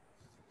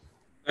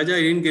 Raja,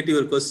 I didn't get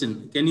your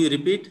question. Can you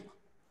repeat?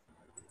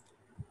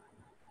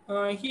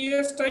 He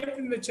has typed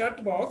in the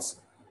chat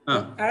box,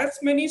 as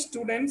many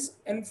students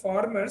and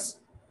farmers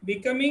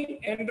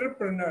becoming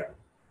entrepreneur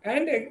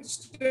and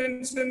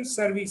extension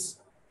service.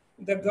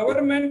 The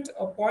government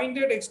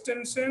appointed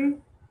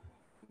extension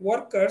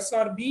workers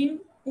are being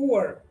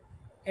poor,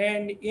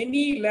 and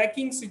any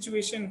lacking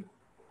situation.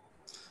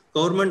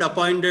 Government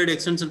appointed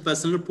extension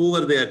personnel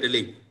poor, they are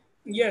telling.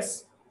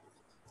 Yes.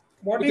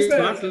 What is the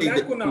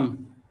lacuna?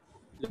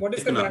 What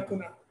is the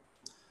lacuna?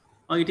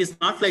 It is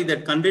not like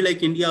that. Country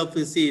like India, if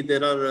you see,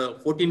 there are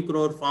 14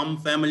 crore farm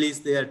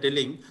families, they are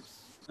telling.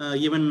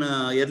 Even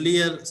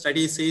earlier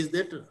study says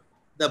that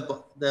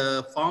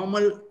the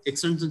formal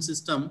extension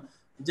system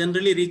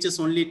generally reaches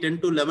only 10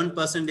 to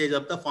 11%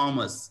 of the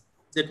farmers.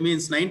 That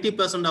means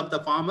 90% of the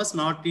farmers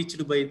not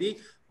reached by the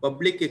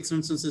public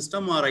extension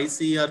system or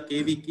IC or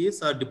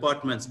KVKs or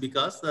departments,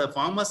 because the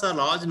farmers are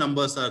large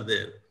numbers are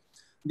there.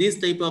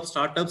 These type of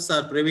startups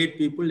are private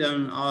people,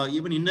 and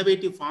even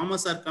innovative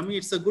farmers are coming.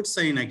 It's a good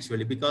sign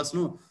actually, because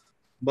no,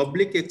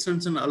 public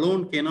extension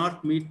alone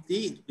cannot meet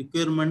the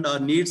requirement or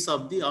needs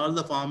of all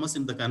the farmers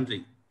in the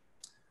country.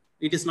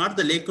 It is not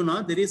the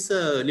lacuna. There is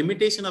a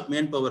limitation of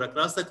manpower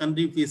across the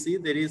country. If you see,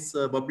 there is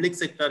public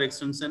sector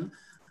extension.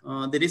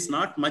 There is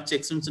not much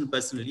extension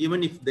personnel.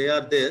 Even if they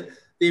are there,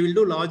 they will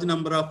do large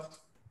number of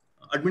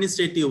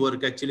administrative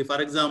work actually. For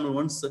example,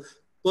 once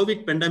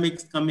COVID pandemic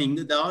is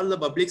coming, all the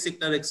public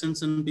sector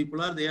extension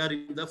people are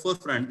in the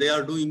forefront. They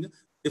are doing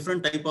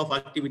different type of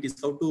activities,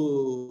 how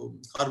to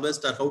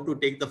harvest or how to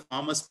take the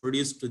farmers'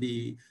 produce to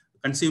the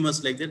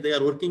consumers, like that. They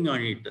are working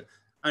on it.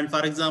 And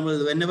for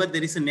example, whenever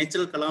there is a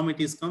natural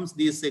calamities comes,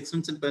 these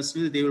extension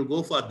personnel, they will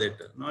go for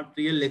that. Not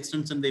real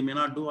extension, they may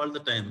not do all the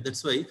time.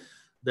 That's why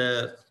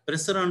the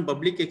pressure on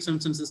public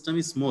extension system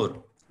is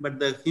more, but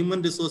the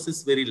human resource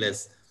is very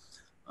less.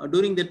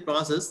 During that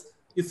process,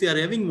 if you are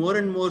having more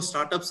and more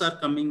startups are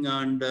coming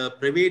and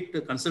private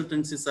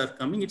consultancies are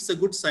coming, it's a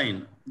good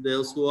sign.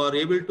 Those who are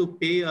able to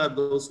pay are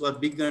those who are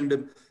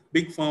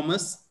big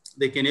farmers,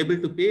 they can able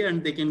to pay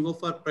and they can go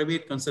for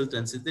private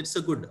consultancies. That's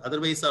a good.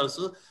 Otherwise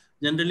also,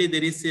 generally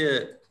there is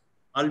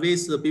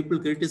always people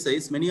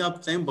criticize many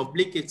of the time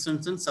public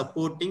extension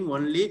supporting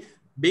only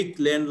big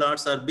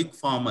landlords or big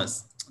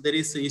farmers. There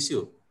is an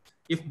issue.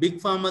 If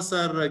big farmers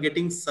are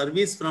getting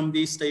service from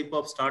these type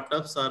of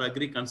startups or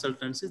agri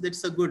consultancies,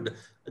 that's a good.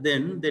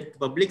 Then that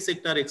public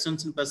sector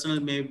extension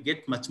personnel may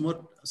get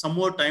some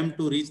more time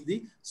to reach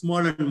the small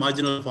and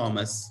marginal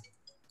farmers.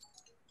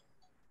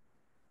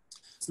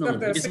 No,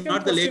 it is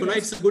not the lacuna.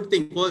 It's a good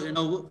thing. You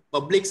know,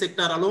 public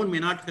sector alone may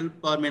not help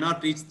or may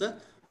not reach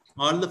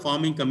all the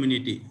farming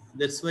community.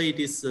 That's why it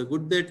is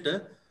good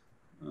that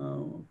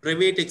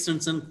private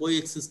extension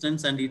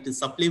coexistence and it is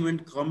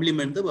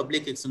complement the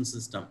public extension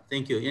system.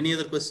 Thank you. Any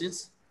other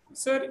questions?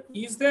 Sir,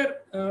 is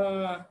there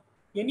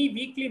any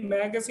weekly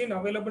magazine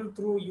available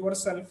through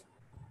yourself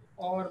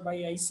or by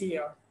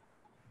ICAR?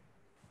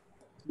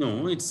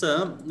 No, it's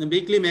a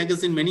weekly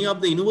magazine. Many of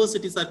the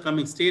universities are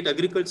coming. State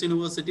agriculture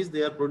universities,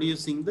 they are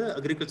producing the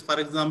agriculture. For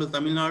example,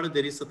 Tamil Nadu,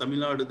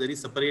 there is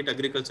separate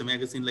agriculture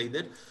magazine like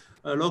that.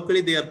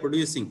 Locally, they are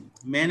producing.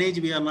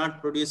 We are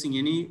not producing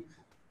any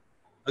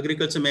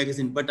agriculture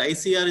magazine, but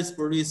ICR is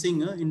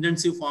producing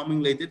intensive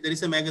farming like that. There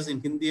is a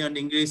magazine, Hindi and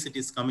English, it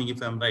is coming, if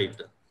I'm right.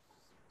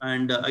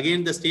 And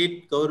again, the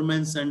state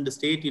governments and the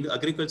state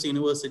agriculture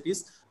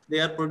universities, they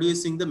are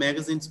producing the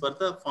magazines for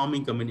the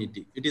farming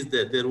community. It is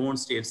their own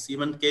states.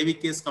 Even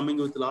KVK is coming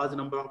with large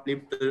number of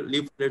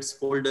leaflets,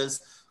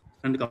 folders,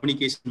 and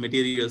communication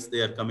materials. They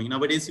are coming.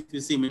 Nowadays, if you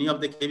see, many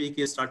of the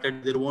KVK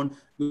started their own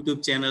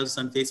YouTube channels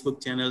and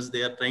Facebook channels.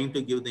 They are trying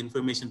to give the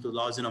information to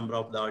large number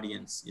of the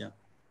audience. Yeah.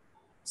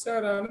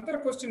 Sir, another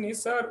question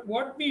is, sir,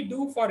 what we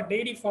do for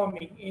dairy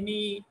farming?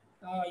 Any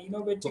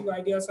innovative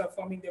ideas of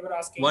farming they were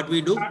asking? What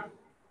we do?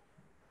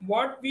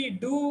 What we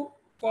do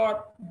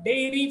for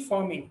dairy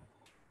farming?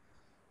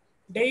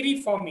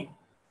 Dairy farming.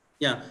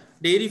 Yeah,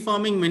 dairy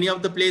farming, many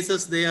of the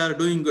places they are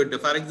doing good.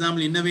 For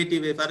example,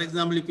 innovative way. For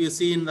example, if you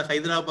see in the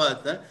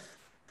Hyderabad,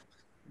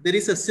 there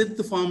is a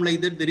Siddh farm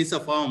like that. There is a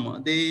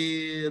farm.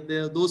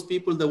 Those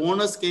people, the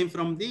owners came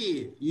from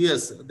the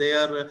US. They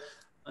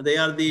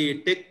are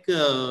the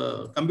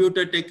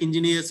computer tech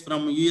engineers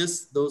from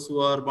US. Those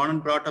who are born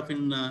and brought up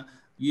in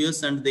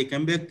US, and they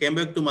came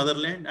back to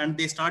motherland, and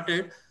they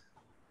started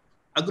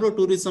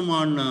agro-tourism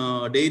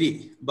on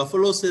dairy.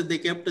 Buffaloes,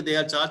 they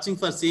are charging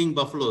for seeing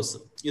buffaloes.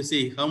 You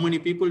see, how many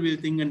people will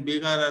think in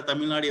Bihar,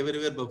 Tamil Nadu,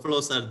 everywhere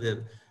buffaloes are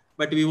there.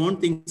 But we won't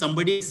think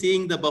somebody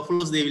seeing the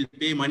buffaloes, they will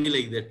pay money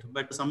like that.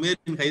 But somewhere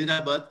in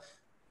Hyderabad,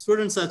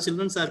 children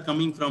are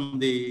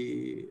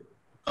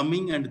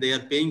coming and they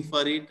are paying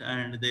for it,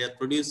 and they are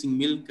producing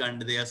milk,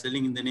 and they are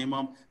selling in the name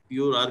of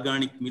pure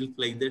organic milk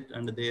like that,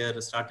 and they are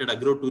started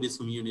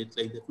agro-tourism unit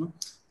like that. No?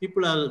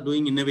 People are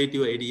doing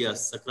innovative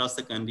ideas across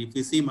the country. If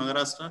you see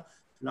Maharashtra,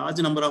 large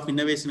number of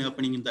innovation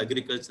happening in the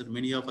agriculture,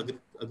 many of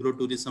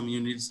agro-tourism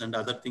units and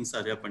other things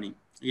are happening.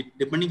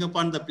 Depending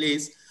upon the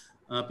place,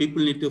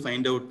 people need to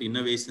find out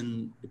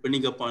innovation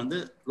depending upon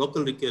the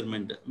local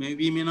requirement.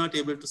 We may not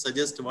able to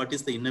suggest what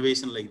is the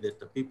innovation like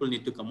that. People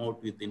need to come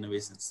out with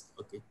innovations.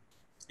 Okay.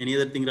 Any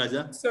other thing,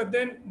 Raja? So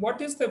then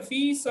what is the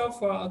fees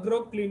of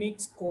agro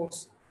clinics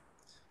course?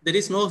 There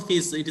is no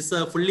fees. It is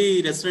a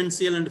fully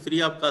residential and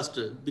free of cost,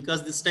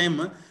 because this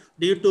time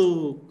due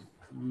to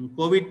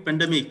COVID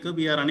pandemic,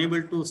 we are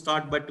unable to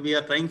start, but we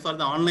are trying for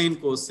the online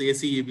course,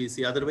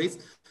 ACEBC. Otherwise,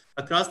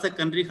 across the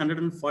country,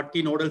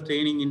 140 nodal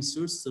training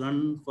institutes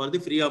run for the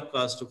free of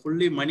cost,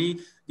 fully money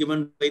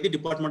given by the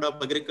Department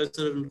of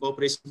Agriculture and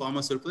Cooperation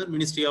Farmers Welfare,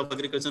 Ministry of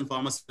Agriculture and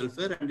Farmers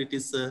Welfare, and it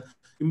is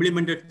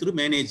implemented through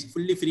Manage,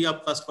 fully free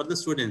of cost for the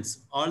students.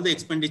 All the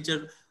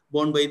expenditure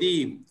borne by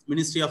the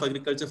Ministry of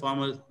Agriculture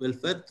Farmers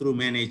Welfare through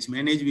Manage.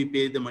 Manage, we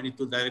pay the money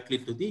directly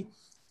to the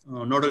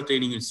nodal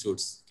training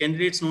institutes.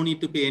 Candidates no need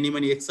to pay any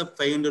money except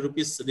 500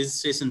 rupees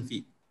registration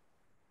fee.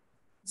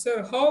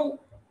 Sir, how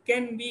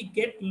can we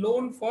get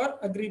loan for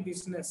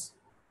agri-business?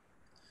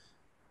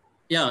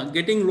 Yeah,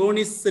 getting loan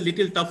is a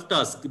little tough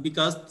task,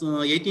 because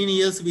 18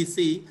 years we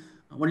see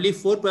only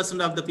 4%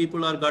 of the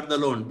people are got the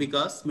loan,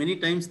 because many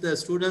times the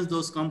students,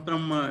 those come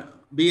from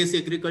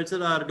BSc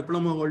Agriculture or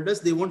diploma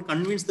holders, they won't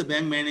convince the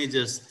bank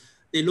managers.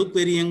 They look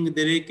very young,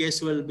 they're very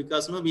casual,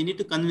 because we need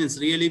to convince,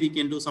 really we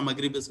can do some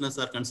agri-business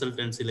or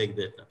consultancy like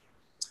that.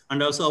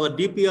 And also our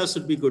DPR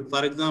should be good.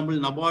 For example,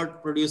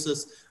 NABARD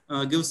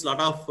gives a lot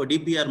of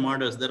DPR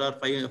models. There are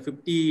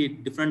 50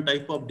 different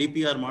type of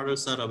DPR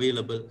models are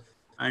available.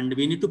 And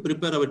we need to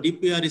prepare our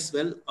DPR as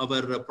well.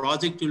 Our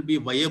project will be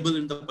viable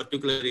in the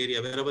particular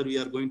area, wherever we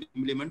are going to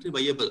implement it,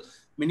 viable.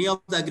 Many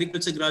of the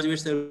agriculture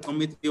graduates have come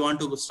with, we want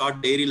to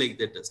start dairy like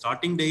that.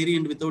 Starting dairy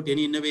and without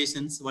any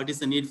innovations, what is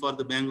the need for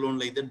the bank loan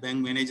like that? Bank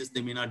managers,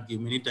 they may not give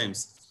many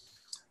times.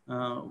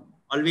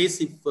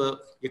 Always, if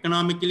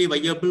economically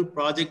viable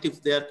project,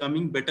 if they are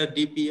coming, better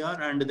DPR,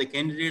 and the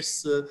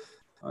candidates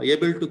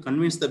able to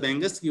convince the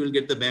bankers, you will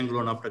get the bank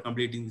loan after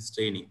completing this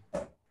training.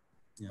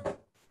 Yeah.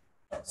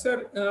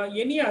 Sir,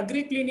 any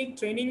agri-clinic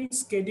training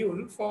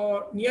schedule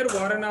for near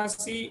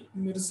Varanasi,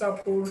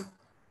 Mirzapur?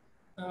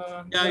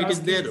 Yeah, it is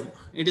there.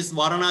 It is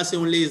Varanasi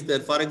only is there.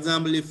 For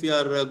example, if you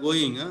are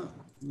going,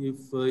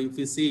 if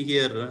you see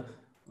here,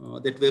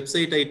 that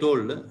website I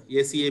told,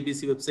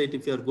 ACABC website,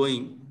 if you are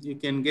going, you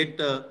can get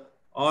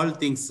all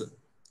things,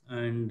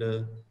 and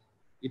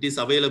it is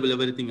available,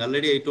 everything.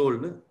 Already I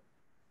told,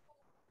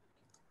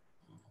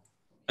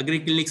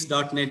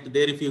 agriclinics.net,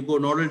 there if you go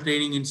nodal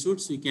training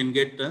institutes, you can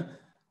get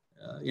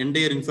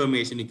entire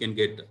information you can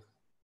get.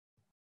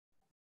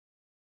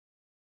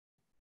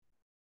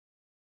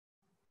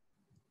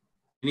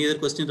 Any other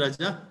question,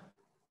 Raja?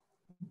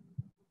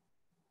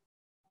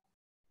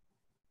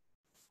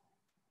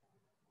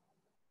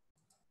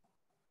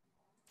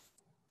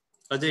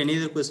 Raja, any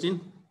other question?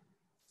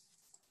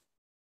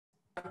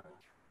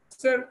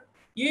 Sir,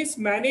 is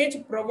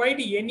Manage provide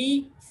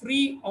any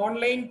free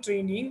online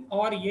training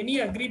or any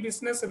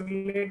agri-business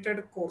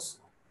related course?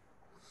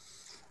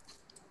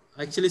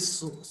 Actually,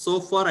 so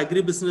far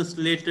agri-business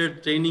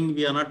related training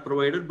we are not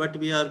provided, but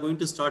we are going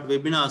to start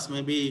webinars.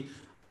 Maybe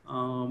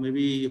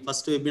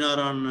first webinar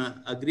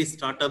on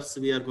Agri-Startups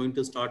we are going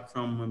to start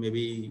from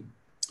maybe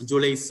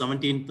July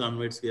 17th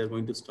onwards. We are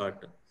going to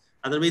start.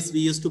 Otherwise,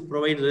 we used to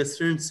provide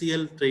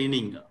residential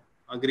training,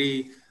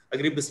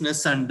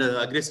 agri-business and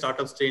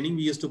Agri-Startups training.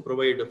 We used to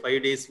provide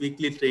 5 days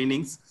weekly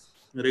trainings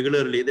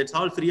regularly. That's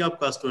all free of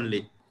cost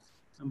only.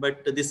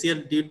 But this year,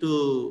 due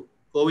to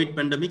COVID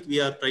pandemic, we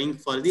are trying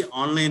for the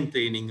online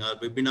training or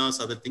webinars,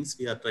 other things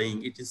we are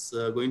trying. It is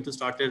going to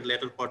start at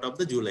later part of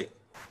the July.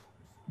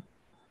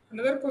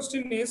 Another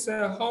question is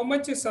how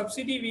much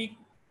subsidy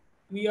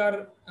we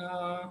are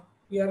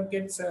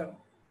get, sir?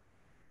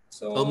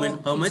 So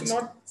how much?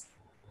 Not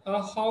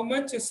how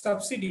much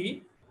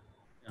subsidy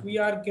we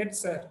are get,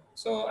 sir.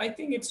 So I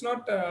think it's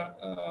not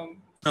a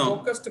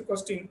focused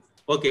question.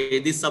 Okay,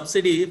 this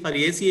subsidy for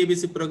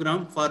ACABC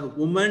program for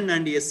women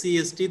and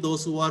SC/ST,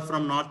 those who are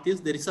from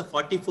Northeast, there is a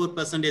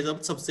 44%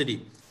 of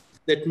subsidy.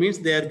 That means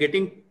they are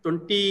getting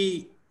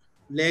 20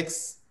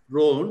 lakhs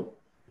loan.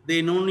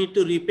 They no need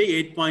to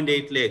repay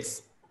 8.8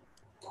 lakhs.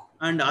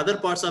 And other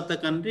parts of the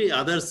country,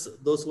 others,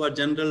 those who are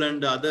general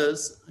and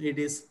others, it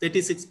is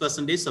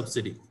 36%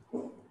 subsidy.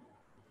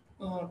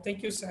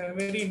 Thank you, sir.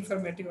 Very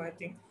informative, I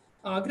think.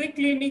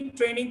 Agri-clinic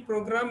training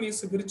program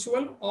is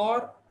virtual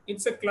or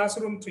it's a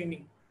classroom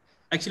training?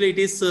 Actually, it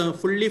is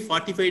fully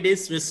 45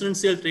 days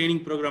residential training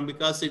program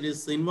because it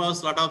is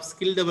involves a lot of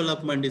skill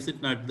development, is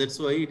it not? That's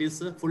why it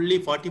is fully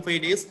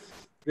 45 days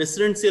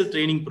residential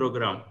training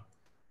program.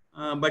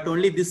 But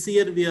only this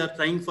year we are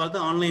trying for the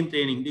online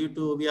training due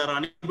to we are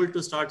unable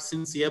to start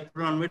since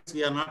April onwards.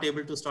 We are not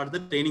able to start the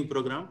training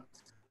program.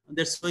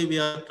 That's why we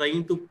are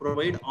trying to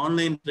provide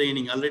online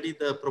training. Already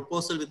the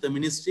proposal with the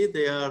ministry,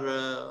 they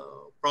are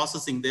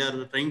processing. They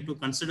are trying to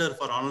consider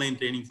for online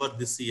training for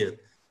this year.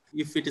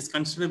 If it is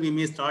considered, we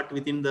may start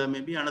within the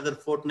maybe another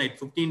fortnight,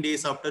 15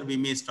 days after we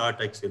may start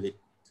actually.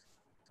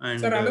 And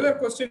sir, another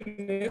question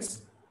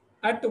is,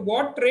 at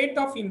what rate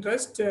of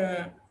interest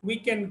we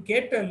can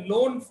get a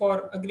loan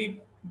for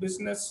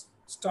agri-business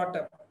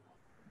startup?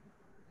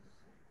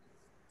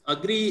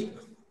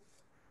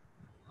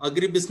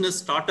 Agri-business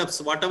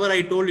startups, whatever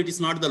I told, it is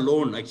not the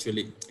loan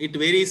actually. It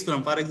varies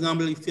from, for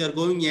example, if you are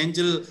going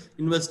angel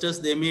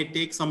investors, they may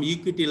take some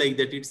equity like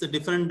that. It's a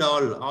different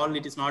all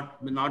it is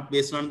not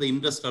based on the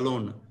interest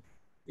alone.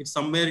 It's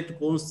somewhere it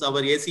goes,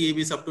 our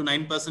ACABs up to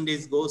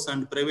 9% goes,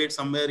 and private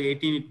somewhere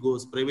 18 it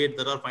goes. Private,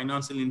 there are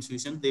financial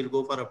institutions, they'll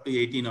go for up to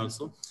 18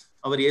 also.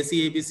 Our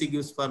ACABC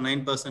gives for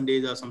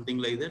 9% or something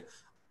like that.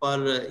 For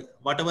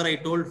whatever I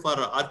told for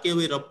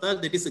RKV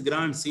Rapta, that is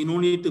grants, you no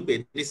need to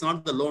pay. That is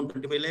not the loan,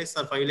 25 lakhs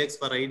or 5 lakhs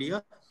per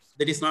idea.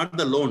 That is not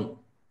the loan.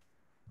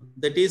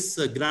 That is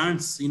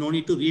grants, you no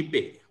need to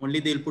repay. Only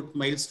they'll put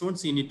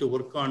milestones, you need to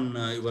work on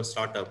your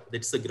startup.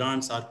 That's the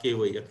grants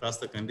RKV across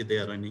the country they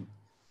are running.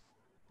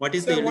 What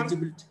is the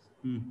eligibility?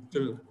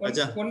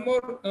 One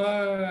more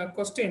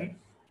question.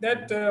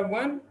 That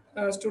one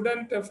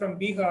student from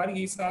Bihar,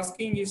 he's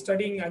asking, he's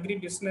studying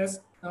agri-business,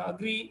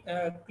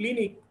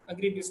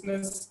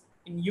 agri-business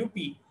in UP.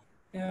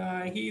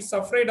 He's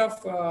afraid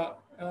of,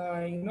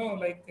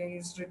 like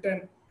he's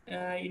written,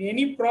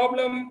 any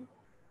problem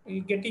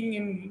getting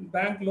in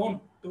bank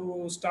loan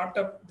to start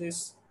up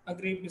this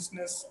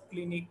agri-business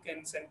clinic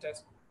and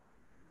centers?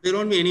 There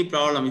won't be any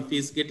problem. If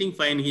he's getting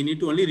fine, he need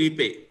to only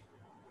repay.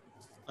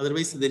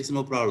 Otherwise, there is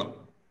no problem.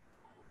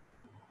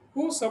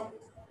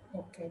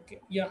 Okay.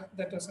 Yeah,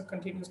 that was a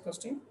continuous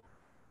question.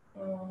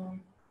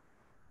 And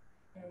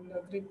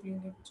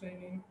agri-clinic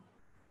training.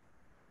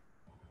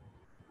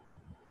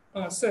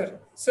 Sir,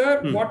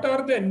 what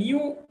are the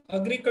new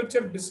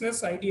agriculture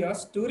business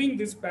ideas during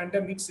this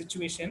pandemic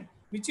situation,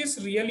 which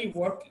is really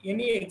work?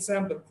 Any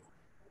example?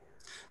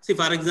 See,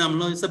 for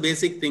example, it's a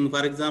basic thing.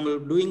 For example,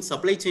 doing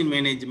supply chain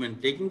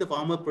management, taking the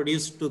farmer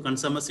produce to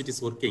consumers, it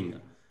is working.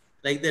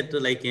 Like that,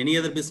 like any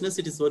other business,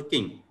 it is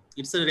working.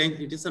 It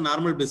is a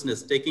normal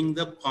business, taking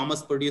the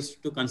farmers produce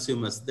to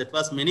consumers. That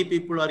was many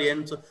people are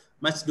earned so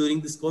much during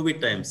this COVID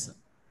times.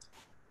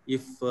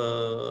 If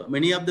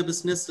many of the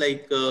business,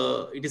 like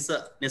it is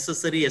a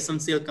necessary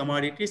essential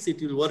commodities,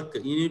 it will work.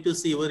 You need to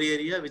see your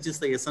area, which is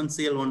the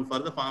essential one for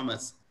the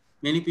farmers.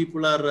 Many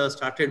people are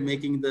started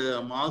making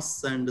the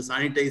masks and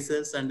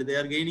sanitizers, and they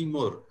are gaining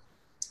more.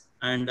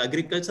 And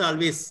agriculture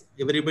always,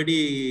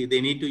 everybody,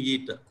 they need to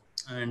eat.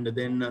 And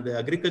then the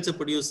agriculture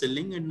produce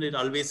selling, and it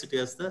always it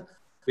has the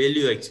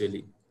value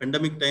actually.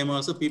 Pandemic time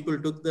also, people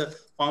took the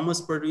farmers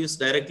produce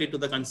directly to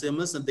the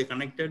consumers, and they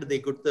connected, they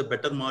got the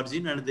better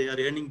margin, and they are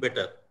earning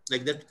better.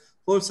 Like that,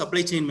 whole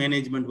supply chain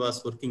management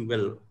was working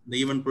well. They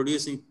even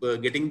producing,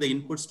 getting the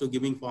inputs to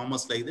giving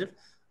farmers like that.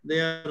 They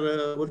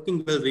are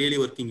working well, really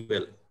working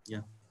well.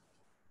 Yeah.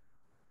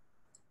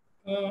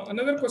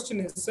 Another question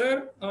is,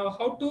 sir,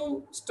 how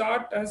to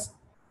start as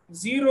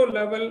zero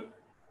level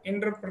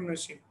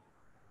entrepreneurship?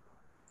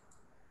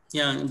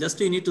 Yeah, just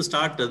you need to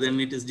start, then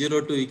it is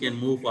 0 to you can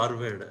move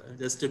forward.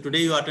 Just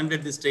today you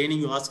attended this training,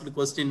 you asked the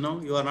question, now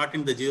you are not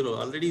in the 0.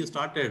 Already you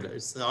started.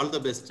 It's all the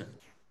best.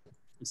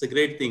 It's a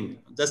great thing.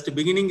 Just the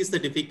beginning is the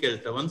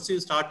difficult. Once you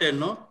started,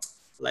 no,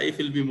 life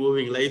will be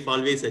moving. Life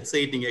always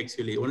exciting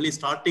actually. Only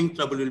starting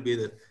trouble will be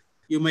there.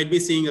 You might be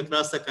seeing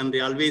across the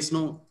country, always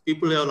know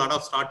people have a lot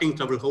of starting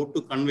trouble, how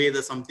to convey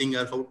the something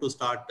or how to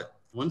start.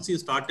 Once you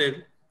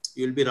started,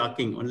 you will be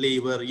rocking. Only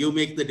you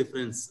make the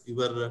difference.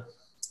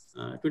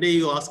 Today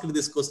you asked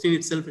this question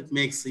itself, it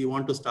makes you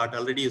want to start.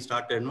 Already you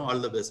started, no? All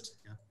the best.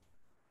 Yeah.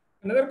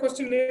 Another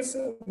question is,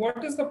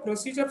 what is the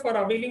procedure for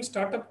availing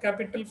startup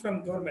capital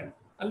from government?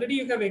 Already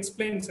you have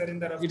explained, sir, in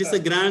the Rafta. It is a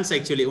grants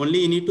actually. Only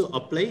you need to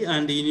apply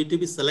and you need to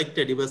be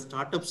selected. If a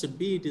startup should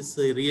be, it is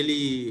a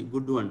really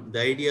good one. The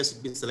idea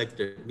should be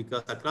selected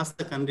because across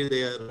the country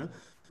there are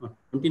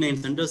 29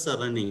 centers are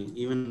running.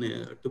 Even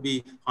to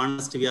be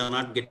honest, we are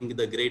not getting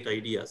the great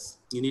ideas.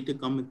 You need to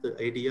come with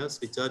the ideas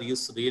which are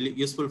really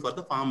useful for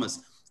the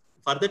farmers.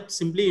 For that,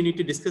 simply you need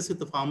to discuss with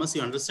the farmers.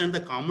 You understand the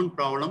common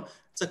problem.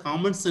 It's a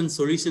common sense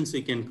solutions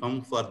we can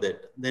come for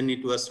that. Then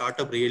it was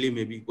startup really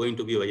maybe going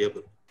to be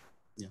viable.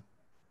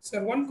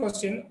 Sir, one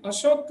question.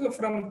 Ashok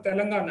from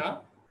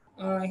Telangana,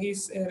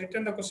 he's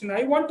written the question.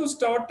 I want to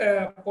start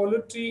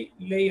poultry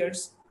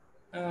layers.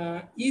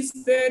 Is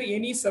there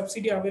any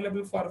subsidy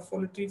available for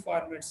poultry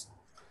farmers?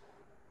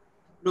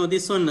 No,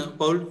 this one,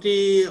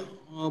 poultry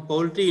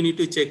you need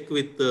to check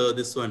with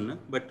this one.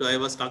 But I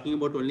was talking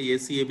about only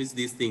ACABs,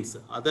 these things.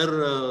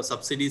 Other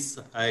subsidies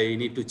I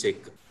need to check.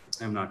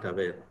 I'm not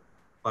aware.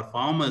 For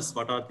farmers,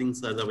 what are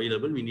things are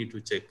available, we need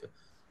to check.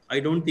 I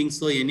don't think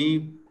so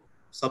any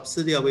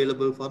subsidy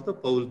available for the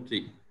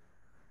poultry.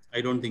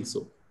 I don't think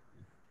so.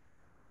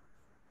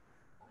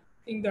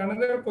 I think the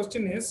another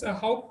question is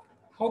how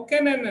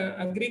can an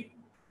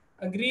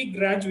agri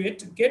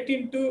graduate get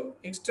into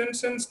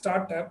extension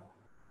startup,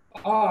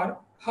 or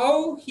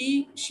how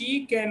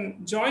she can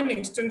join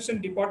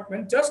extension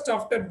department just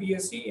after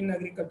BSc in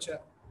agriculture?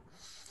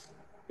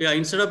 Yeah,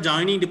 instead of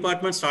joining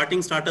department,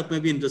 starting startup may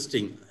be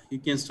interesting. You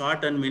can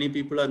start and many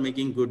people are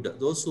making good.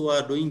 Those who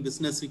are doing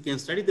business, you can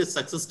study the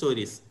success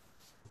stories.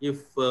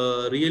 If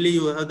really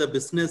you have the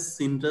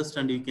business interest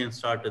and you can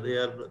start,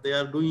 they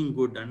are doing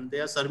good and they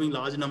are serving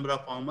large number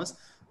of farmers,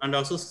 and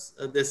also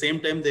at the same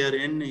time they are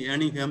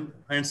earning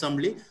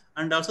handsomely,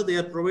 and also they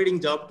are providing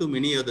job to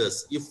many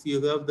others. If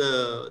you have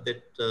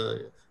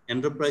that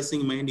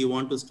enterprising mind, you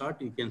want to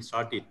start, you can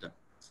start it.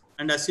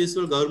 And as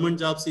usual, government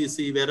jobs, you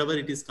see wherever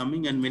it is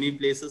coming, and many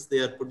places they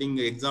are putting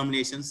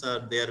examinations, or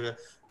they are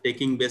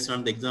taking based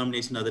on the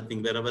examination, other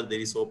thing, wherever there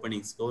is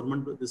openings.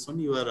 Government, this one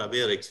you are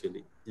aware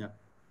actually. Yeah.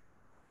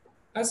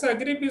 As an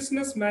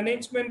agribusiness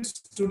management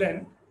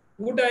student,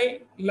 would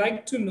I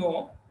like to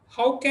know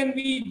how can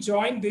we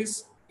join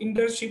this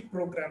internship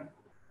program?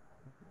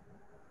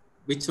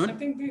 Which one?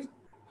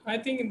 I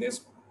think in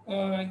this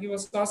he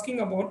was asking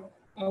about.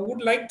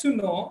 Would like to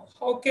know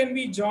how can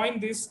we join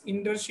this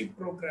internship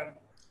program?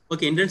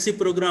 Okay, internship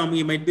program,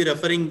 you might be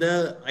referring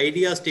the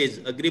idea stage,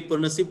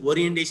 agripreneurship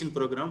orientation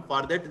program.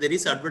 For that, there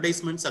is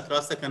advertisements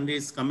across the country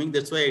is coming.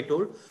 That's why I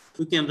told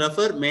you can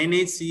refer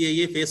Manage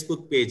CAA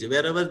Facebook page.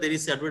 Wherever there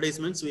is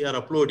advertisements, we are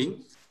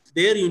uploading.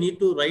 There you need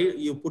to write,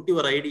 you put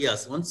your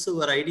ideas. Once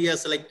your idea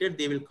is selected,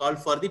 they will call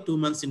for the 2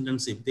 months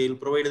internship. They will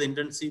provide the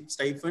internship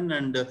stipend,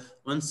 and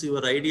once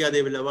your idea,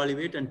 they will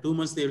evaluate, and 2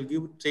 months they will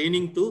give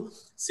training to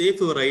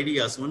save your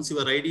ideas. Once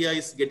your idea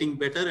is getting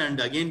better and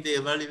again they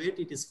evaluate,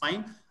 it is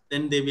fine.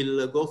 Then they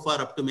will go for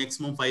up to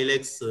maximum 5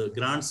 lakhs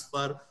grants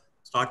for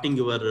starting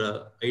your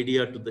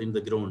idea in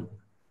the ground.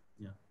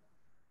 Yeah.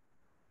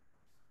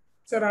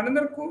 Sir,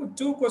 another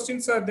two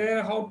questions are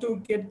there. How to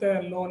get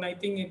the loan? I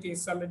think it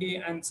is already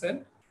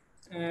answered.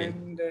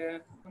 And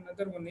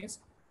another one is,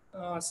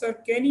 sir,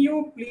 can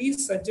you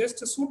please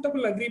suggest a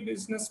suitable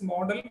agribusiness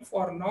model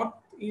for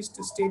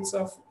northeast states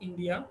of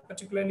India,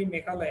 particularly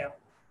Meghalaya?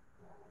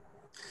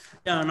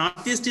 Yeah,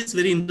 Northeast is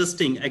very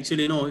interesting.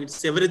 Actually, no,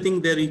 it's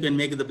everything there. You can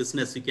make the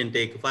business. You can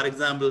take, for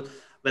example,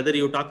 whether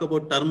you talk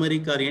about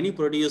turmeric or any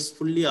produce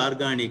fully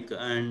organic,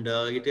 and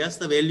it has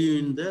the value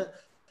in the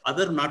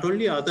other, not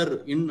only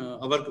other in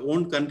our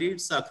own country,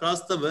 it's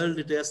across the world.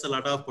 It has a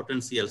lot of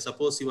potential.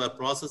 Suppose you are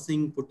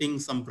processing, putting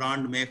some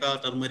brand Mega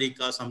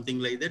turmeric or something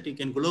like that, you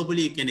can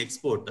globally, you can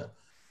export.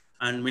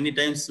 And many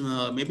times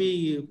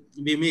maybe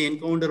we may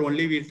encounter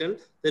only, we tell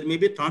there may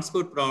be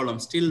transport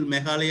problems. Still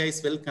Meghalaya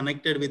is well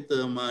connected with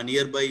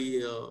nearby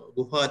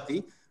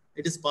Guwahati.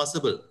 It is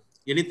possible.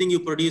 Anything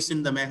you produce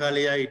in the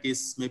Meghalaya, it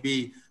is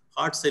maybe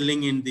hard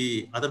selling in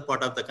the other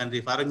part of the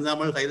country. For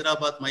example,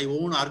 Hyderabad, my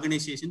own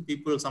organization,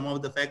 people, some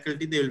of the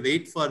faculty, they will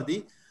wait for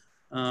the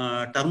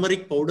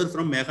turmeric powder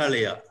from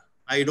Meghalaya.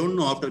 I don't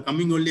know, after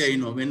coming only I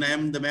know. When I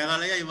am in the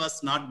Meghalaya, I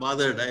was not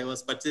bothered. I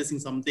was purchasing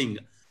something.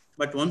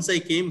 But once I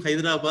came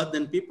Hyderabad,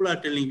 then people are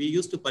telling, we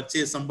used to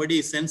purchase,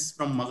 somebody sends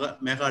from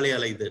Meghalaya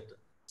like that.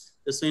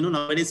 So,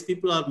 nowadays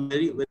people are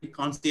very, very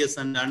conscious.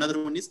 And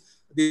another one is,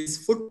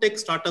 these food tech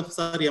startups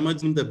are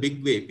emerging in the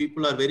big way.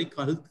 People are very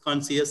health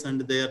conscious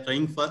and they are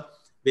trying for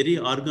very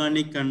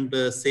organic and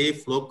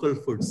safe local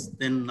foods.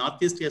 Then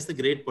Northeast has a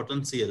great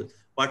potential.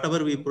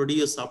 Whatever we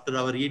produce after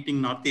our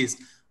eating Northeast,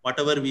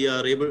 whatever we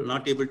are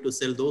not able to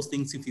sell, those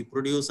things, if you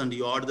produce and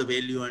you add the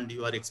value and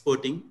you are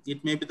exporting,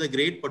 it may be the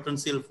great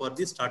potential for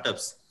the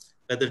startups.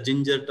 Whether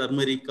ginger,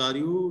 turmeric, or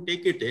you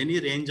take it, any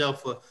range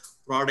of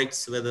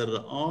products, whether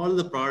all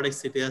the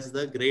products, it has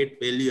the great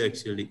value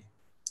actually.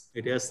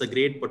 It has the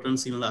great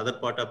potential in the other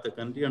part of the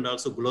country, and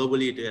also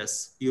globally it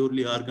has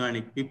purely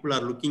organic. People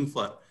are looking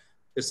for.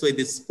 That's why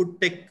these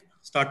food tech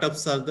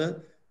startups are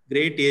the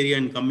great area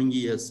in coming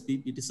years.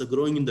 It is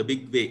growing in the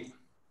big way.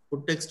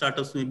 Food tech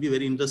startups may be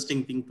very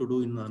interesting thing to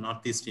do in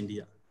Northeast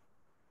India.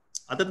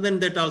 Other than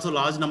that, also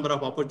large number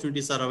of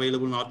opportunities are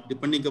available. Not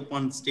depending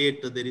upon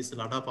state, there is a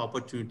lot of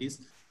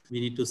opportunities. We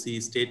need to see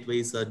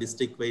state-wise,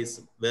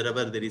 district-wise,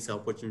 wherever there is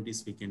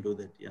opportunities, we can do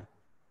that. Yeah.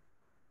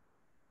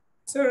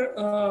 Sir,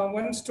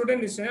 one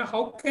student is saying,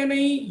 how can I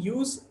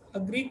use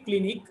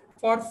Agri-Clinic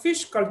for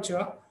fish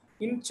culture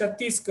in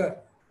Chhattisgarh?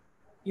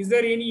 Is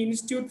there any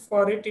institute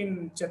for it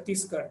in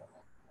Chhattisgarh?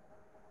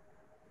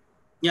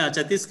 Yeah,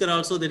 Chhattisgarh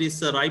also, there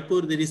is a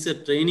Raipur, there is a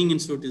training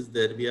institute is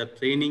there. We are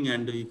training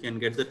and you can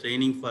get the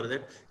training for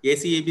that.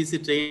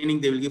 ACABC training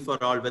they will give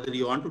for all, whether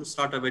you want to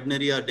start a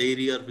veterinary or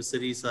dairy or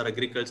fisheries or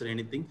agriculture,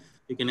 anything.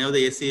 You can have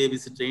the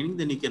ACABC training,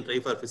 then you can try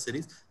for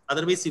fisheries.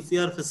 Otherwise, if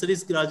you are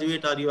fisheries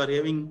graduate or you are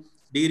having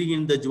degree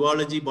in the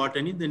zoology,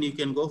 botany, then you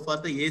can go for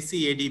the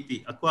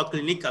ACADP, Aqua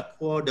Clinic,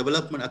 Aqua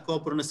Development,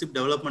 Aquapreneurship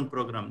Development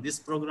Program. This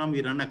program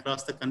we run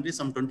across the country,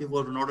 some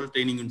 24 nodal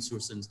training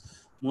institutions,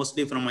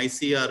 mostly from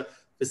ICR,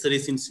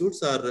 fisheries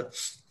institutes or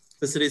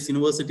fisheries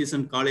universities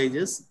and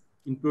colleges,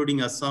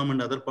 including Assam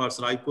and other parts,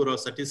 Raipur or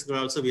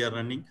Chhattisgarh also we are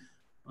running.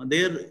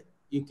 There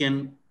you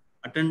can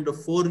attend a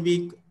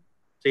 4-week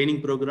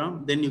training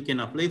program. Then you can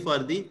apply for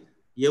the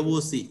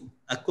AOC,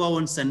 Aqua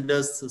One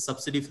Centers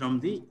subsidy from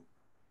the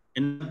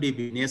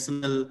NFDB,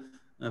 National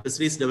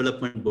Fisheries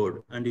Development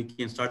Board, and you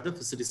can start the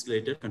fisheries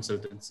related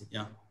consultancy.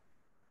 Yeah.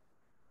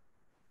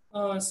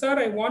 Sir,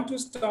 I want to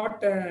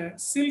start a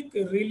silk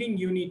reeling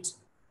unit.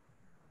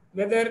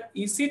 Whether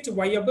is it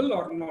viable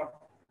or not?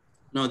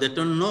 No, that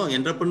don't know.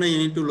 Entrepreneur, you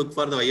need to look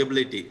for the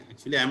viability.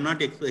 Actually, I'm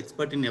not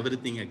expert in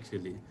everything.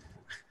 Actually,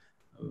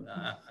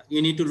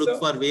 you need to look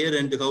for where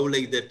and how,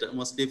 like that.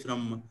 Mostly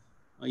from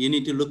you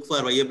need to look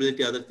for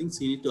viability. Other things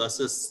you need to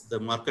assess the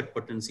market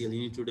potential.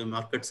 You need to do a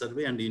market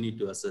survey and you need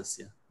to assess.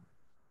 Yeah.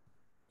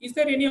 Is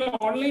there any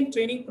online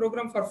training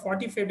program for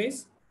 45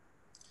 days?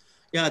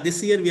 Yeah,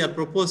 this year we are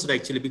proposed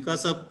actually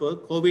because of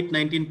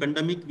COVID-19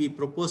 pandemic, we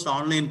proposed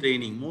online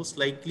training. Most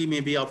likely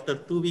maybe after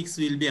 2 weeks,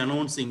 we will be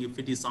announcing. If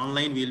it is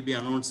online, we will be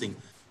announcing.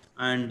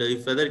 And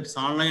if whether it's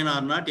online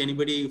or not,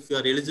 anybody, if you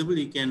are eligible,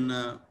 you can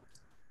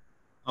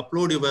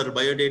upload your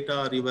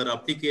biodata or your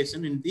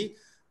application in the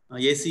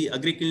AC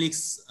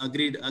Agri-Clinics,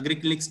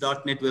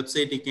 Agri-Clinics.net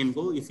website. You can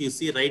go. If you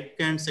see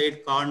right-hand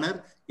side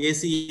corner,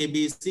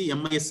 ACABC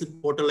MIS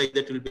portal, like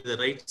that will be the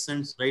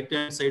right-hand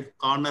side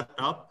corner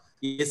top.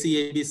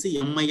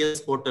 ACABC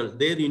MIS portal.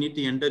 There you need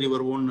to enter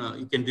your own,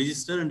 you can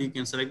register and you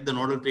can select the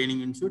nodal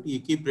training institute. You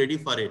keep ready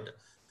for it.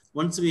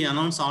 Once we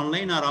announce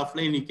online or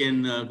offline, you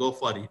can go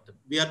for it.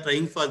 We are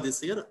trying for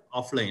this year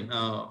offline,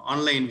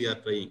 online we are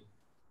trying.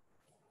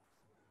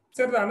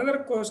 Sir, another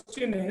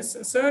question is,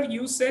 sir,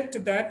 you said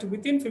that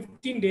within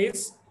 15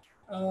 days,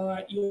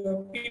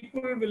 your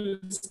people will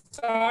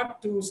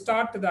start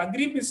the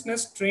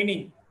agri-business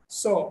training.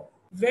 So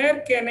where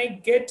can I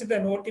get the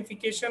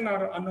notification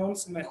or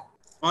announcement?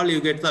 All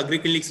you get the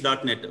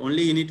Agri-Clinics.net.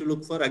 Only you need to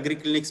look for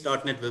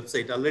Agri-Clinics.net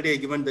website. Already I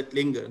given that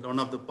link, one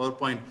of the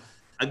PowerPoint,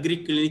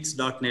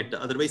 Agri-Clinics.net.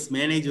 Otherwise,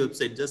 manage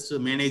website, just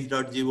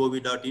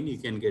manage.gov.in, you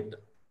can get.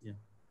 Yeah.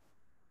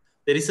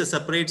 There is a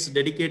separate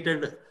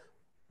dedicated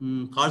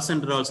call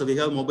center also. We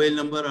have mobile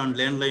number and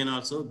landline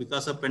also.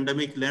 Because of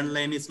pandemic,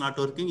 landline is not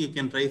working. You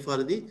can try for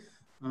the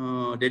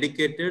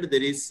dedicated.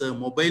 There is a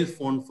mobile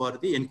phone for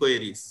the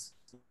inquiries.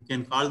 You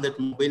can call that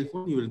mobile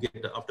phone, you will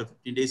get after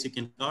 15 days, you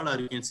can call, or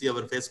you can see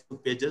our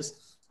Facebook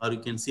pages, or you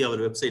can see our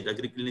website,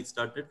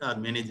 Agri-Clinics.net or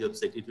manage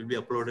website. It will be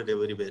uploaded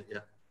everywhere. Yeah.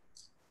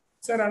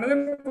 Sir,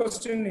 another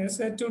question is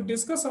to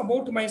discuss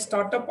about my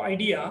startup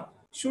idea.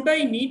 Should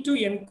I need to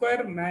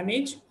inquire,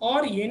 manage,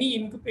 or any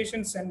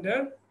incubation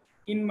center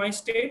in my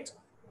state?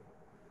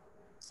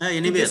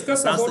 Anywhere.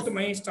 Discuss about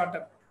my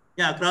startup.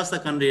 Yeah, across the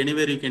country,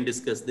 anywhere you can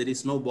discuss. There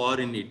is no bar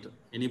in it.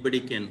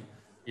 Anybody can.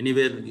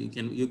 Anywhere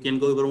you can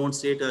go your own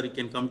state, or you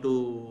can come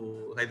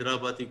to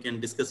Hyderabad. You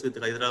can discuss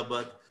with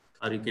Hyderabad,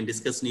 or you can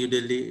discuss New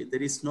Delhi.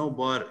 There is no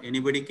bar.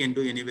 Anybody can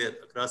do anywhere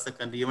across the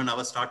country. Even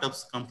our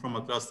startups come from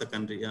across the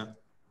country. Yeah.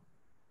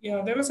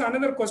 Yeah, there was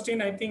another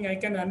question. I think I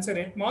can answer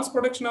it. Mass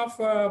production of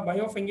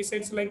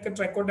biofungicides like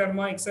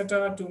trichoderma,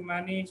 etc., to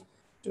manage,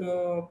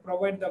 to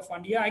provide the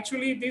fund. Yeah,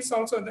 actually, this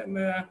also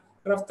the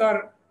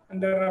Raftar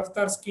under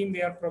Raftar scheme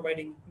they are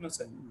providing. No,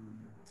 sir.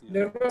 Yeah.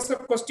 There was a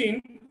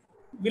question.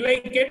 Will I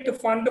get a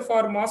fund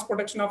for mass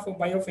production of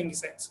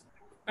biofungicides?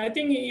 I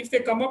think if they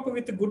come up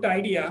with a good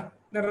idea,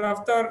 the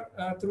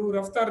Raftar, through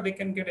Raftar, they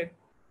can get it.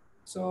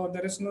 So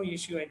there is no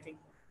issue, I think.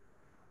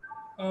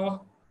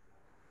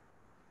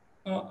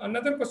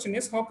 Another question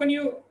is, how can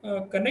you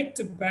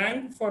connect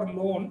bank for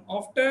loan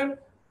after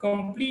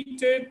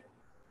completed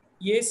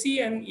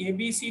AC and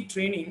ABC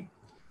training?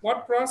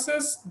 What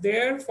process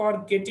there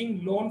for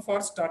getting loan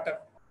for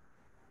startup?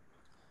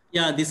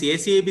 Yeah, this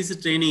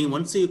ACABC training,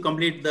 once you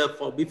complete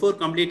before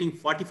completing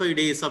 45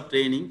 days of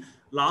training,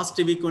 last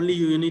week only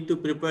you need to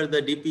prepare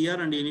the DPR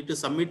and you need to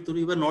submit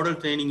through your nodal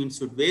training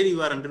institute. Where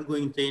you are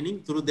undergoing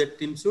training, through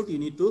that institute, you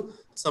need to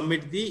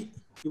submit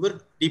your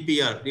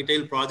DPR,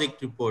 detailed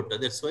project report.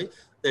 That's why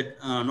that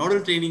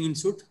nodal training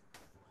institute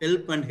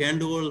help and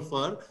handhold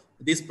for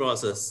this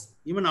process.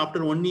 Even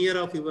after 1 year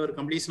of your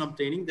completion of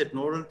training, that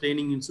nodal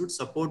training institute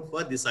support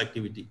for this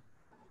activity.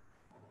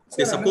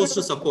 They're supposed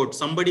to support.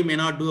 Somebody may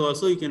not do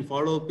also. You can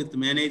follow up with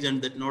manage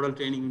and that nodal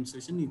training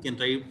institution. You can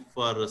try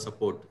for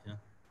support. Yeah.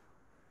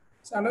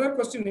 So another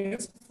question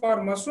is,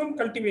 for mushroom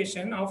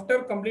cultivation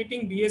after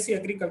completing BSc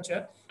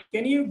Agriculture,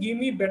 can you give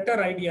me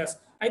better ideas?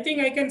 I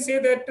think I can say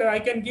that I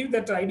can give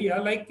that idea.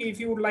 Like if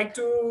you would like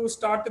to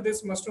start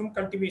this mushroom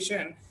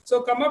cultivation,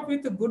 so come up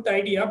with a good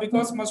idea,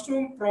 because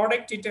mushroom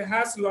product, it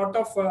has a lot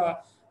of,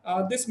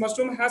 this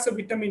mushroom has a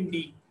vitamin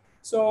D.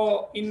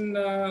 So in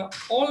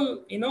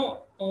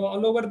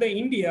all over the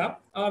India,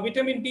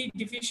 vitamin D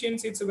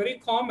deficiency, it's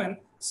very common.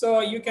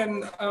 So you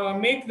can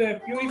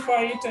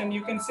purify it, and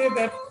you can say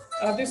that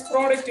this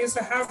product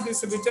have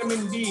this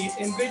vitamin D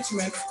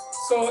enrichment.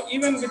 So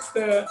even with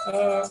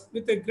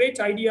the great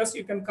ideas,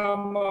 you can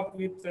come up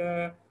with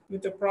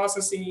the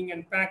processing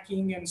and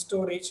packing and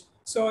storage.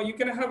 So you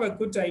can have a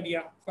good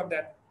idea for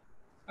that.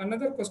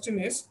 Another question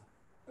is,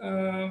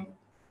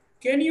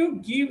 can you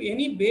give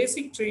any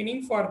basic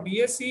training for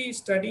BSc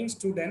studying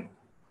student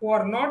who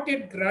are not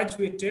yet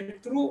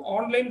graduated through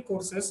online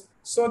courses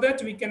so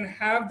that we can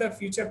have the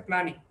future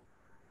planning?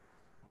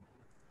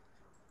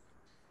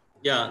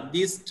 Yeah,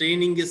 this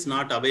training is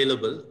not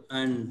available,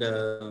 and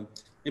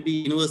maybe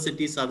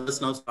universities, others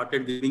now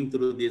started giving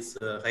through this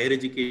higher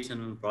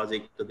education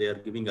project they are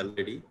giving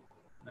already.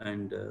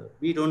 And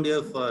we don't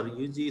have for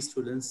UG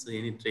students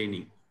any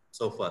training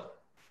so far.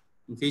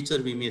 In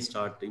future, we may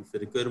start. If the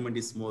requirement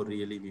is more,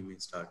 really, we may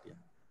start. Yeah.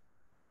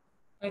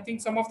 I think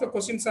some of the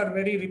questions are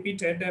very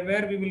repeated,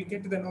 where we will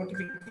get the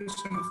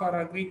notification for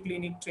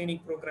Agri-Clinic training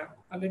program.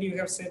 Already you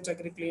have said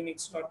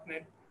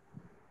agriclinics.net.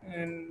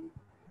 And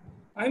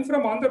I'm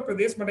from Andhra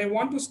Pradesh, but I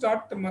want to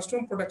start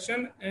mushroom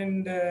production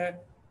and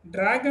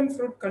dragon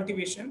fruit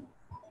cultivation.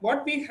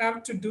 What we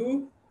have to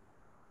do,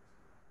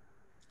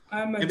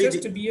 I'm Maybe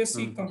just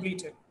BSc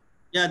completed.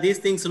 yeah, these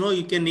things,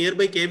 you can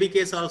nearby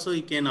KVKs also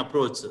you can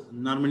approach.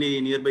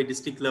 Normally nearby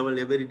district level,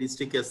 every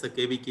district has the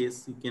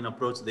KVKs, you can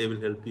approach, they will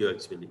help you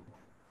actually.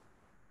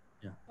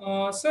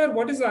 Yeah. Sir,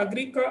 what is the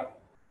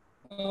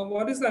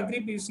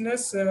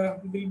agri-business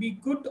will be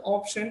good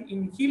option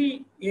in hill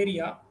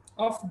area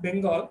of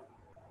Bengal,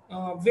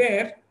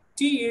 where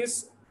tea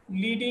is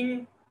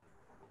leading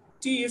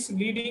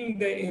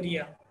the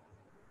area.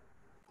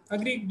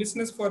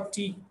 Agri-business for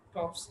tea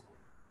crops.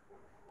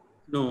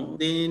 No,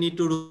 they need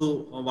to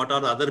do what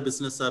are the other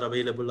business are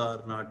available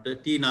or not.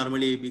 Tea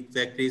normally big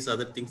factories,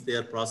 other things they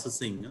are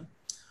processing.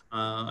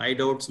 I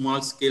doubt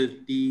small scale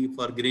tea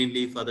for green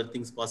leaf, other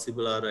things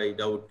possible, or I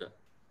doubt.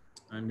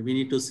 And we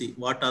need to see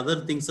what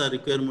other things are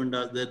requirement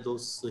are there,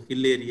 those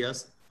hill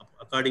areas.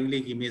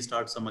 Accordingly, he may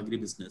start some agri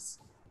business.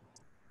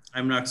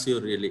 I'm not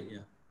sure really. Yeah.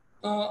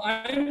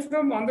 I'm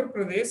from Andhra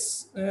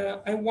Pradesh.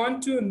 I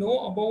want to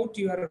know about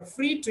your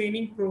free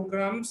training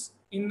programs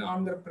in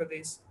Andhra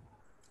Pradesh.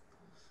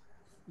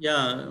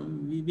 Yeah,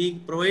 we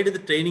provide the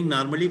training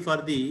normally for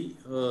the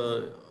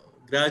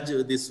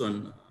this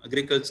one,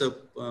 agriculture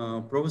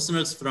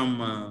professionals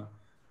from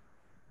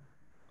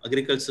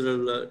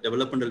agricultural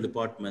developmental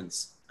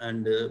departments.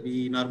 And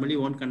we normally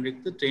won't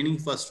conduct the training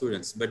for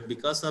students, but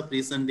because of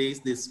recent days,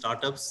 these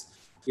startups,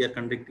 we are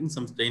conducting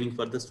some training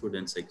for the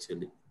students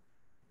actually.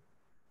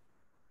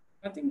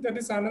 I think that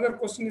is another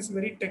question is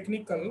very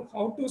technical.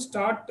 How to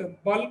start a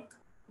bulk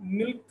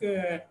milk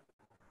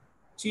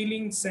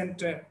chilling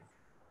center?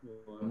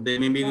 They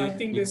maybe I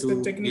think need this is the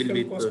to deal technical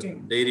with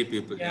question. dairy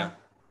people. Yeah.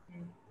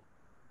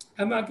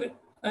 I'm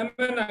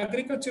an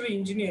agricultural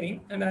engineering,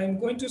 and I'm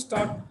going to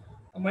start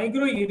a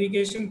micro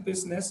irrigation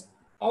business.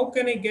 How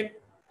can I get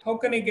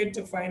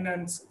the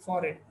finance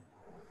for it?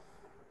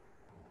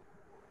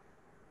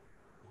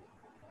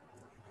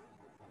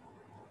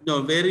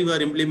 No, where you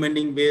are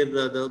implementing, where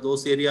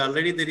those area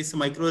already there is a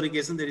micro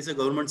irrigation, there is a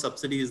government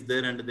subsidy is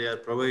there and they are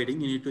providing.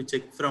 You need to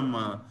check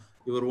from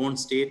your own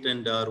state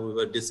and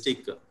your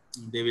district.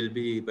 They will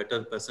be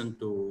better person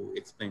to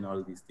explain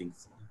all these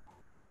things.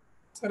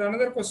 Sir,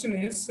 another question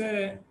is,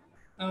 there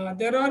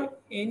are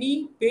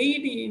any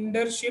paid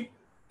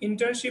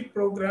internship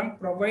program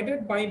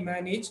provided by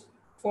Manage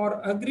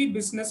for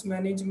agri-business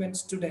management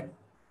student?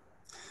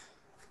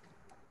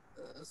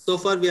 So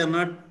far, we are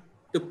not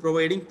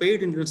providing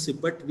paid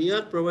internship, but we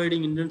are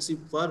providing internship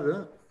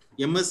for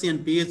MSc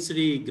and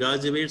PhD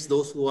graduates,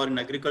 those who are in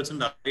agriculture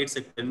and allied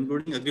sector,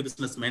 including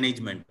agribusiness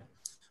management.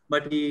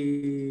 But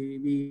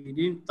we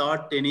didn't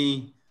thought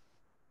any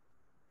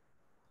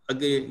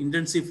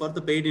internship for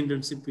the paid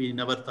internship. We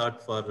never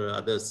thought for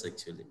others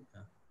actually.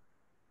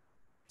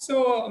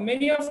 So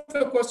many of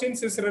the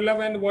questions is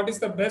relevant. What is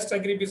the best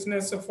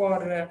agribusiness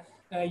for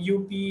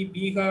UP,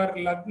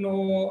 Bihar,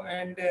 Lucknow,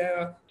 and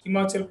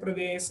Himachal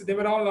Pradesh? They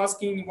were all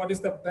asking what is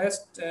the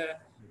best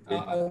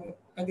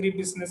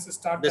agribusiness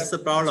startup. That's the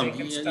problem.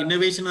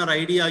 Innovation or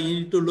idea, you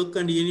need to look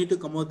and you need to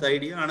come out with the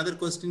idea. Another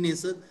question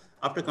is,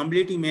 after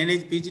completing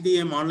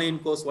PGDM online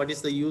course, what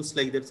is the use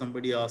like that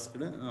somebody asked,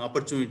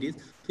 opportunities.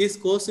 This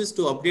course is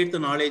to update the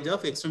knowledge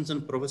of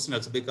extension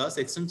professionals, because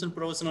extension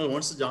professional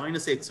wants to join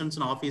as an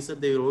extension officer,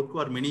 they work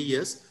for many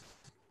years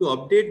to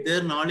update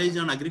their knowledge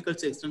on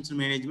agriculture extension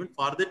management.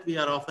 For that, we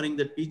are offering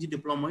the PG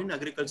diploma in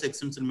agriculture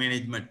extension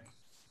management.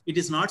 It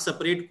is not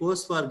separate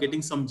course for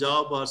getting some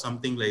job or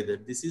something like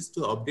that. This is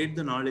to update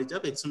the knowledge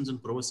of extension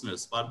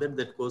professionals. For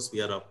that course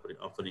we are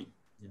offering.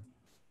 Yeah.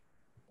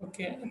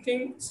 Okay, I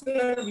think,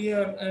 sir, we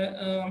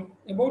are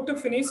about to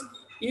finish.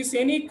 Is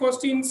any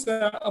questions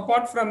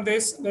apart from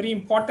this very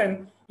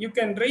important? You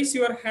can raise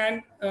your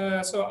hand.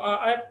 So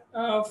at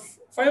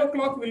 5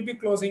 o'clock we'll be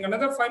closing.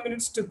 Another 5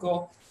 minutes to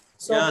go.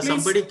 So yeah, please,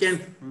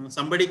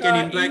 somebody can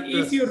interact.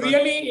 If you're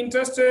really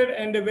interested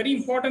and a very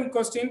important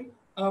question,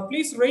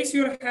 please raise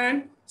your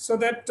hand so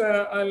that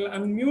I'll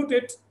unmute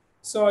it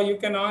so you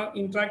can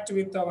interact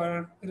with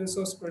our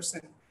resource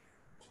person.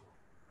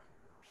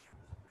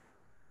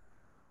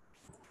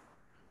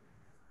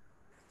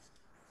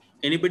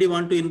 Anybody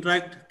want to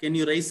interact? Can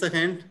you raise a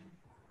hand?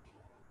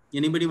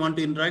 Anybody want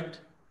to interact?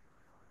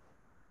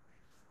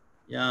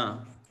 Yeah,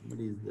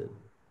 somebody is there.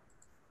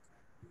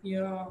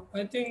 Yeah,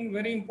 I think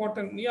very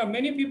important. Yeah,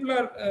 many people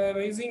are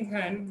raising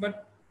hand,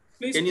 but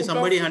please Can you put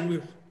somebody off.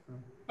 unmute?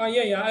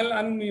 Yeah, I'll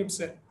unmute,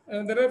 sir.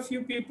 There are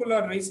few people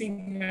are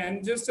raising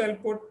hand. Just I'll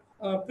put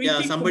Yeah,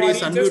 Preeti somebody is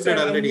Kumari. Just unmuted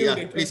I'll already. unmute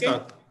Yeah, it. please Okay.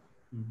 talk.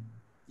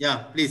 Yeah,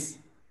 please.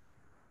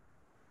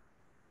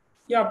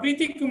 Yeah,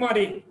 Preeti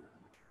Kumari.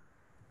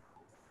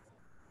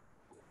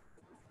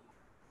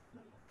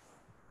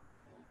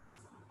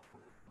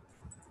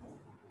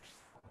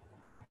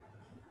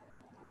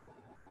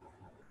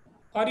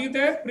 Are you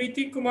there,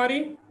 Preeti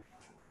Kumari?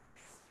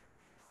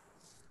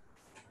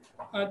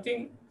 I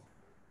think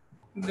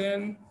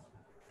then.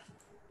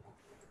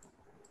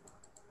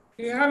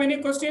 Do you have any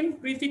question,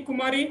 Preeti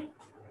Kumari?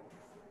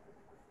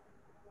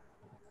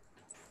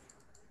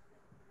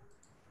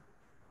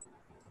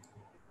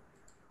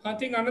 I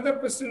think another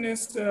person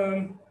is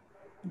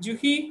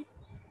Juhi.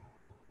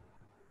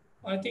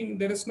 I think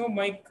there is no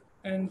mic.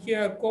 And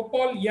here,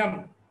 Gopal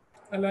Yam.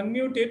 I'll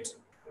unmute it.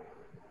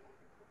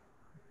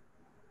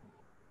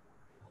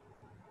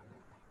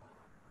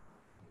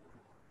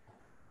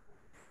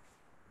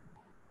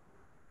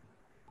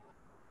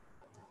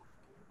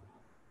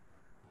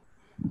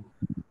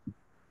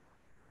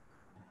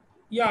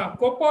 Yeah,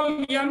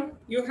 Gopal Yam,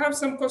 you have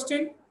some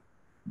question?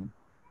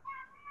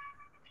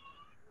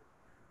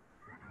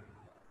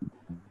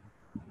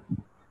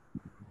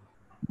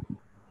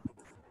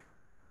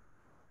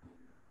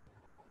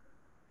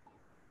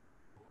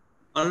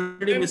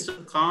 Already,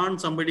 Mr. Khan,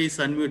 somebody is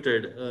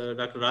unmuted.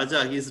 Dr.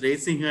 Raja, he is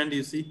raising hand,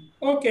 you see.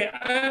 Okay,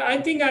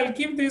 I think I'll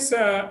give this,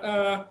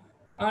 I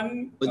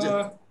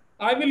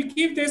will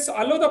give this,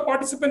 allow the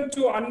participant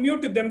to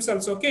unmute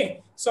themselves,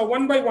 okay? So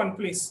one by one,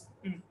 please.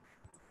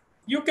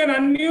 You can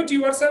unmute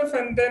yourself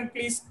and then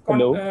please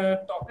Hello.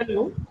 talk.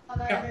 Hello.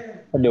 Yeah.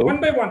 Hello. One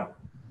by one.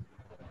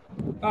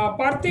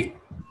 Parthik?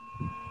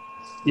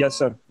 Yes,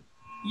 sir.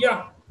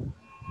 Yeah.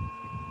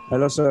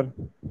 Hello, sir.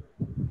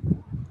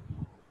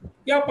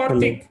 Yeah, Hello.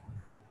 Parthik.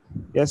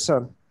 Yes,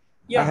 sir.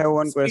 Yeah, I have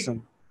one speak.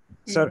 question.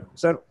 Sir,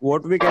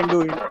 what we can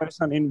do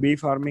innovation in bee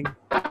farming?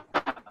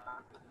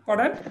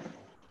 Pardon?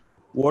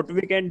 What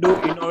we can do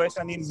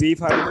innovation in bee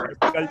farming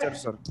agriculture,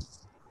 sir?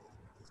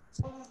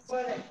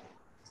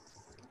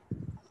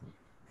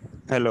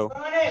 Hello.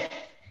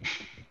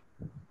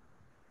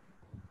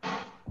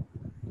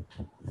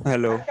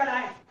 Hello.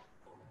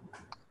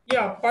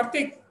 Yeah,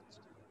 Parthik.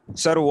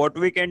 Sir, what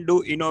we can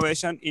do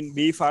innovation in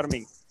bee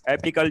farming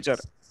apiculture?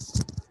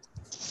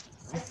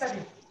 Just a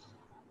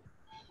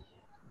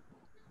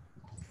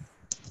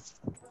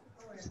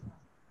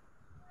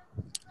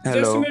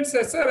Hello. minute,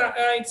 sir. Sir,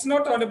 it's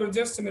not audible.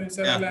 Just a minute,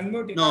 sir. Yeah. I'll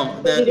unmute it. No,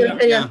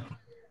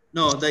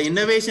 no, the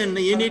innovation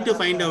you need to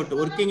find out.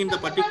 Working in the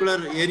particular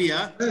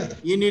area,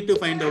 you need to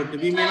find out.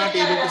 We may not be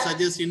able to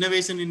suggest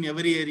innovation in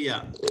every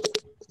area.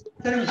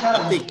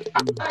 Karthik.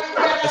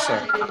 Yes, sir.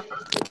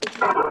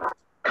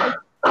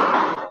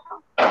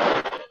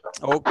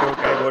 Okay,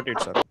 I got it,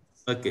 sir.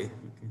 Okay.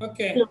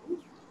 Okay. Hello.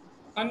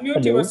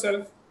 Unmute Hello.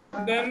 yourself.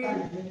 Then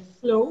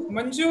Hello.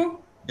 Manju,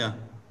 Yeah.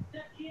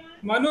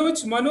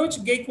 Manoj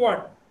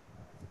Gaikwad.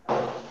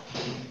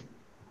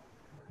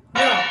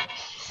 Yeah.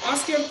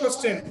 Ask your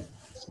question.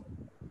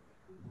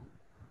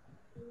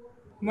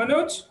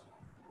 Manoj?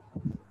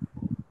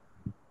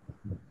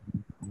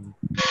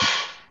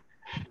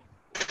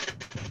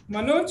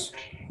 Manoj?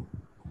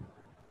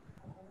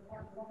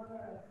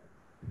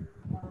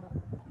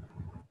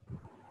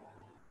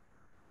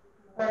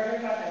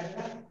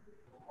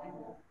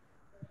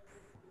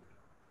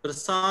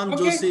 Prasant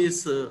Okay. Joshi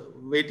is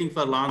waiting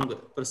for long.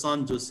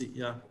 Prasant Joshi.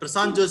 Yeah.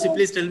 Prasant Joshi,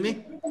 please tell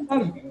me.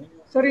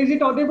 Sir, is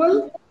it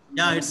audible?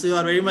 Yeah, it's you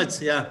are very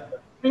much. Yeah.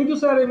 Thank you,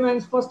 sir.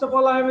 Immense. First of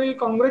all, I will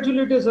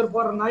congratulate you, sir,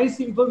 for nice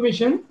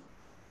information.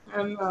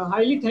 I'm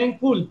highly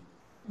thankful.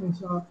 And,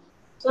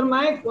 sir,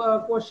 my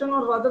question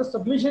or rather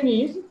submission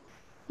is,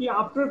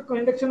 after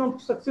conduction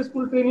of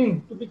successful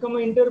training to become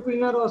an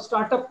entrepreneur or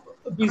startup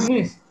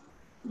business,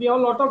 we have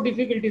a lot of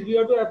difficulties. We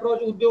have to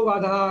approach Udyog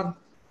Aadhaar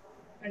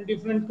and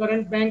different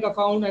current bank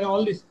account and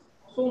all this.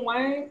 So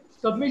my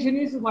submission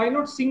is, why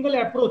not single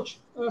approach,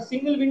 a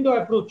single window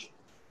approach?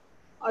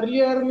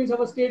 Earlier means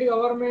our state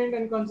government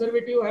and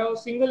conservative have a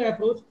single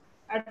approach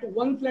at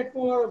one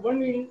platform or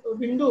one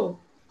window.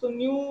 So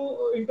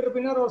new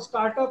entrepreneur or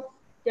startup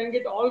can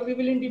get all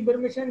relevant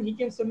information. He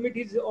can submit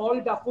his all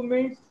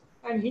documents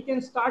and he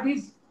can start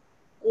his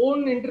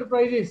own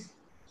enterprises.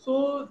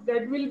 So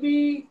that will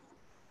be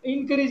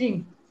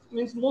encouraging.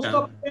 Means most Yeah.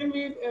 of the time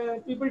we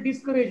people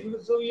discourage.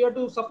 So we have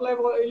to supply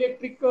for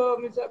electric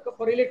means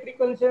for electric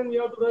concern we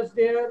have to rush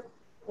there,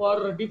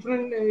 for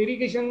different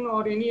irrigation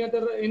or any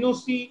other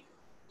NOC.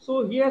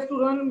 So he has to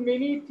run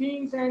many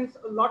things and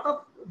a lot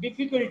of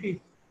difficulties.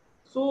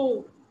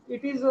 So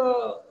it is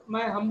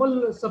my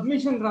humble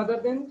submission rather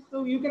than,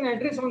 so you can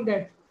address on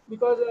that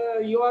because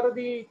you are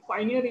the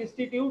pioneer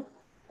institute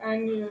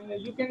and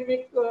you can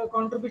make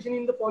contribution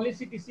in the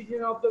policy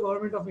decision of the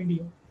government of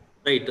India.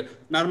 Right.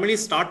 Normally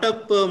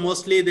startup,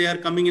 mostly they are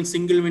coming in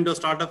single window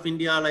startup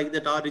India like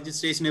that, or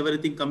registration,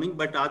 everything coming.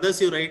 But others,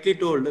 you rightly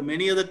told,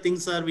 many other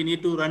things are, we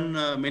need to run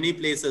many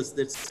places.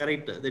 That's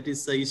correct. That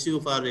is the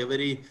issue for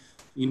every,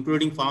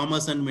 including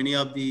farmers, and many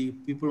of the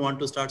people want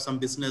to start some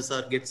business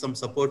or get some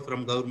support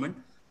from government.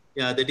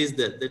 Yeah,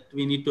 that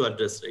we need to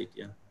address, right?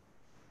 Yeah.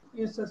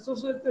 Yes, sir. So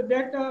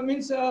that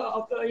means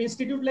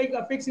institute like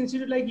Apex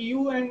Institute, like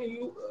you and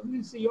you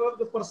means you are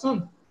the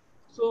person.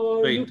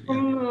 So you Right. Yeah.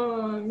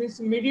 can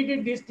means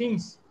meditate these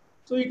things.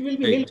 So it will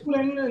be Right. helpful,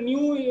 and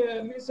new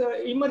means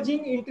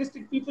emerging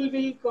interested people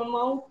will come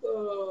out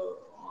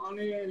on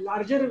a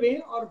larger way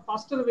or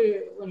faster way,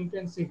 one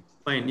can say.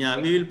 Fine. Yeah.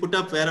 We will put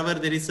up wherever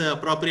there is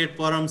appropriate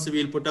forums. We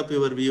will put up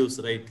your views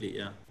rightly.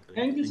 Yeah. Correct.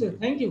 Thank you, Thank sir. you.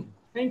 Thank you.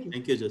 Thank you.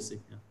 Thank you,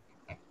 Josie. Yeah.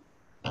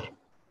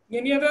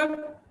 Any other?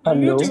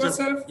 Hello. Unmute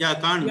yourself. Yeah,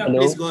 Khan, Yeah.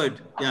 please Hello. go ahead.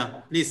 Yeah,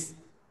 please.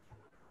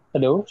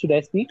 Hello. Should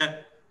I speak?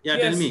 Yeah,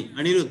 tell Yes. me,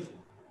 Anirudh.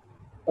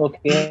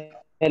 Okay.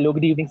 Hello.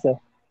 Good evening, sir.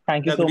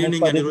 Thank you Yeah, so good much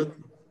evening, for this. Anirudh.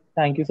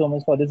 Thank you so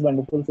much for this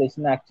wonderful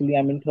session. Actually,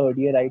 I'm in third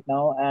year right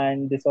now, and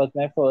this was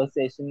my first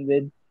session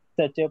with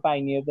such a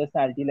pioneer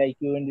personality like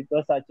you, and it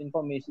was such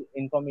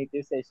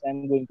informative session.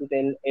 I'm going to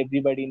tell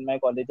everybody in my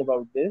college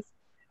about this.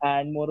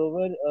 And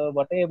moreover,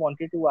 what I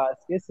wanted to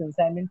ask is, since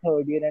I'm in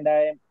third year and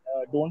I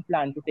don't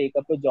plan to take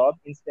up a job,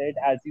 instead,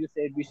 as you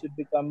said, we should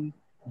become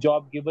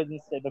job givers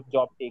instead of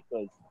job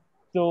takers.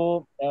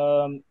 So,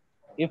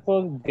 if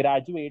a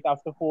graduate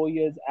after 4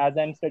 years, as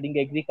I'm studying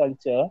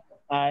agriculture,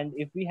 and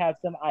if we have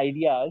some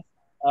ideas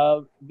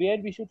where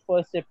we should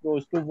first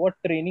approach, to what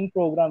training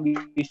program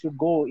we should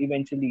go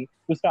eventually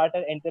to start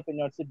our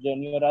entrepreneurship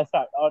journey, or a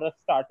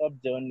startup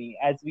journey,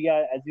 as we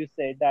are, as you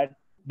said, that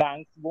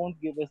banks won't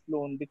give us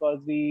loan because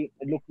we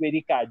look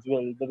very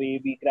casual the way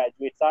we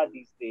graduates are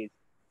these days.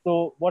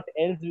 So what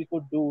else we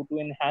could do to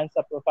enhance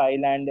our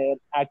profile and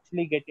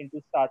actually get into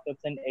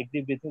startups and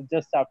agri-business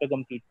just after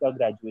complete our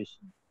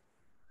graduation?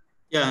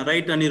 Yeah,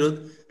 right,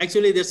 Anirudh.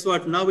 Actually, that's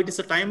what, now it is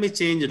a time is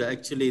changed.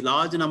 Actually,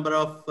 large number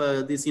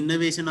of these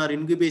innovation or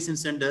incubation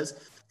centers,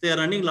 they are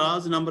running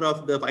large number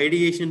of the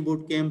ideation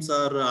boot camps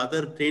or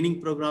other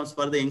training programs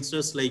for the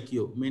youngsters like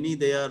you. Many,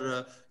 they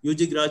are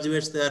UG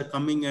graduates, they are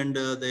coming and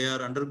they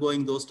are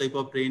undergoing those type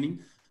of training,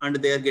 and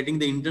they are getting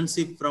the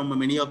internship from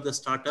many of the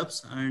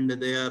startups, and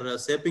they are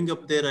shaping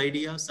up their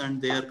ideas, and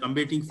they are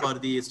competing for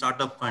the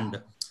startup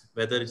fund,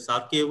 whether it's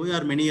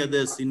RKO or many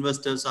others,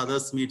 investors,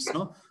 others meets,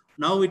 no?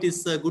 Now it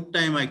is a good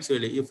time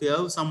actually. If you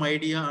have some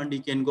idea and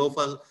you can go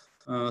for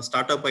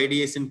startup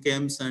ideation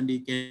camps, and you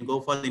can go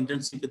for the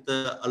internship with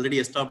the already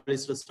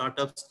established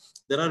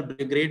startups. There are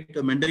great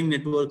mentoring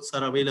networks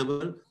are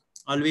available.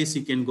 Always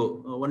you can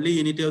go. Only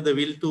you need to have the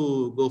will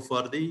to go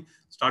for the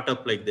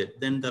startup like that.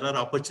 Then there are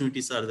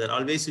opportunities are there.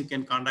 Always you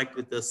can contact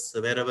with us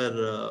wherever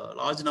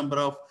large number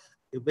of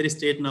every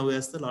state now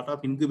has a lot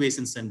of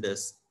incubation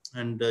centers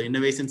and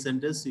innovation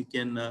centers. You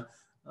can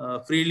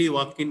freely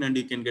walk in and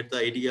you can get the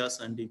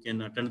ideas and you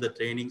can attend the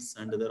trainings,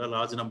 and there are a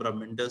large number of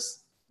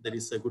mentors. There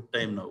is a good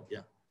time now.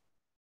 Yeah.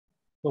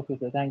 Okay,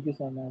 sir. Thank you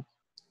so much.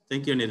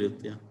 Thank you,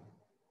 Anirudh. Yeah.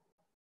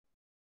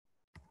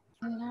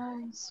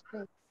 Nice.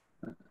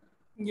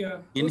 Yeah.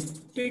 Who's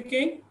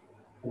speaking?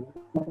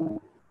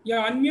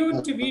 Yeah.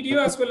 Unmute video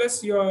as well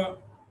as your.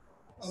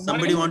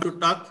 Somebody want to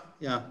talk?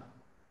 Yeah.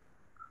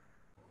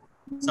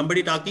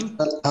 Somebody talking?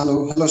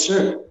 Hello,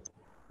 sir.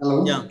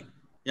 Hello. Yeah.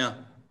 Yeah.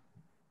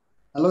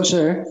 Hello,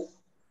 sir.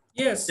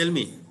 Yes. Tell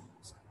me.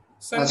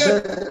 Sir,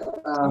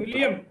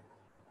 William.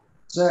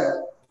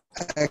 Sir,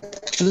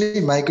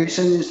 actually, my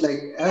question is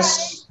like,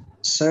 as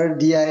Sir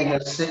DI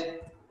has said,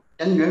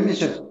 can you hear me,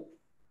 sir?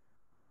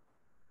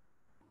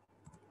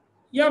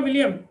 Yeah,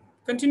 William,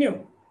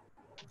 continue.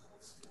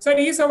 Sir,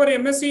 he is our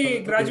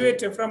MSc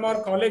graduate from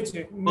our college.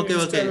 Okay,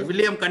 okay.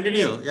 William,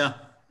 continue. Yeah.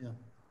 Yeah.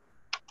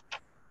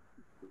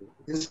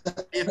 Yes,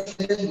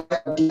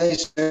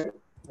 sir.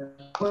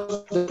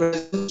 The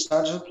present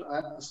startup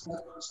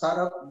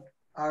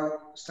are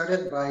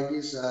started by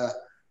these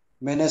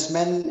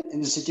management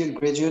institute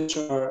graduates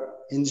or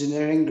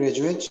engineering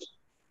graduates,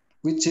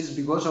 which is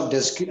because of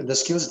the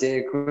skills they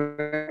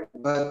acquire.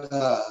 But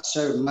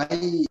sir,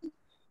 my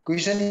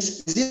question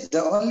is it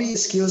the only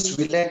skills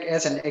we lack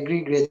as an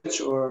agri graduates,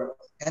 or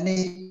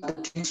any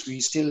other things we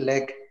still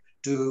lack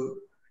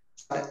to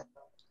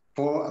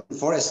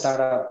for a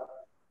startup?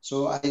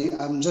 So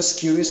I'm just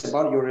curious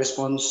about your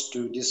response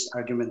to this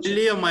argument.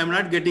 William, I'm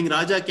not getting.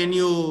 Raja, can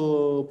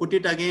you put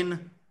it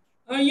again?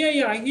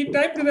 Yeah. He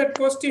typed that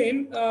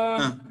question.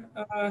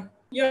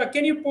 Yeah,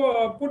 can you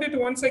put it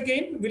once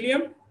again,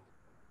 William?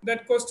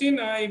 That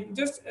question, I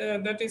just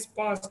that is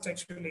passed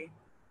actually.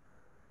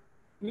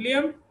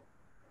 William?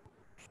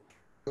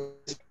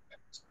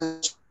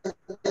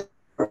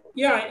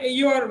 Yeah,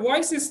 your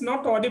voice is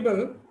not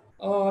audible.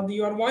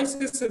 Your voice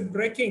is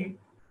breaking.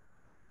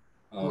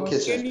 Okay,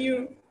 sir.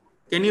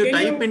 Can you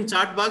type in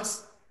chat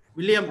box?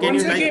 William, can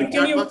you type in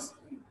chat box?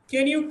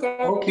 Can you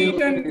copy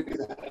it and...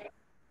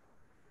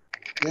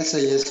 Yes, sir.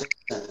 Yes, sir.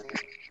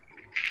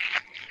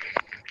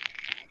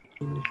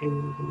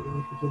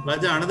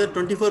 Raja, another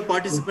 24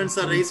 participants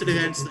are raised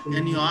hands.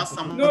 Can you ask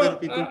some No, other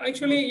people?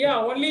 actually, yeah,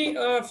 only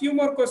a few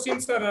more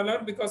questions are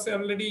allowed because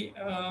already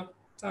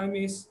time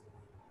is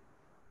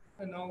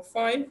now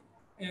 5,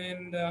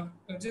 and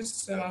I'll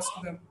just ask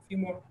them a few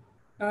more.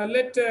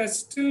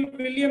 Still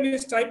William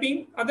is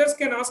typing. Others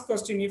can ask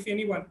question if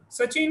anyone.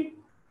 Sachin,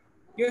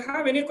 you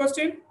have any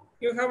question?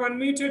 You have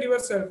unmuted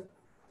yourself.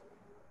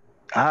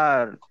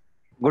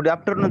 Good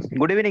afternoon.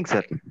 Good evening,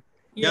 sir.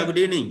 Yeah, good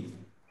evening.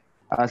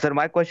 Sir,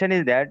 my question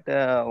is that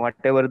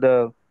whatever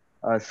the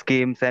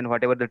schemes and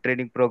whatever the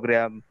training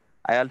program,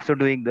 I also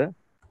doing the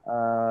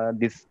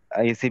this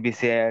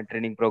ACBC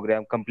training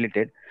program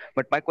completed.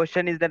 But my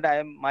question is that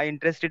my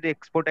interest is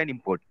export and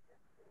import.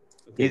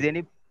 Is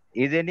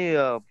Okay. any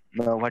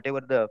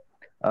whatever the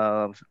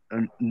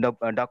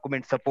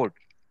document support,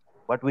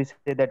 what we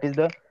say, that is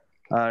uh,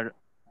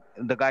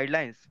 the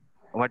guidelines,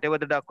 whatever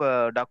the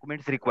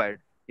documents required,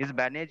 is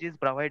Banage is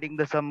providing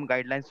the some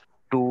guidelines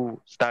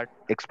to start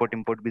export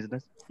import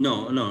business?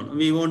 No,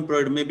 we won't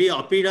provide. Maybe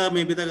APIDA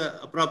may be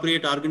the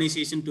appropriate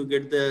organization to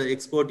get the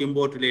export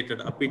import related.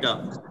 APIDA.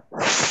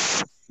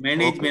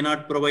 Manage may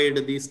not provide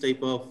this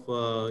type of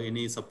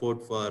any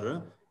support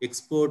for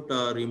export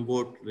or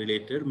import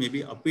related.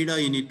 Maybe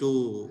APIDA you need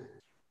to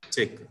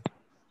check.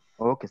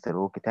 Okay, sir.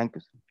 Okay, thank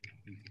you, sir.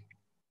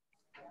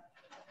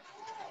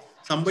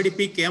 Somebody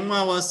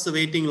Kema was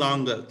waiting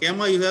longer.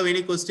 Kema, you have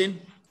any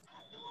question?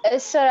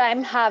 Yes, sir.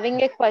 I'm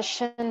having a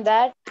question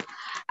that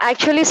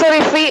actually, sir,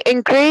 if we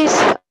increase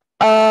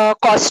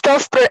cost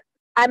of,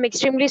 I'm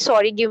extremely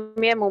sorry. Give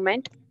me a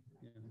moment,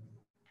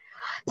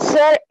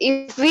 sir.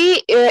 If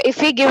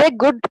we give a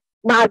good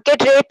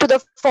market rate to the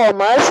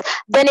farmers,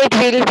 then it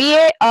will be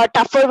a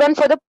tougher one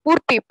for the poor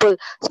people.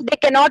 So they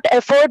cannot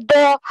afford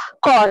the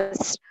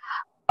cost.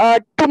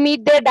 To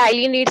meet their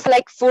daily needs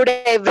like food,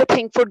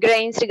 everything, food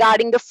grains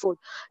regarding the food.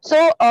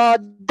 So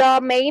the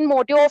main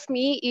motive of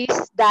me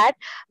is that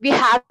we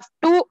have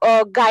to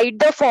guide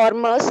the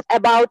farmers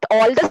about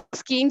all the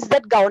schemes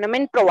that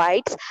government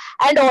provides,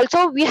 and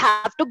also we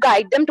have to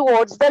guide them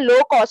towards the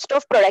low cost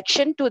of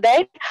production to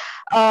their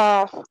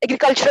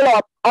agricultural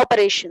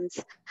operations.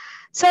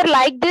 Sir,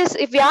 like this,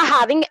 if we are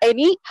having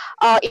any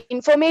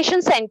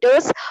information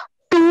centers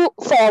to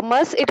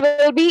farmers, it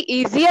will be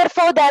easier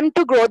for them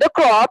to grow the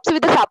crops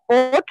with the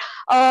support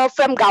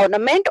from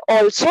government.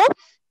 Also,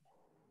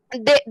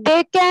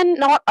 they can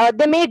not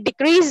they may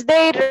decrease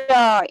their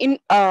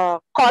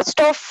cost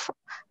of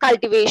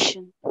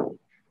cultivation.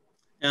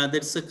 Yeah,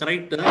 that's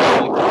correct.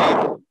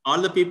 Actually, all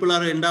the people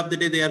are end of the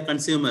day they are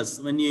consumers.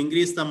 When you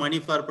increase the money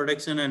for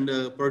production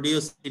and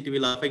produce, it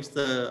will affect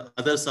the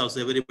others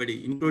also,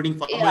 everybody, including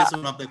farmers,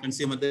 one of the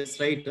consumer. That's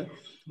right.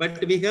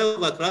 But we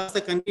have across the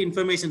country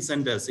information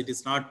centers. It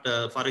is not,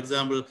 for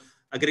example,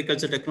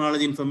 agriculture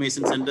technology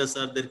information centers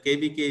are there.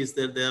 KVK is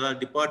there. There are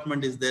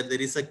department is there.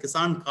 There is a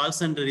Kisan call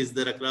center is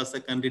there across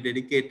the country,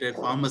 dedicated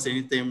farmers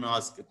anytime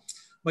ask.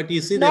 But you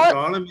see, the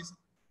problem is.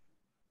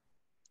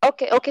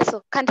 Okay,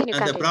 so continue.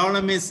 The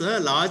problem is a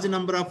large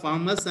number of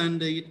farmers,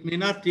 and it may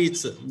not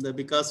reach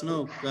because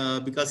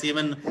because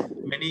even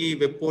many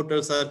web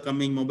portals are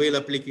coming, mobile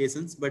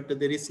applications, but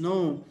there is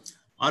no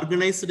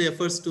organized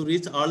efforts to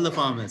reach all the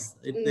farmers.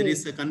 There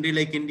is a country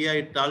like India,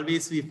 it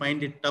always we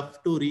find it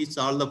tough to reach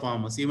all the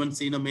farmers. Even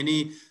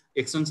many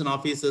extension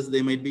officers,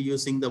 they might be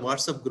using the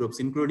WhatsApp groups,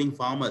 including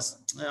farmers.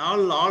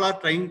 All are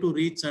trying to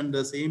reach, and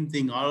the same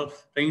thing, all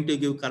trying to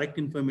give correct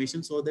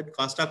information so that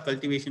cost of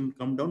cultivation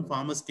come down,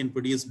 farmers can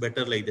produce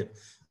better like that.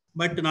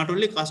 But not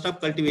only cost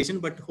of cultivation,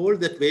 but whole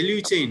that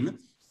value chain,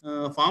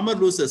 farmer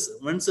loses.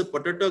 Once a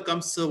potato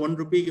comes 1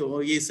 rupee,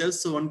 he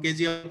sells 1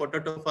 kg of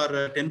potato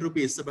for 10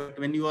 rupees. But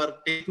when you are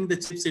taking the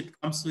chips, it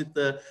comes with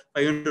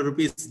 500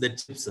 rupees, the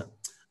chips.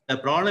 The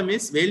problem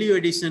is value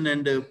addition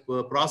and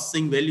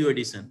processing value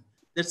addition.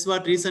 That's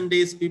what recent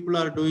days people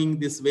are doing,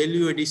 this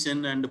value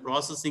addition and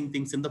processing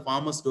things in the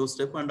farmer's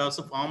doorstep, and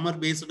also farmer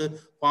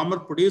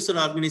producer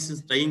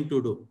organizations trying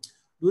to do.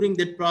 During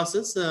that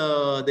process,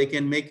 they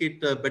can make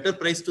it a better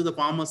price to the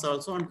farmers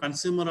also, and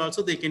consumer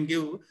also, they can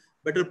give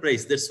better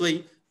price. That's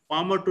why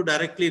farmer to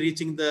directly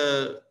reaching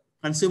the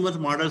consumer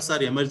models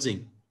are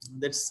emerging.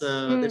 That's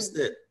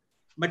the,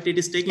 but it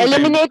is taking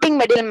eliminating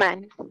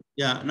middleman.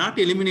 Yeah, not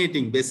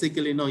eliminating.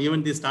 Basically,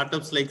 even the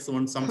startups like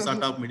some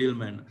sort of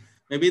middleman.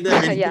 Maybe the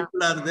many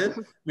people are there,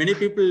 many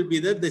people will be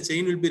there, the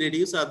chain will be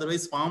reduced.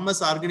 Otherwise,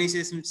 farmers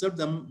organization itself,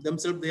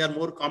 themselves, they are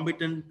more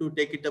competent to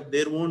take it up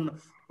their own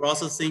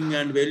processing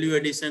and value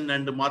addition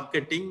and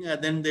marketing.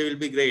 Then they will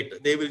be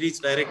great. They will reach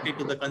directly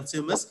to the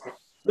consumers.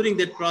 During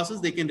that process,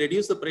 they can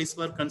reduce the price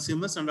for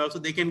consumers, and also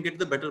they can get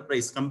the better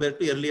price compared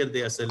to earlier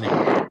they are selling.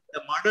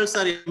 The models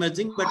are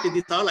emerging, but it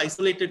is all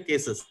isolated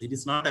cases. It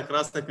is not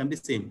across the country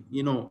same.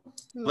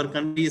 Our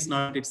country is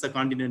not, it's a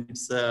continent.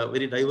 It's a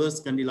very diverse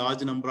country,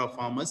 large number of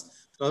farmers.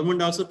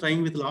 Government also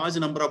trying with large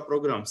number of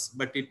programs,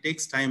 but it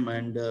takes time,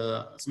 and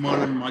small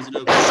and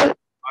modular,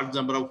 large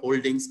number of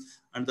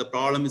holdings, and the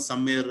problem is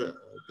somewhere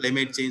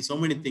climate change, so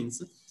many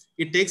things.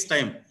 It takes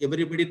time.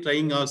 Everybody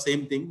trying our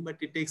same thing, but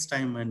it takes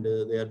time, and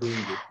they are doing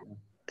it.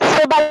 So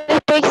So, but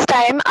it takes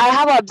time. I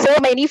have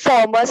observed many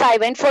farmers. I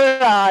went for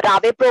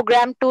Rave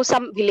program to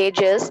some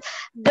villages.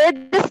 They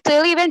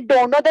still even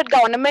don't know that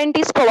government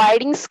is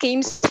providing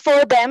schemes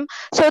for them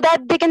so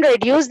that they can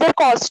reduce their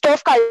cost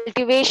of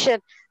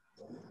cultivation.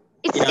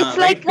 It's Yeah, like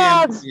right,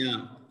 ma'am. Yeah,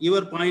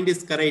 your point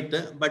is correct.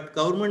 But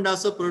government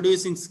also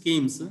producing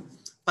schemes.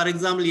 For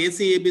example,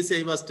 ACABC,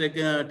 I was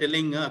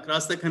telling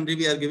across the country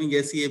we are giving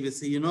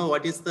ACABC. You know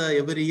what is the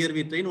every year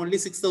we train only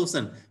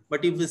 6,000.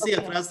 But if we see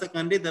across the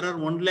country, there are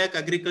 1 lakh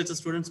agriculture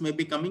students may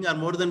be coming or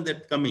more than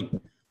that coming.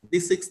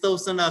 These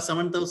 6,000 or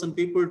 7,000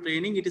 people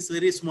training, it is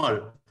very small.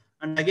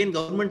 And again,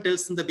 government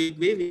tells in the big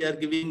way we are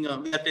giving,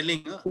 we are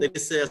telling there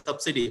is a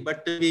subsidy,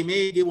 but we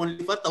may give only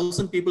for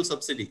 1,000 people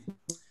subsidy.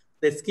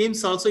 The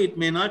schemes also, it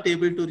may not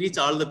able to reach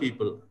all the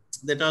people.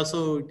 That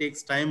also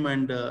takes time,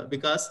 and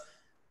because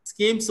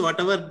schemes,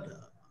 whatever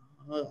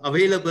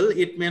available,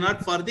 it may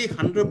not for the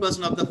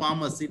 100% of the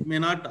farmers, it may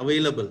not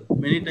available.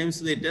 Many times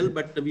they tell,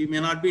 but we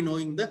may not be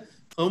knowing the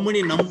how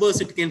many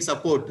numbers it can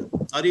support.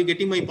 Are you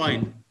getting my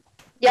point?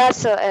 yeah,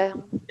 sir.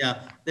 Yeah,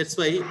 that's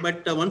why.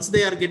 But once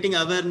they are getting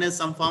awareness,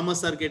 some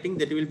farmers are getting,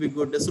 that will be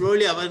good.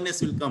 Slowly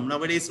awareness will come.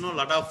 Nowadays, a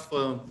lot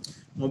of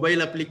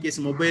mobile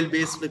application,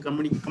 mobile-based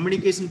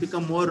communication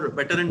become more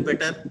better and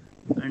better,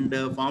 and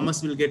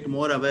farmers will get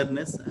more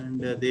awareness,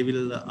 and they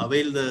will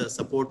avail the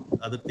support.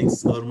 Other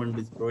things government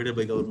is provided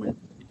by government.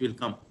 It will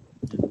come.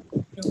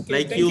 Okay,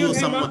 Like thank you, Hema.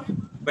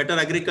 some better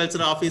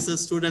agriculture officers,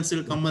 students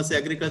will come as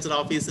agriculture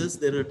officers.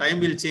 Their time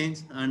will change,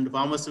 and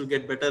farmers will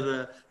get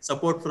better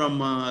support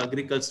from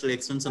agricultural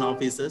extension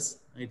officers.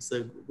 It's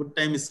a good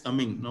time is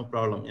coming, no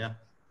problem. Yeah.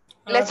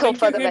 Let's hope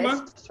Thank for you, the Hema.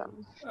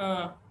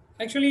 best.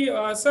 Actually,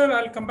 sir,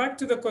 I'll come back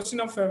to the question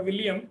of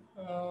William,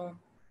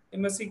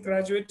 MSc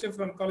graduate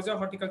from College of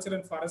Horticulture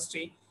and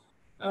Forestry.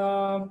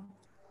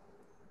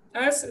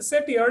 As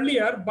said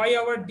earlier by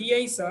our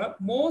DI sir,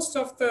 most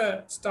of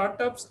the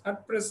startups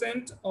at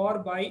present are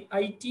by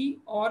IT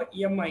or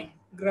MI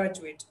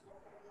graduate,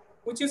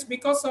 which is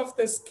because of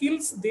the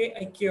skills they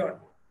acquired.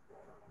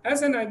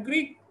 As an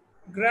agri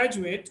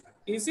graduate,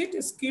 is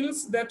it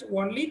skills that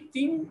only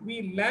thing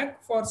we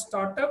lack for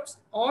startups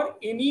or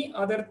any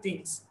other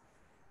things?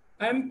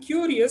 I am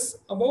curious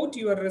about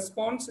your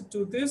response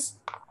to this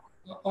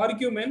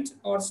argument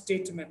or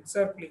statement.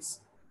 Sir,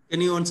 please. Can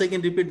you once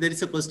again repeat? There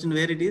is a question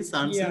where it is.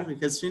 Answer the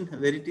question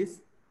where it is.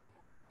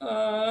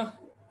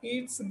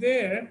 It's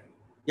there.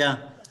 Yeah.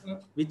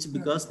 Which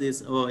because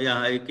this, oh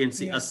yeah, I can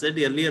see. As said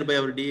earlier by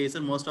our DA,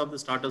 sir, most of the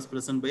startups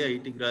present by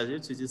IT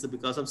graduates, which is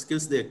because of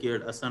skills they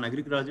acquired. As an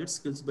agri graduate,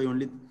 skills by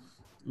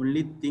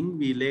only thing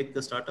we lack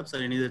the startups or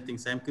any other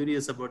things. I'm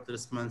curious about the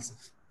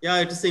response. Yeah,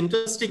 it is an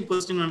interesting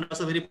question and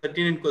also a very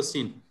pertinent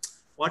question.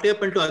 What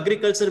happened to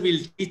agriculture will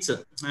teach,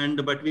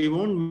 but we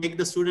won't make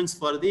the students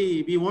for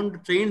the, we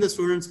won't train the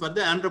students for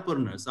the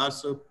entrepreneurs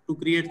also to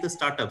create the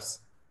startups.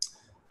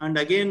 And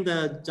again,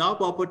 the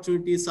job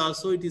opportunities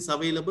also, it is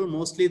available.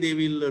 Mostly they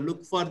will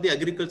look for the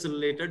agriculture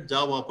related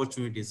job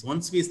opportunities.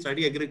 Once we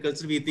study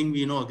agriculture, we think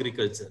we know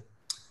agriculture.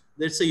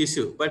 That's the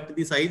issue. But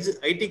these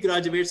IT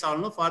graduates all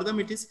know, for them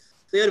it is,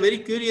 they are very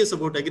curious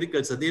about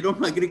agriculture. They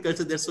don't know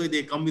agriculture. That's why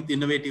they come with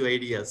innovative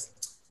ideas.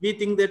 We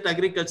think that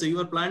agriculture,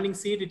 you are planting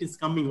seed, it is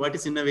coming. What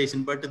is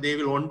innovation? But they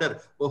will wonder,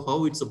 oh,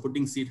 how it's a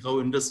putting seed, how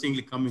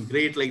interestingly coming,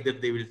 great, like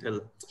that they will tell.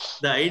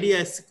 The idea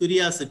is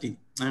curiosity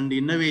and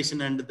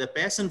innovation and the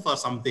passion for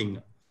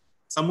something.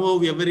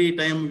 Somehow every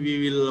time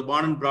we will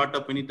born and brought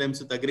up many times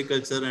with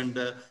agriculture, and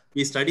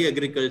we study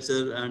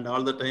agriculture and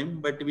all the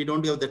time, but we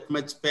don't have that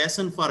much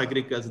passion for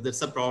agriculture.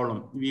 That's a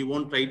problem. We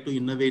won't try to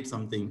innovate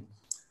something.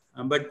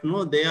 But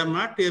no, they are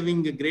not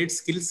having a great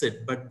skill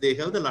set, but they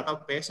have a lot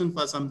of passion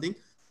for something,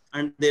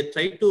 and they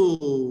try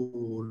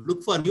to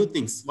look for new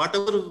things.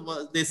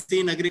 Whatever they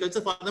see in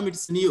agriculture, for them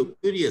it's new,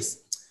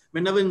 curious.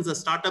 Whenever in the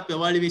startup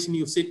evaluation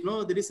you sit,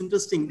 no, that is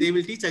interesting. They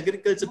will teach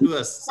agriculture to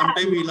us.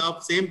 Sometimes we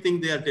laugh, same thing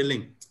they are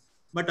telling.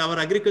 But our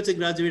agriculture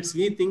graduates,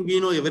 we think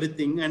we know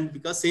everything, and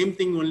because same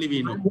thing only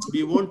we know.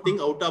 We won't think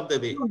out of the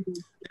way.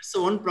 That's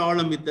the one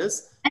problem with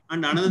us.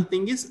 And another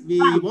thing is, we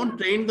won't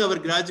train our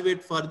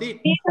graduate for the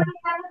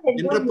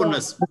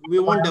entrepreneurs. We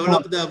won't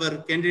develop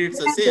our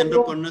candidates as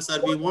entrepreneurs,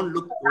 or we won't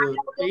look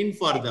train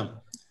for them.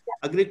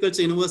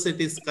 Agriculture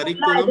university's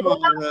curriculum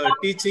or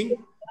teaching,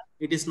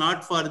 it is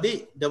not for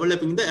the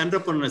developing the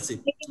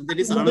entrepreneurship. That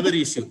is another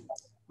issue.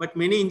 But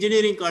many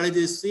engineering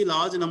colleges see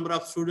large number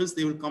of students,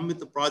 they will come with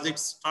the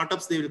projects,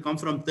 startups, they will come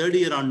from third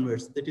year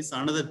onwards. That is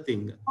another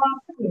thing.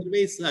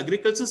 Otherwise,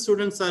 agriculture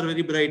students are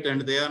very bright and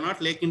they are not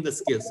lacking the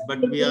skills,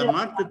 but we are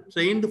not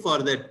trained for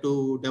that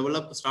to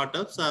develop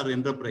startups or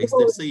enterprise.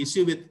 That's the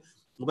issue with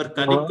our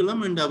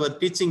curriculum and our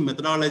teaching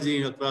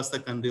methodology across the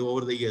country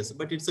over the years.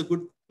 But it's a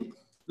good thing.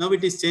 Now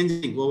it is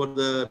changing over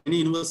the many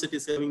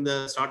universities having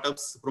the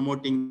startups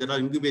promoting. There are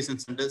incubation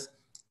centers.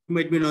 You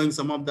might be knowing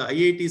some of the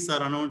IITs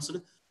are announced.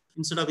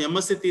 Instead of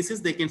MSc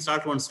thesis, they can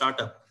start one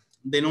startup.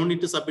 They don't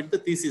need to submit the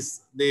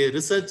thesis. The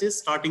research is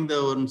starting the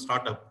own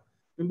startup.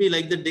 Maybe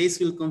like the days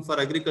will come for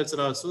agriculture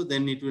also,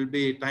 then it will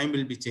be, time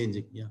will be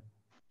changing. Yeah.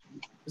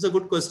 It's a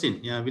good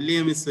question. Yeah.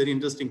 William is very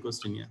interesting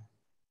question. Yeah.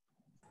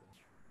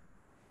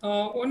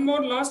 One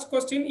more last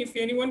question, if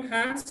anyone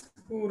has,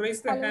 who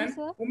raised the Hello, hand.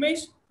 sir.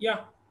 Umesh, yeah.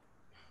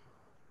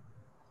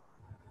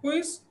 Who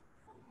is?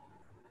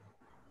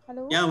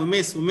 Hello. Yeah,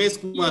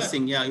 Umesh Kumar Yeah.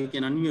 Singh. Yeah, you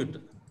can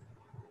unmute.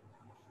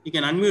 You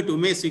can unmute,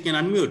 Umesh. You can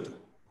unmute.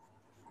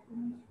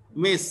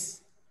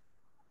 Umesh.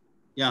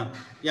 Yeah,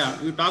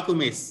 you talk,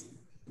 Umesh.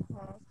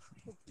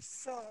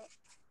 So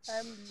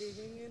I'm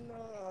living in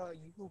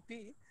UP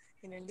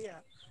in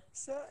India.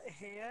 So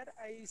here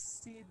I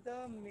see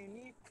the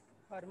many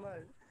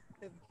farmers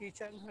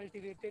which are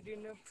cultivated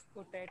in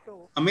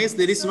potato. Umesh,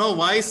 there is no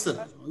voice.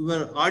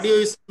 Your audio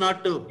is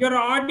not. Your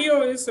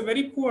audio is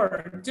very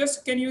poor.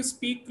 Just can you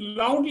speak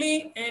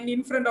loudly and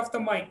in front of the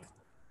mic?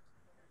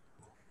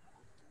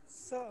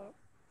 So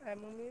I'm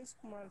Umesh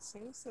Kumar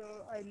Singh. So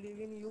I live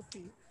in UP.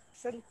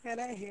 Sir, can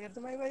I hear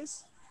my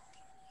voice?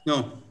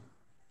 No.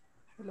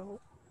 Hello.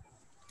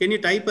 Can you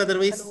type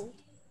otherwise? Hello.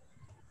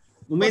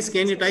 Umesh, Okay,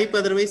 can you sir. type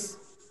otherwise?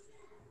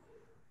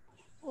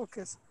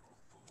 Okay, sir.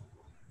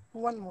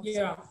 One more.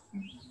 Yeah.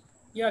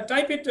 Yeah,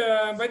 type it.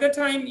 By the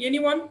time,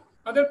 anyone?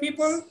 Other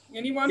people?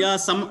 Anyone?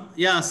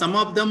 Some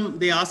of them,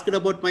 they asked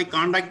about my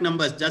contact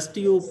numbers. Just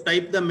you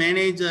type the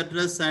manage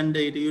address and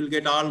you will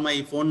get all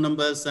my phone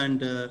numbers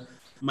and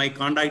my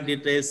contact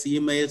details,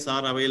 emails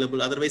are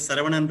available. Otherwise,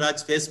 Saravanan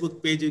Raj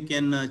Facebook page, you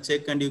can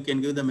check and you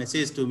can give the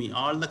message to me.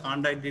 All the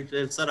contact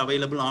details are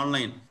available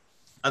online.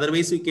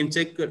 Otherwise, you can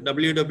check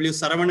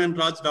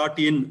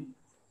www.saravananraj.in.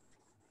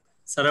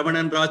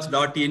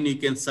 Saravananraj.in, you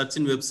can search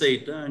in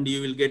website and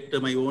you will get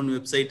my own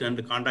website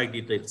and contact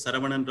details,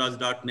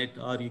 saravananraj.net,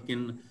 or you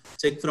can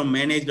check from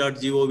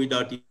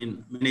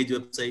manage.gov.in, manage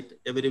website.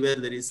 Everywhere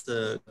there is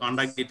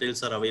contact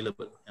details are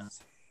available. Yeah.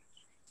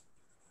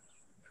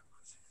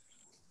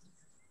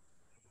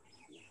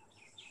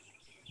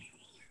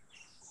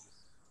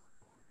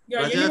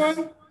 Yeah,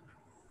 Raja?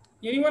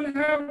 anyone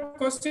have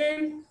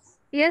question?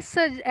 Yes,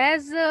 sir.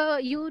 As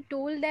you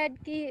told that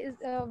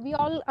we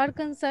all are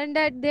concerned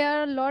that there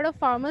are a lot of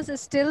farmers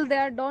still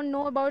there don't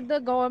know about the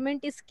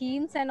government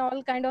schemes and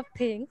all kind of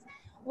things.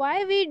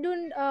 Why we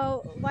don't?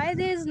 Why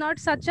there is not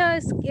such a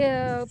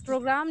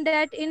program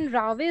that in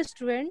Rave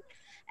student,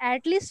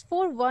 at least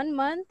for 1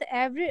 month,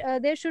 every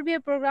there should be a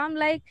program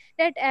like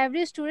that.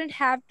 Every student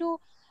have to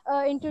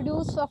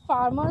introduce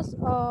farmers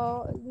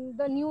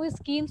the new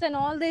schemes and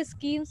all the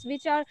schemes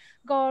which are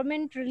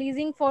government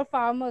releasing for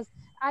farmers.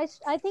 I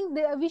think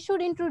we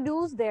should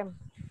introduce them.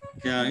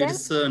 Yeah, Then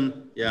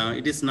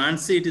it is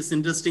Nancy. It is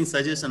interesting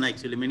suggestion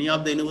actually. Many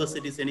of the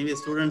universities anyway,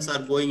 students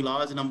are going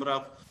large number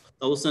of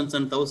thousands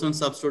and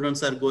thousands of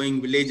students are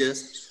going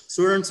villages.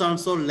 Students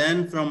also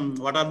learn from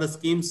what are the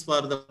schemes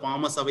for the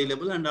farmers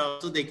available, and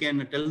also they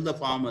can tell the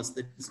farmers.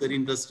 That is very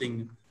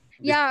interesting.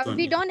 yeah,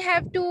 we Yeah. don't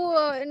have to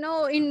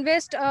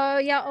invest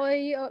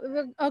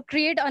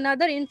create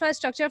another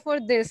infrastructure for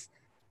this.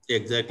 I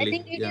Exactly.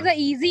 think it is Yeah. an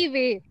easy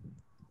way.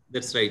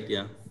 That's right.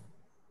 Yeah.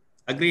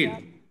 Agreed.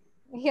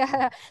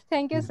 Yeah.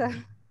 Thank you, sir.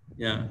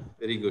 Yeah.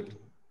 Very good.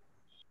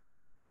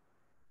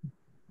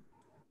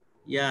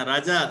 Yeah,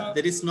 Raja,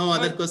 there is no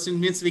other question.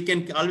 Means we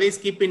can always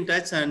keep in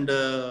touch and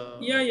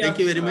thank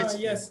you very much.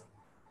 Yes.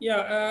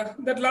 Yeah,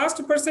 that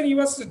last person, he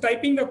was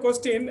typing the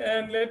question,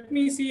 and let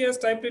me see he has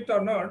typed it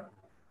or not.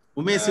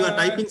 Umesh, you are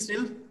typing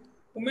still?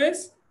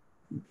 Umesh?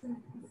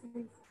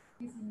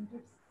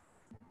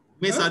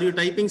 Umesh, are you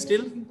typing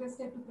still?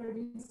 Interested to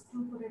produce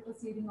true potato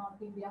seed in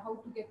North India, how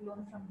to get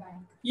loan from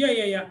bank?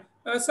 Yeah.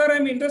 Sir,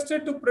 I'm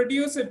interested to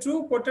produce a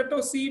true potato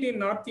seed in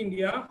North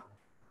India.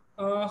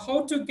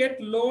 How to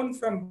get loan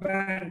from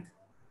bank?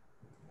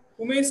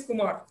 Umesh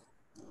Kumar.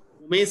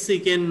 Umesh,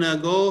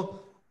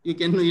 you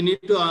can you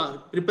need to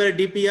prepare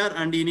DPR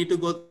and you need to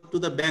go to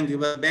the bank,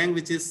 your bank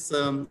which is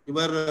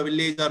your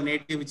village or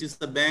native, which is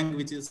the bank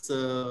which is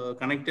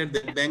connected,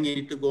 that bank you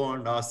need to go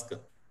and ask.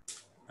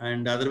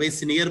 And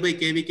otherwise nearby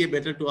KVK,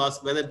 better to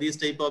ask whether these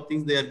type of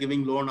things they are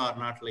giving loan or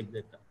not, like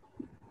that.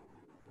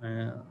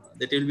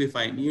 That will be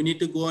fine. You need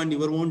to go in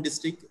your own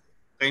district,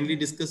 kindly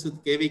discuss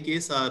with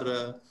KVKs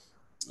or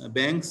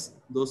banks,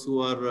 those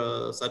who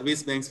are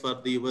service banks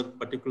for your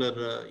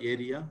particular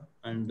area,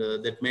 and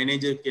that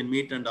manager can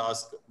meet and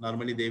ask.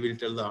 Normally they will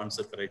tell the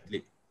answer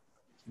correctly.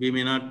 We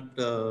may not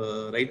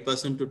right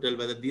person to tell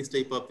whether these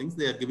type of things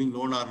they are giving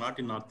loan or not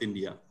in North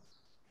India.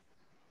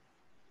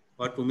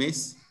 What,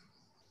 Umesh?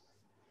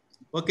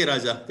 Okay,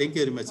 Raja. Thank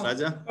you very much,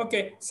 Raja.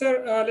 Okay,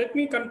 sir, let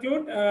me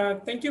conclude.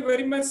 Thank you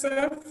very much,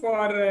 sir,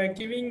 for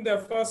giving the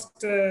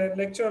first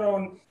lecture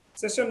on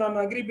session on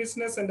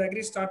agri-business and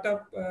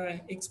agri-startup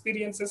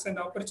experiences and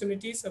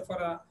opportunities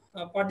for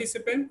a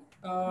participant.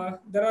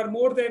 There are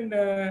more than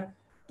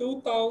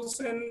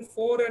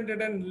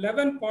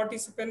 2,411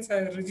 participants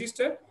have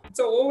registered. It's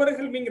an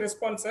overwhelming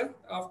response, sir,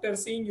 after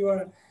seeing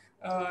your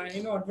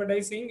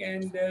advertising,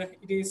 and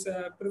it is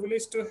a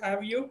privilege to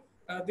have you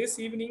this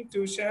evening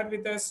to share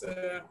with us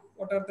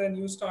what are the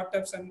new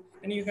startups, and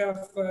you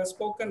have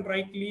spoken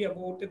rightly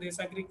about this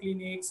agri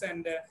clinics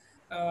and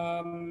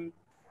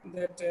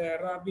that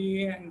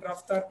Rabi and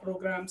Raftar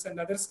programs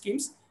and other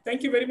schemes.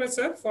 Thank you very much,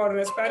 sir,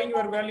 for sparing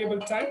your valuable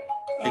time.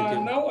 Thank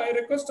you. Now I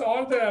request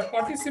all the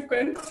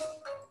participants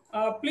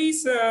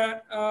please,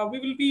 we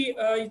will be,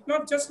 it's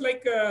not just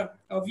like a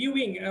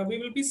viewing, we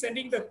will be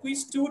sending the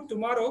quiz 2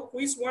 tomorrow,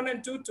 quiz 1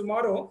 and 2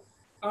 tomorrow.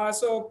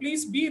 So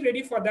please be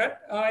ready for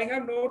that. I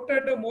have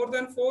noted more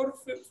than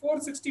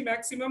 460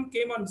 maximum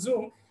came on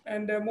Zoom,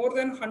 and more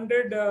than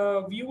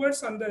 100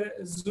 viewers on the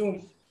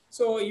Zoom.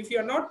 So if you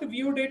are not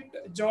viewed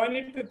it, join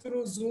it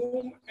through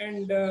Zoom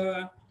and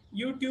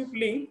YouTube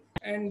link.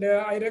 And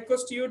I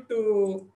request you to